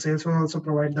 So Salesforce also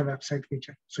provides the website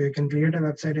feature. So you can create a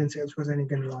website in Salesforce and you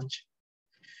can launch.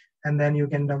 And then you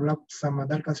can develop some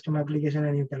other custom application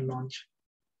and you can launch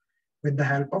with the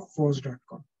help of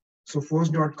Force.com. So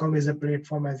Force.com is a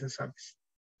platform as a service.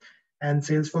 And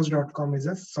Salesforce.com is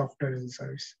a software as a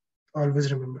service.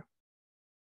 Always remember.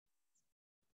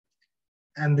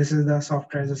 And this is the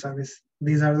software as a service.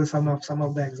 These are the some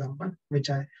of the example which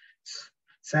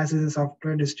SaaS is a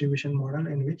software distribution model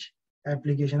in which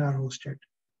applications are hosted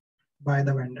by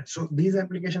the vendor. So these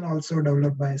applications also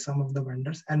developed by some of the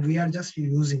vendors, and we are just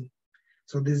using.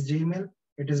 So this Gmail,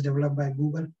 it is developed by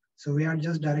Google. So we are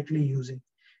just directly using.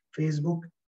 Facebook,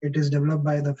 it is developed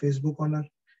by the Facebook owner,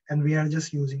 and we are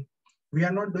just using. We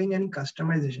are not doing any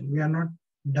customization. We are not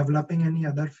developing any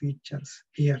other features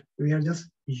here. We are just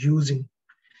using.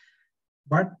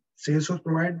 But Salesforce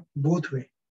provide both way.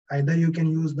 Either you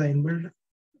can use the inbuilt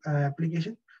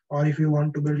application, or if you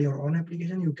want to build your own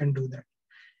application, you can do that.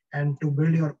 And to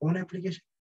build your own application,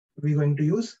 we're going to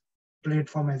use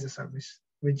platform as a service,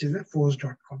 which is a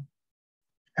Force.com.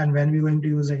 And when we're going to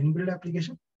use an inbuilt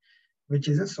application, which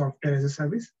is a software as a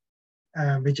service,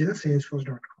 which is a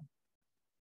Salesforce.com.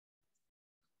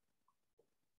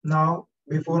 Now,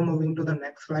 before moving to the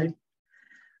next slide,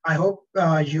 I hope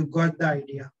you got the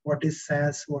idea. What is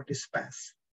SaaS? What is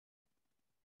PaaS?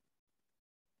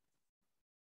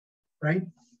 Right?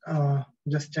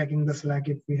 Just checking the Slack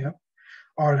if we have.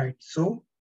 All right. So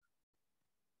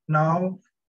now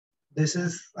this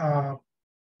is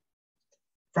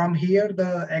from here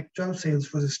the actual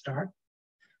Salesforce start.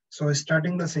 So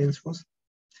starting the Salesforce.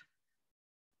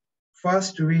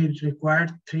 First, we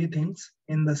required 3 things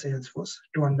in the Salesforce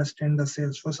to understand the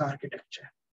Salesforce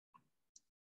architecture.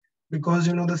 Because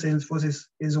the Salesforce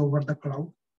is over the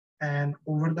cloud, and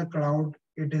over the cloud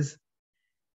it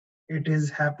is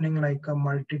happening like a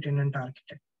multi-tenant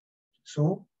architect.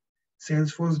 So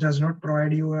Salesforce does not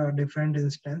provide you a different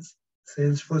instance.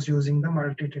 Salesforce using the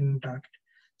multi-tenant architect.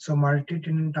 So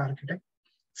multi-tenant architect,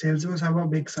 Salesforce have a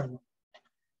big server,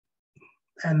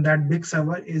 and that big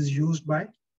server is used by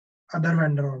other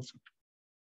vendor also.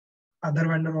 Other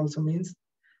vendor also means,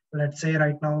 let's say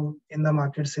right now in the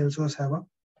market, Salesforce have a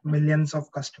millions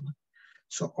of customers.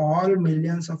 So all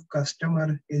millions of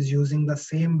customer is using the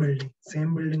same building.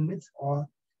 Same building means all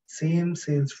same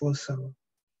Salesforce server.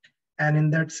 And in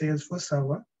that Salesforce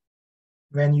server,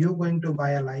 when you're going to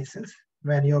buy a license,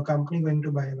 when your company going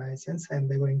to buy a license and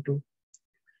they're going to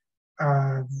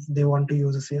they want to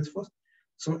use a Salesforce.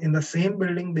 So in the same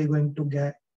building, they're going to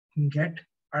get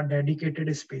a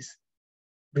dedicated space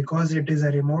because it is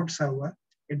a remote server.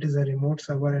 It is a remote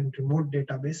server and remote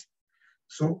database.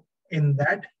 So in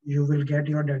that, you will get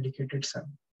your dedicated server.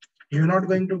 You're not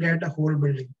going to get a whole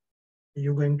building.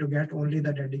 You're going to get only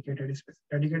the dedicated space.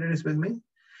 Dedicated space means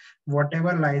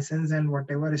whatever license and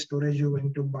whatever storage you're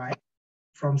going to buy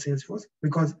from Salesforce,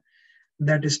 because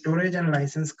that storage and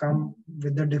license come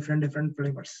with the different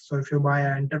flavors. So if you buy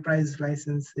an enterprise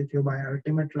license, if you buy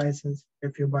ultimate license,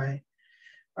 if you buy,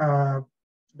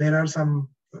 there are some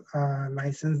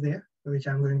license there, which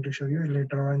I'm going to show you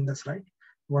later on in the slide.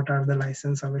 What are the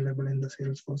license available in the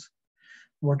Salesforce?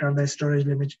 What are the storage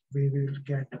limits we will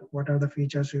get? What are the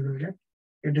features we will get?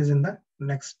 It is in the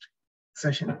next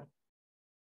session.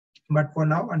 But for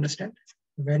now, understand,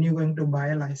 when you're going to buy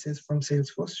a license from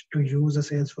Salesforce to use a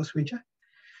Salesforce feature,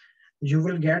 you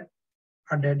will get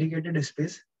a dedicated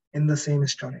space in the same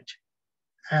storage.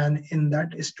 And in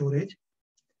that storage,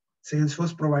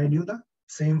 Salesforce provide you the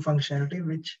same functionality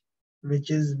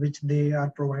which they are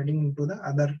providing to the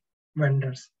other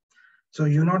vendors. So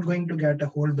you're not going to get a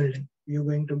whole building. You're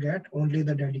going to get only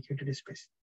the dedicated space.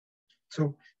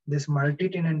 So this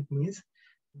multi-tenant means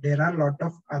there are a lot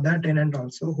of other tenants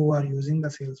also who are using the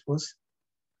Salesforce.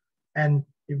 And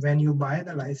when you buy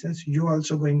the license, you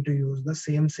also going to use the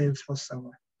same Salesforce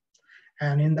server.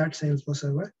 And in that Salesforce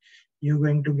server, you're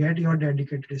going to get your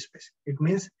dedicated space. It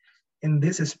means in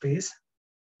this space,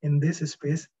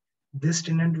 this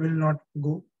tenant will not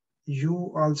go.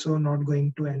 You also not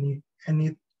going to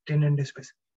any tenant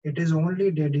space. It is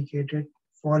only dedicated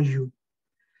for you.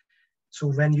 So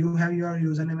when you have your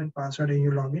username and password and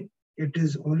you log in, it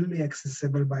is only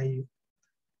accessible by you,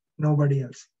 nobody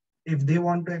else. If they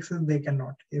want to access, they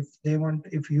cannot. If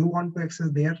you want to access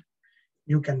there,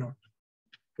 you cannot,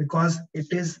 because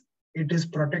it is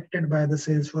protected by the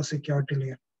Salesforce security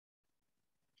layer.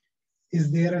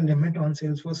 Is there a limit on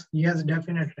Salesforce? Yes,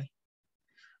 definitely.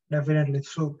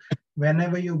 So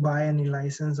whenever you buy any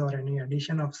license or any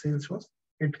addition of Salesforce,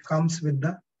 it comes with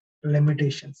the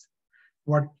limitations.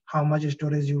 How much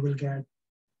storage you will get,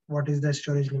 what is the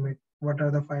storage limit, what are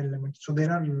the file limits. So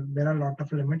there are a lot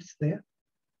of limits there.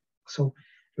 So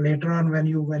later on, when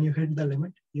you hit the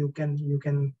limit, you can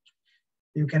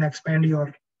expand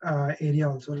your area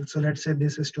also. So let's say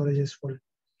this storage is full.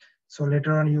 So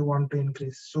later on you want to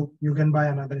increase, so you can buy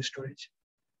another storage.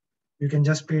 You can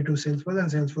just pay to Salesforce, and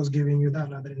Salesforce giving you the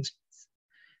another instance,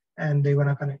 and they're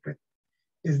gonna connect it.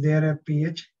 Is there a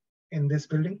PH in this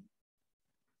building?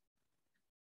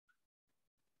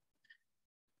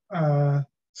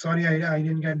 Sorry, I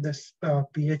didn't get this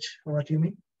PH. What do you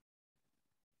mean?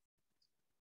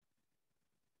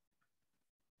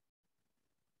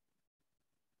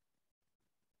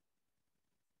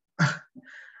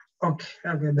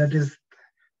 Okay, that is.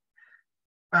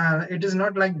 It is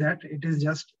not like that. It is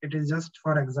just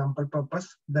for example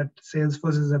purpose that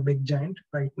Salesforce is a big giant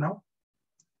right now.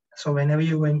 So whenever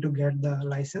you're going to get the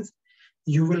license,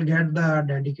 you will get the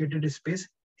dedicated space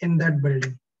in that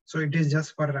building. So it is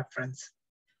just for reference.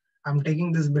 I'm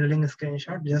taking this building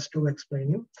screenshot just to explain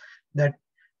you that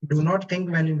do not think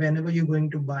whenever you're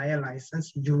going to buy a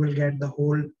license, you will get the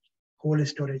whole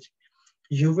storage.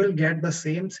 You will get the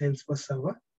same Salesforce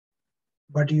server,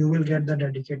 but you will get the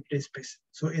dedicated space.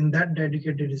 So in that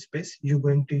dedicated space, you're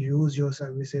going to use your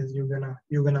services.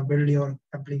 You're gonna build your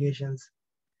applications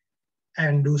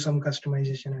and do some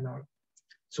customization and all.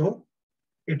 So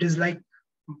it is like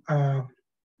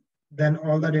then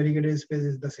all the dedicated space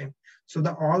is the same. So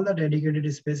all the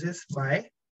dedicated spaces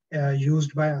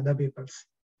used by other peoples,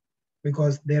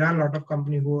 because there are a lot of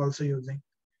companies who are also using.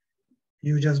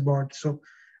 You just bought. So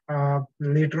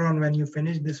later on, when you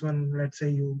finish this one, let's say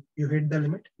you hit the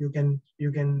limit, you can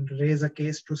raise a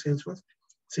case to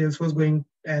Salesforce going,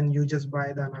 and you just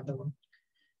buy the another one.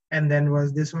 And then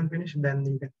was this one finished, then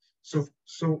you can.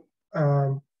 So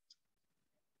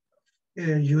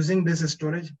using this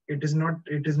storage, it is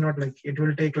not like it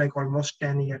will take like almost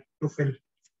 10 years to fill.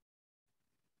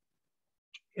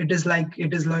 It is like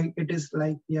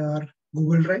your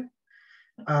Google Drive.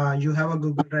 You have a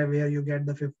Google Drive where you get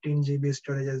the 15 GB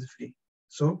storage as free.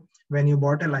 So when you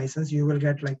bought a license, you will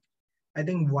get like, I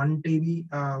think 1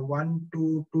 TB, 1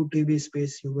 to 2 TB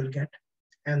space you will get.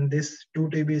 And this 2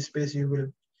 TB space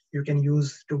you can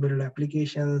use to build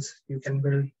applications. You can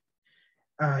build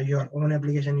your own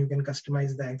application. You can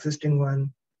customize the existing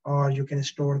one, or you can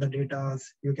store the data.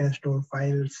 You can store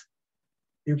files.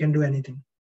 You can do anything.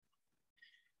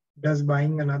 Does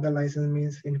buying another license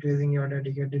means increasing your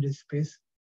dedicated space,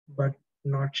 but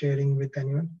not sharing with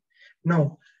anyone?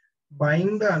 No,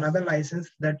 buying the another license,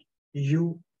 that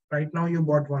right now you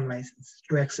bought one license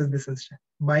to access this instance.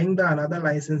 Buying the another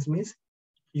license means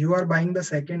you are buying the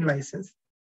second license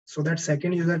so that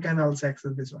second user can also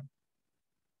access this one.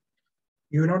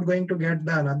 You're not going to get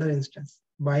the another instance.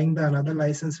 Buying the another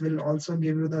license will also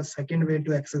give you the second way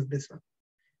to access this one.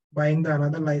 Buying the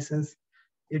another license,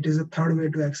 it is a third way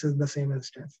to access the same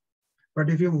instance. But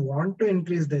if you want to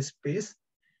increase the space,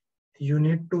 you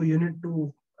need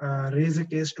to raise a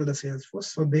case to the Salesforce.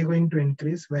 So they're going to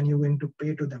increase when you're going to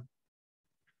pay to them.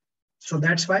 So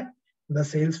that's why the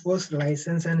Salesforce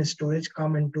license and storage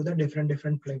come into the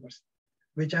different flavors,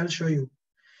 which I'll show you.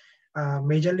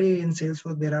 Majorly in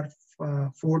Salesforce, there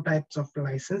are 4 types of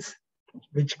license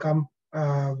which come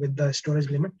with the storage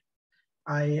limit.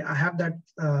 I have that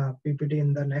PPT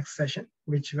in the next session,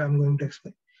 which I'm going to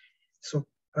explain. So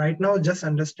right now, just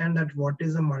understand that what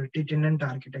is a multi-tenant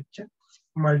architecture.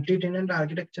 Multi-tenant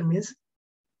architecture means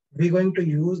we're going to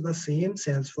use the same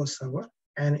Salesforce server,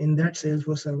 and in that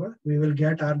Salesforce server, we will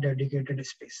get our dedicated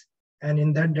space. And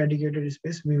in that dedicated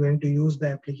space, we're going to use the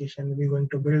application. We're going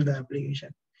to build the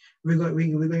application. We're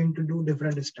going to do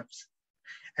different steps.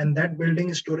 And that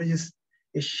building storage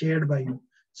is shared by you.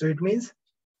 So it means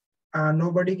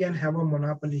nobody can have a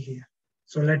monopoly here.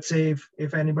 So let's say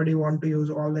if anybody want to use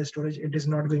all the storage, it is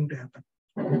not going to happen.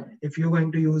 If you're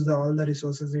going to use all the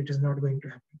resources, it is not going to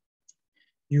happen.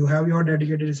 You have your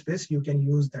dedicated space, you can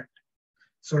use that.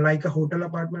 So like a hotel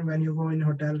apartment, when you go in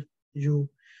hotel, you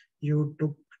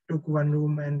took one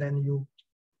room and then you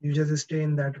just stay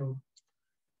in that room.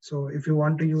 So if you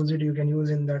want to use it, you can use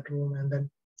in that room, and then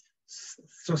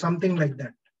so something like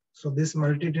that. So this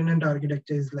multi-tenant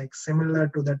architecture is like similar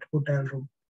to that hotel room.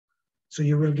 So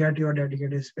you will get your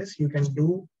dedicated space. You can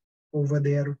do over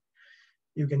there.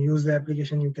 You can use the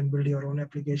application. You can build your own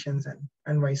applications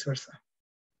and vice versa.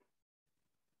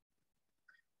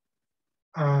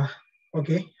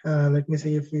 Okay, let me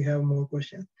see if we have more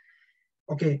questions.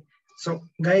 Okay, so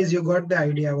guys, you got the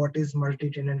idea what is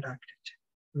multi-tenant architecture.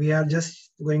 We are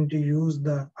just going to use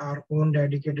our own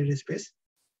dedicated space,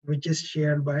 which is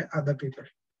shared by other people.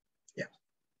 Yeah.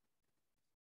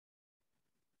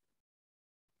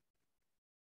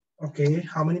 Okay,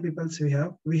 how many people we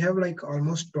have? We have like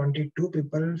almost 22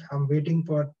 people. I'm waiting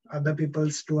for other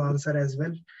people's to answer as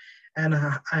well. And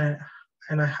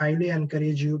I highly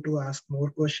encourage you to ask more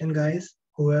questions, guys.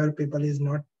 Whoever people is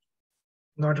not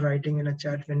writing in a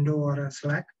chat window or a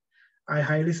Slack, I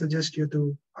highly suggest you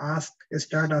to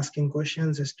start asking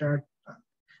questions,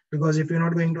 because if you're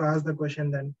not going to ask the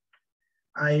question, then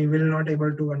I will not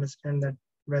able to understand that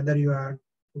whether you are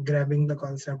grabbing the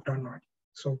concept or not.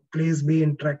 So please be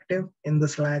interactive in the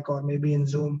Slack or maybe in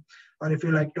Zoom, or if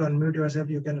you like to unmute yourself,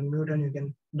 you can unmute and you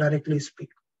can directly speak.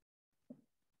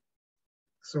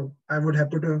 So I would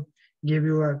happy to give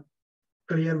you a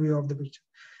clear view of the picture,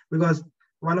 because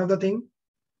one of the thing,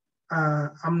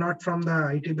 I'm not from the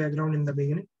IT background in the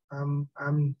beginning.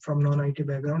 I'm from non-IT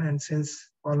background, and since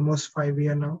almost 5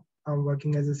 years now, I'm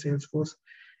working as a Salesforce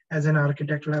as an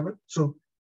architect level. So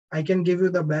I can give you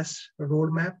the best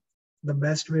roadmap, the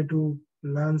best way to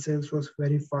learn Salesforce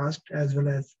very fast as well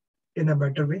as in a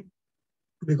better way,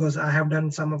 because I have done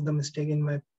some of the mistake in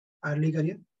my early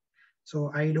career.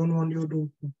 So I don't want you to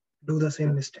do the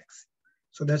same mistakes.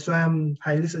 So that's why I'm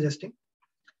highly suggesting,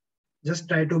 just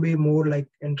try to be more like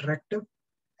interactive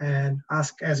and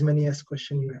ask as many as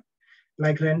questions you have.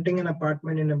 Like renting an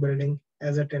apartment in a building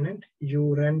as a tenant,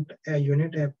 you rent a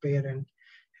unit, pay rent,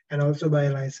 and also buy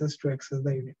a license to access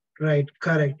the unit. Right,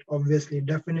 correct, obviously,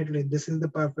 definitely. This is the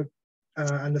perfect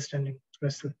understanding,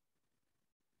 Russell.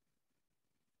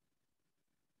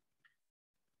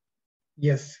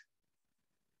 Yes.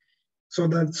 So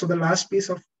the last piece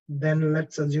of, then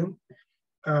let's assume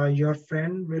your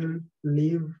friend will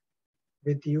live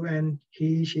with you and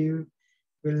she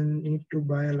will need to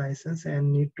buy a license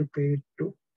and need to pay it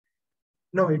to.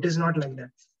 No, it is not like that.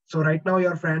 So right now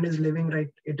your friend is living, right?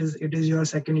 It is your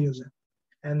second user,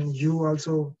 and you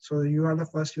also, so you are the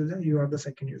first user, you are the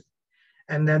second user,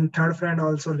 and then third friend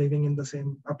also living in the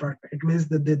same apartment. It means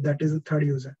that is the third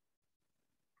user.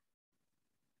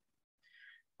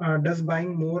 Does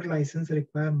buying more license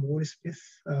require more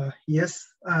space? Yes.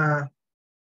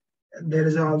 There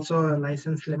is also a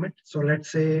license limit. So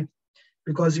let's say,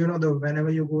 because whenever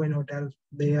you go in hotel,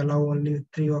 they allow only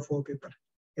 3 or 4 people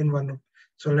in one room.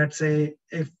 So let's say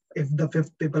if the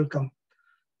 5th people come,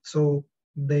 so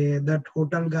that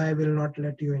hotel guy will not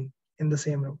let you in the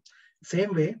same room.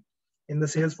 Same way, in the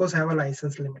Salesforce have a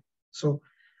license limit. So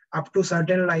up to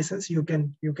certain license you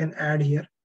can add here,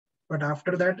 but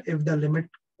after that, if the limit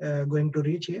going to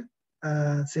reach here,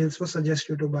 Salesforce suggests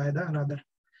you to buy the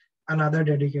another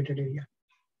dedicated area.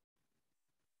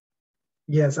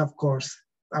 Yes, of course.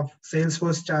 Of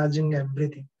Salesforce charging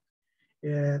everything.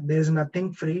 There is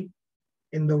nothing free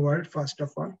in the world, first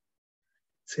of all.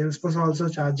 Salesforce also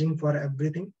charging for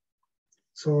everything.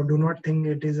 So do not think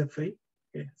it is a free.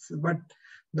 Yes. But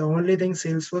the only thing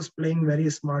Salesforce playing very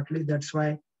smartly, that's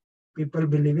why people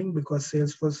believing, because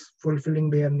Salesforce fulfilling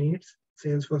their needs.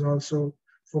 Salesforce also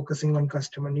focusing on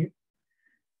customer need.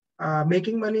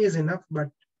 Making money is enough, but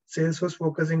Salesforce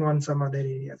focusing on some other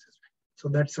areas as well. So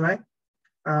that's why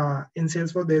in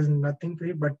Salesforce there is nothing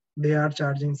free, but they are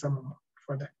charging some amount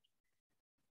for that.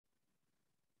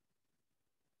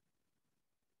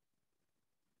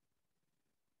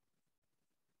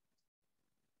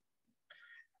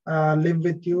 Live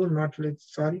with you, not live.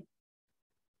 Sorry.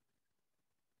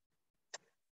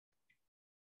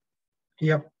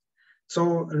 Yep.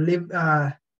 So live.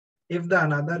 If the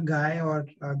another guy or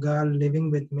a girl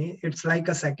living with me, it's like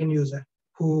a second user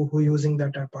who using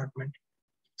that apartment.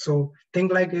 So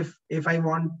think like if I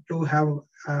want to have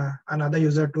another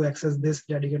user to access this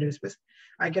dedicated space,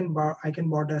 I can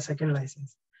bought a second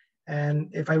license, and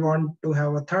if I want to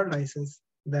have a third license,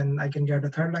 then I can get a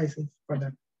third license for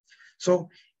that. So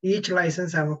each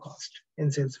license have a cost in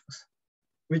Salesforce.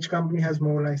 Which company has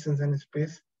more license and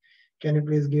space? Can you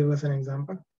please give us an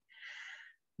example?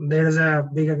 There is a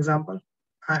big example.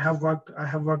 I have worked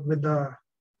with the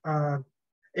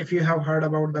if you have heard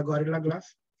about the Gorilla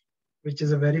Glass, which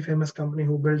is a very famous company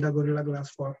who built the Gorilla Glass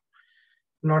for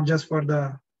not just for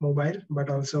the mobile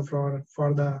but also for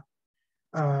the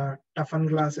toughen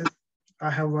glasses.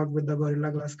 I have worked with the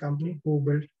Gorilla Glass company who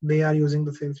built. They are using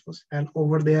the Salesforce, and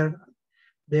over there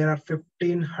are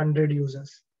 1,500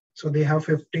 users. So they have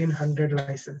 1,500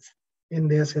 license in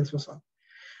their Salesforce.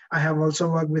 I have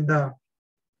also worked with the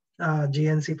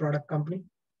GNC product company.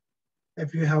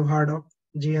 If you have heard of,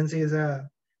 GNC is a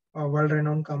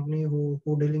world-renowned company who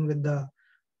dealing with the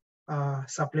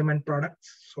supplement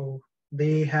products. So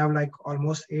they have like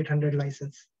almost 800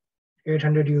 license.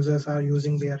 800 users are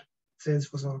using their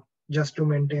Salesforce just to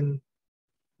maintain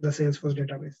the Salesforce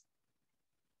database.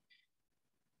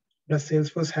 The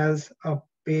Salesforce has a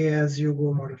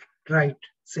pay-as-you-go model, right?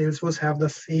 Salesforce have the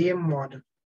same model,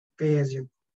 pay-as-you.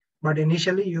 But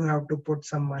initially you have to put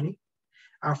some money.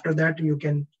 After that you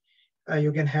can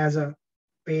has a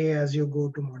pay-as-you-go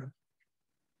to model.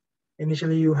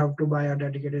 Initially you have to buy a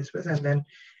dedicated space, and then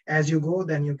as you go,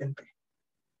 then you can pay.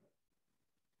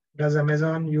 Does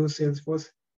Amazon use Salesforce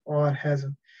or has?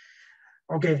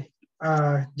 Okay,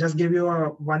 just give you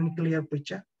one clear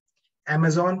picture.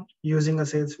 Amazon using a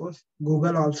Salesforce,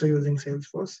 Google also using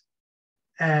Salesforce,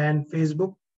 and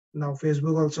Facebook. Now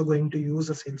Facebook also going to use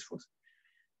a Salesforce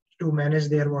to manage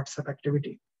their WhatsApp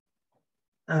activity.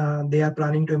 They are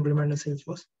planning to implement a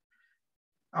Salesforce.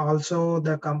 Also,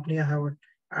 the company have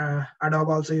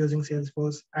Adobe also using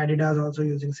Salesforce, Adidas also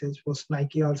using Salesforce,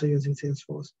 Nike also using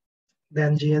Salesforce,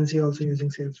 then GNC also using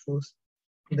Salesforce,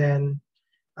 then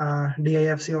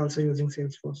DIFC also using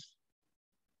Salesforce.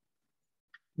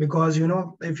 Because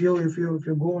if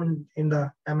you go in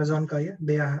the Amazon career,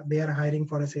 they are hiring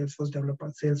for a Salesforce developer,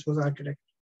 Salesforce architect,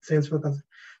 Salesforce.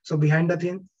 So behind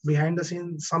the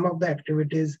scene, some of the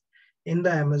activities in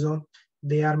the Amazon,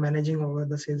 they are managing over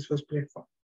the Salesforce platform.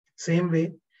 Same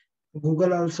way,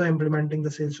 Google also implementing the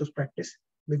Salesforce practice,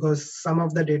 because some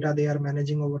of the data they are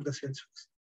managing over the Salesforce.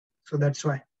 So that's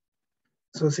why.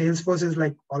 So Salesforce is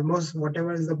like almost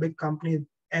whatever is the big company,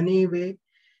 anyway,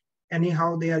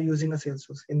 anyhow they are using a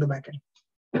Salesforce in the backend.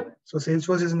 So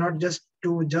Salesforce is not just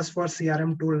for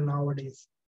CRM tool nowadays.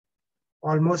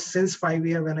 Almost since 5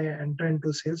 years when I enter into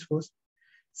Salesforce,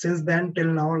 since then till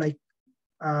now, like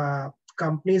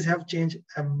companies have changed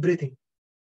everything.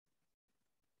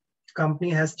 Company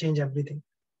has changed everything.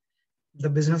 The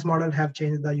business model have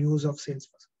changed the use of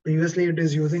Salesforce. Previously, it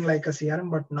is using like a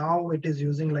CRM, but now it is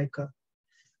using like a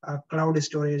cloud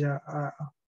storage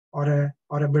or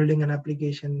a building an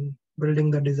application,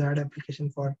 building the desired application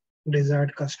for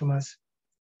desired customers,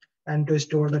 and to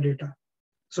store the data.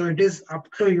 So it is up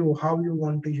to you how you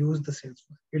want to use the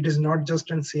Salesforce. It is not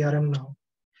just in CRM now.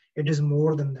 It is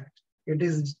more than that. It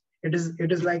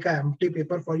is like an empty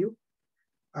paper for you,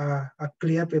 a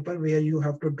clear paper where you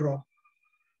have to draw.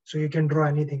 So you can draw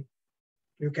anything.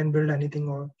 You can build anything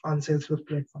on Salesforce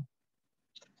platform.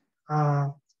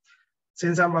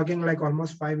 Since I'm working like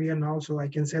almost 5 years now, so I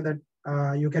can say that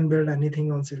you can build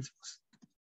anything on Salesforce.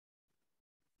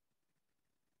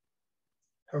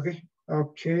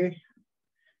 Okay.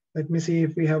 Let me see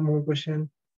if we have more question.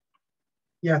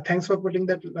 Yeah, thanks for putting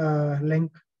that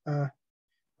link,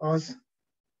 Oz.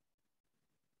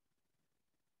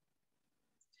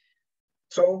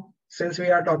 So since we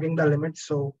are talking the limits,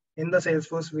 so in the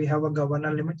Salesforce, we have a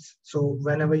governor limits. So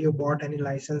whenever you bought any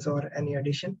license or any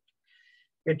addition,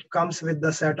 it comes with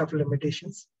the set of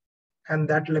limitations. And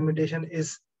that limitation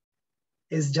is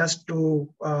just to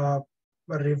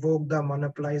revoke the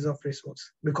monopolize of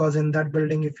resource. Because in that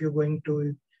building, if you're going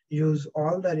to use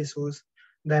all the resource,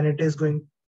 then it is going,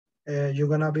 you're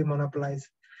gonna be monopolized.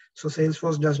 So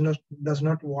Salesforce does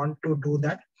not want to do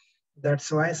that.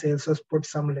 That's why Salesforce put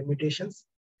some limitations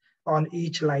on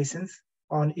each license,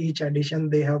 on each addition.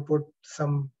 They have put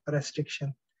some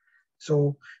restriction.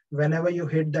 So whenever you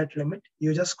hit that limit,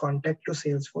 you just contact to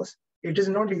Salesforce. It is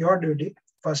not your duty.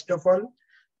 First of all,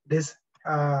 this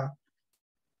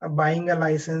buying a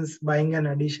license, buying an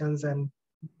additions, and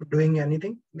doing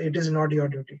anything, it is not your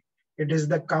duty. It is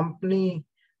the company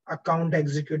account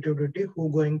executive duty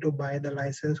who going to buy the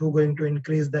license, who going to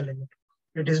increase the limit.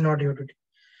 It is not your duty.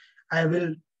 I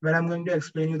will, when I'm going to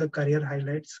explain you the career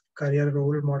highlights, career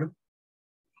role model,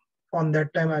 on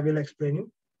that time I will explain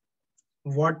you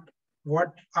what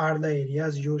are the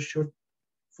areas you should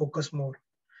focus more.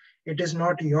 It is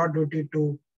not your duty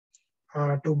to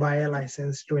buy a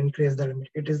license to increase the limit.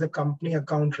 It is the company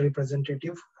account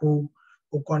representative who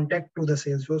contact to the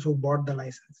Salesforce who bought the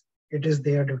license. It is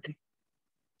their duty.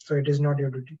 So it is not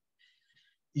your duty.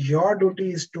 Your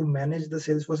duty is to manage the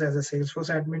Salesforce as a Salesforce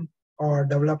admin, or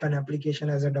develop an application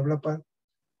as a developer,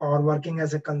 or working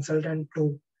as a consultant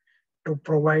to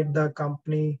provide the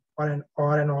company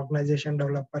or an organization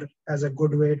developer as a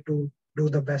good way to do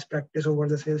the best practice over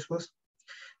the Salesforce,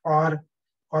 or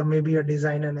maybe a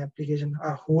design an application,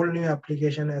 a whole new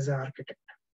application as an architect.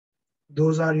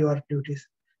 Those are your duties,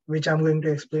 which I'm going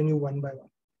to explain you one by one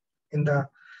in the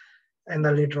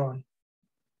later on.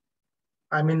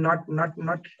 I mean, not.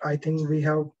 I think we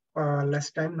have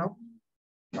less time now.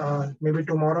 Maybe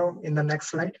tomorrow in the next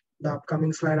slide, the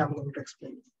upcoming slide, I'm going to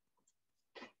explain.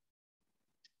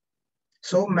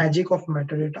 So magic of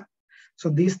metadata. So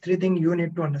these three things you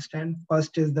need to understand.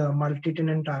 First is the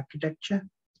multi-tenant architecture.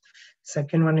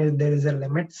 Second one is there is a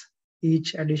limits.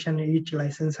 Each addition, each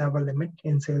license have a limit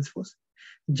in Salesforce,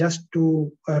 just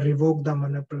to revoke the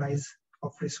monopolize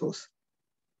of resource.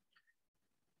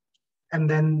 And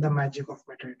then the magic of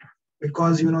metadata,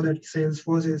 because you know that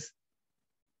Salesforce is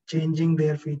changing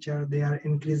their feature, they are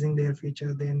increasing their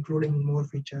feature, they're including more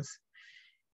features.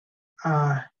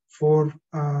 For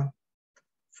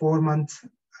 4 months,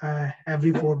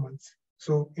 every 4 months.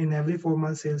 So in every 4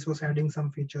 months, Salesforce adding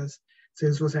some features,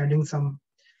 Salesforce adding some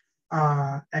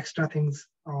extra things,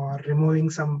 or removing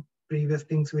some previous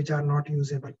things which are not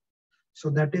usable. So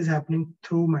that is happening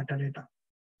through metadata.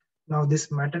 Now this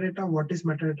metadata, what is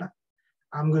metadata?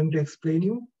 I'm going to explain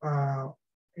you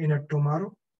in a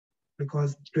tomorrow,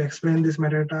 because to explain this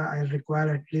metadata, I require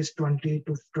at least 20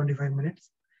 to 25 minutes.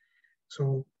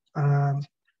 So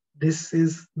this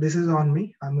is on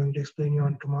me. I'm going to explain you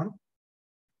on tomorrow.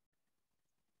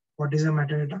 What is a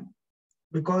metadata?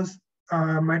 Because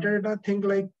metadata, think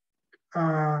like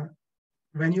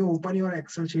when you open your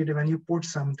Excel sheet, when you put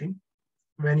something,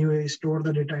 when you store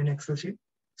the data in Excel sheet,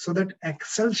 so that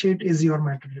Excel sheet is your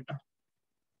metadata.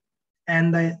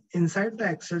 And inside the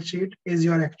Excel sheet is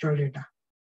your actual data.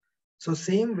 So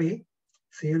same way,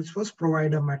 Salesforce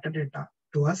provide a metadata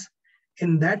to us.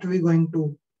 In that, we're going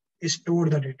to store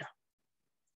the data.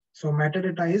 So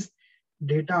metadata is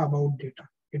data about data.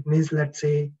 It means, let's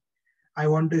say, I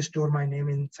want to store my name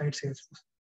inside Salesforce.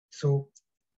 So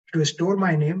to store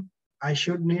my name, I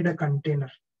should need a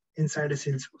container inside a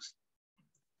Salesforce.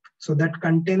 So that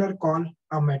container call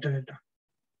a metadata,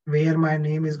 where my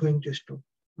name is going to store,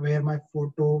 where my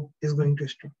photo is going to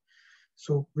store.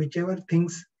 So whichever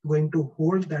things going to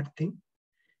hold that thing,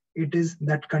 it is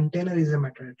that container is a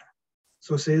metadata.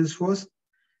 So Salesforce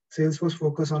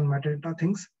focus on metadata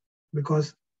things,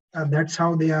 because that's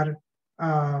how they are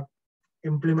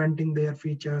implementing their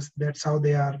features. That's how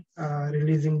they are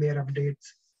releasing their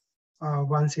updates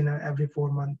once in every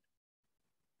 4 months.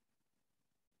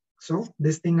 So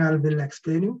this thing I will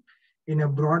explain you in a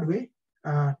broad way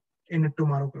in a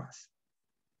tomorrow class.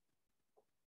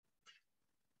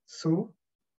 So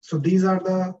these are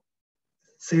the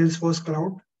Salesforce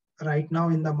Cloud right now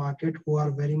in the market who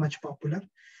are very much popular,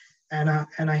 and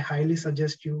I highly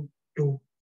suggest you to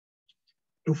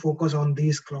focus on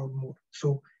these cloud more.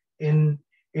 So in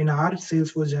our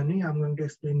Salesforce journey, I'm going to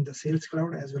explain the Sales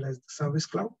Cloud as well as the Service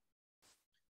Cloud.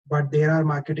 But there are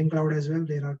Marketing Cloud as well.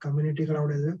 There are Community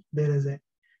Cloud as well. There is a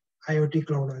IoT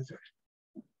Cloud as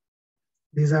well.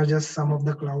 These are just some of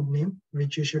the cloud name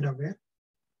which you should aware.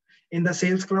 In the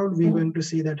Sales Cloud, we're going to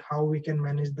see that how we can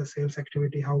manage the sales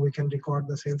activity, how we can record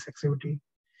the sales activity,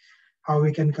 how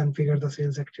we can configure the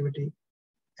sales activity,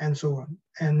 and so on.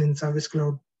 And in Service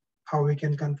Cloud, how we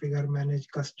can configure, manage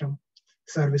custom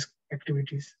service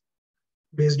activities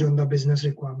based on the business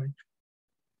requirement.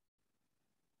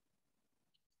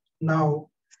 Now,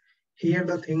 here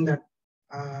the thing that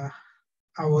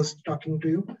I was talking to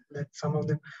you, that some of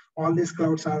them, all these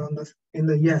clouds are on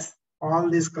yes, all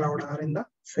these clouds are in the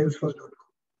Salesforce.com.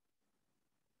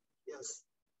 Yes,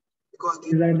 because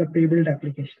these are the pre-built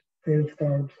applications. Sales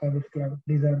Cloud, Service Cloud,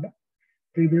 these are the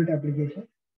pre-built applications.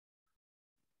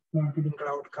 Marketing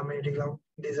Cloud, Community Cloud,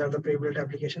 these are the pre-built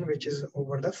application which is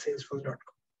over the Salesforce.com.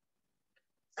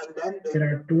 And then there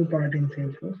are two parts in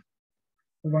Salesforce.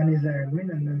 One is the admin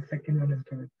and then second one is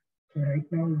developer. So right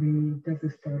now we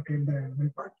just started the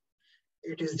admin part.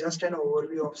 It is just an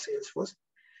overview of Salesforce.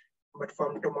 But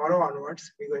from tomorrow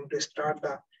onwards, we're going to start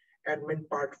the admin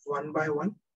part one by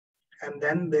one. And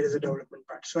then there is a development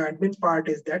part. So admin part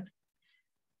is that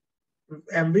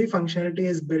every functionality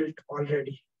is built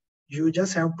already. You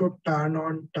just have to turn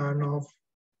on, turn off,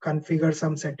 configure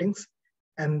some settings,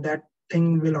 and that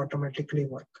thing will automatically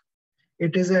work.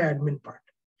 It is an admin part.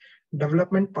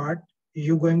 Development part,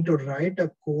 you're going to write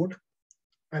a code,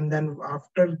 and then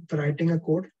after writing a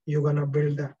code, you're gonna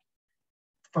build the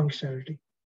functionality.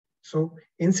 So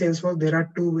in Salesforce, there are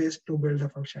two ways to build the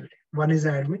functionality. One is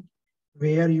admin,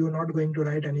 where you're not going to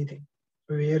write anything,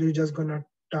 where you're just gonna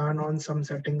turn on some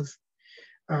settings,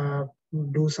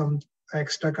 do some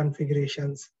extra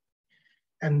configurations,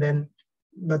 and then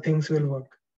the things will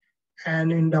work.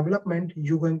 And in development,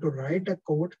 you're going to write a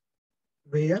code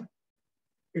where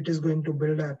it is going to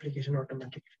build an application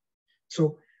automatically.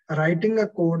 So writing a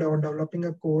code or developing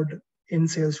a code in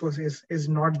Salesforce is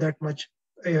not that much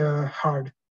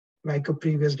hard like a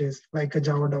previous days, like a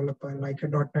Java developer, like a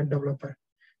 .NET developer,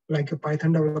 like a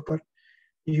Python developer.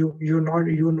 You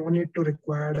no need to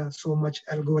require so much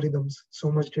algorithms, so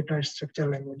much data structure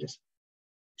languages.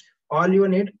 All you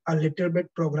need a little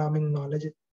bit programming knowledge,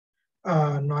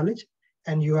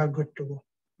 and you are good to go.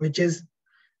 Which is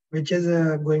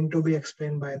going to be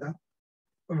explained by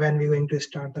when we're going to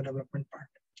start the development part.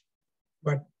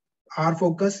 But our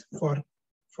focus for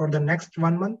the next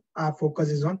 1 month, our focus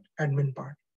is on admin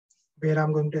part, where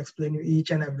I'm going to explain you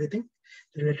each and everything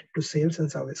related to Sales and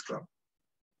Service Cloud.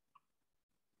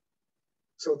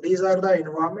 So these are the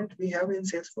environment we have in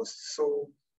Salesforce. So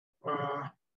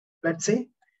let's see.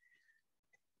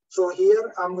 So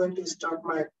here I'm going to start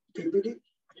my PPT,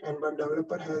 and my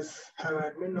developer have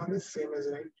admin knowledge, same as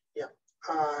right. Yeah.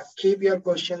 Keep your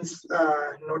questions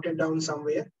noted down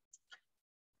somewhere.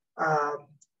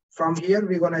 From here,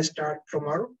 we're gonna start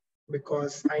tomorrow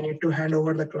because I need to hand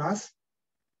over the class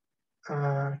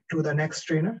to the next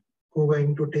trainer who are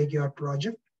going to take your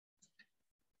project.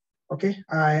 Okay,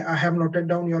 I have noted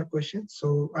down your questions,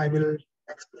 so I will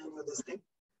explain you this thing.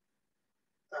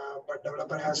 But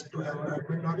developer has to have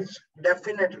admin knowledge.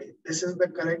 Definitely, this is the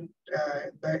correct.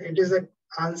 It is the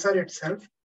answer itself.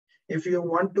 If you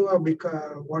want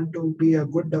to be a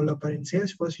good developer in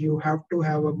Salesforce, you have to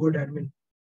have a good admin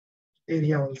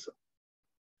area also.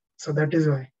 So that is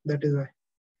why.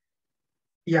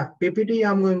 Yeah, PPT.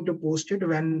 I'm going to post it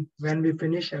when we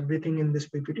finish everything in this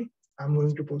PPT. I'm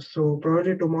going to post. So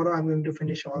probably tomorrow I'm going to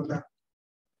finish all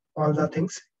the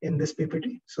things in this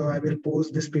PPT. So I will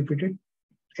post this PPT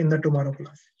in the tomorrow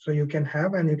class. So you can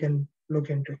have and you can look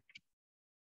into it.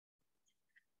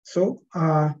 So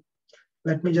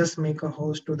let me just make a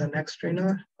host to the next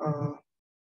trainer.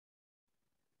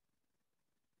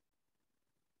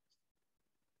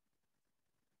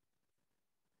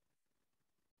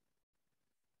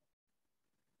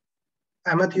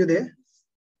 Ahmed, you there?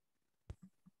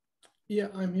 Yeah,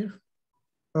 I'm here.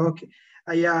 Okay.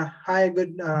 Yeah. Hi.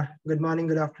 Good morning.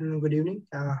 Good afternoon. Good evening.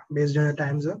 Based on your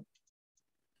time zone.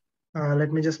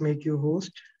 Let me just make you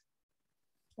host.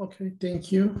 Okay.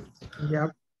 Thank you. Yeah.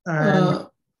 And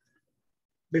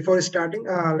before starting,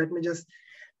 let me just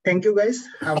thank you guys.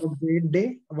 Have a great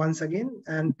day once again,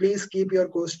 and please keep your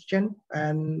question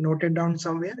and note it down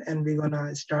somewhere. And we're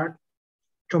gonna start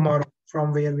tomorrow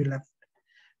from where we left.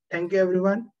 Thank you,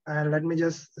 everyone. And let me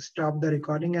just stop the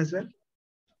recording as well.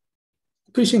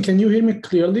 Christian, can you hear me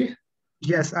clearly?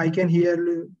 Yes, I can hear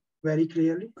you very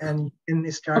clearly, and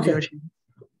can start your sharing.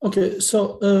 Okay,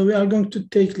 so we are going to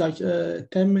take like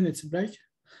 10 minutes break,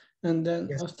 and then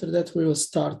after that we will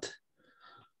start.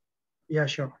 Yeah,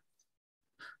 sure.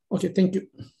 Okay, thank you.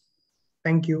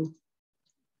 Thank you.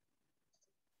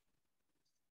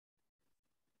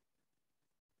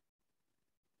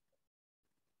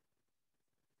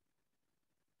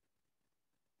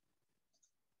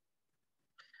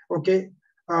 Okay,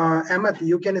 Ahmed,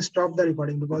 you can stop the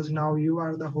recording because now you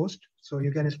are the host. So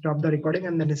you can stop the recording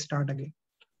and then start again.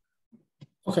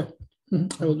 Okay,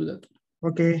 I will do that.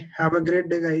 Okay. Have a great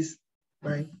day, guys.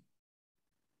 Bye.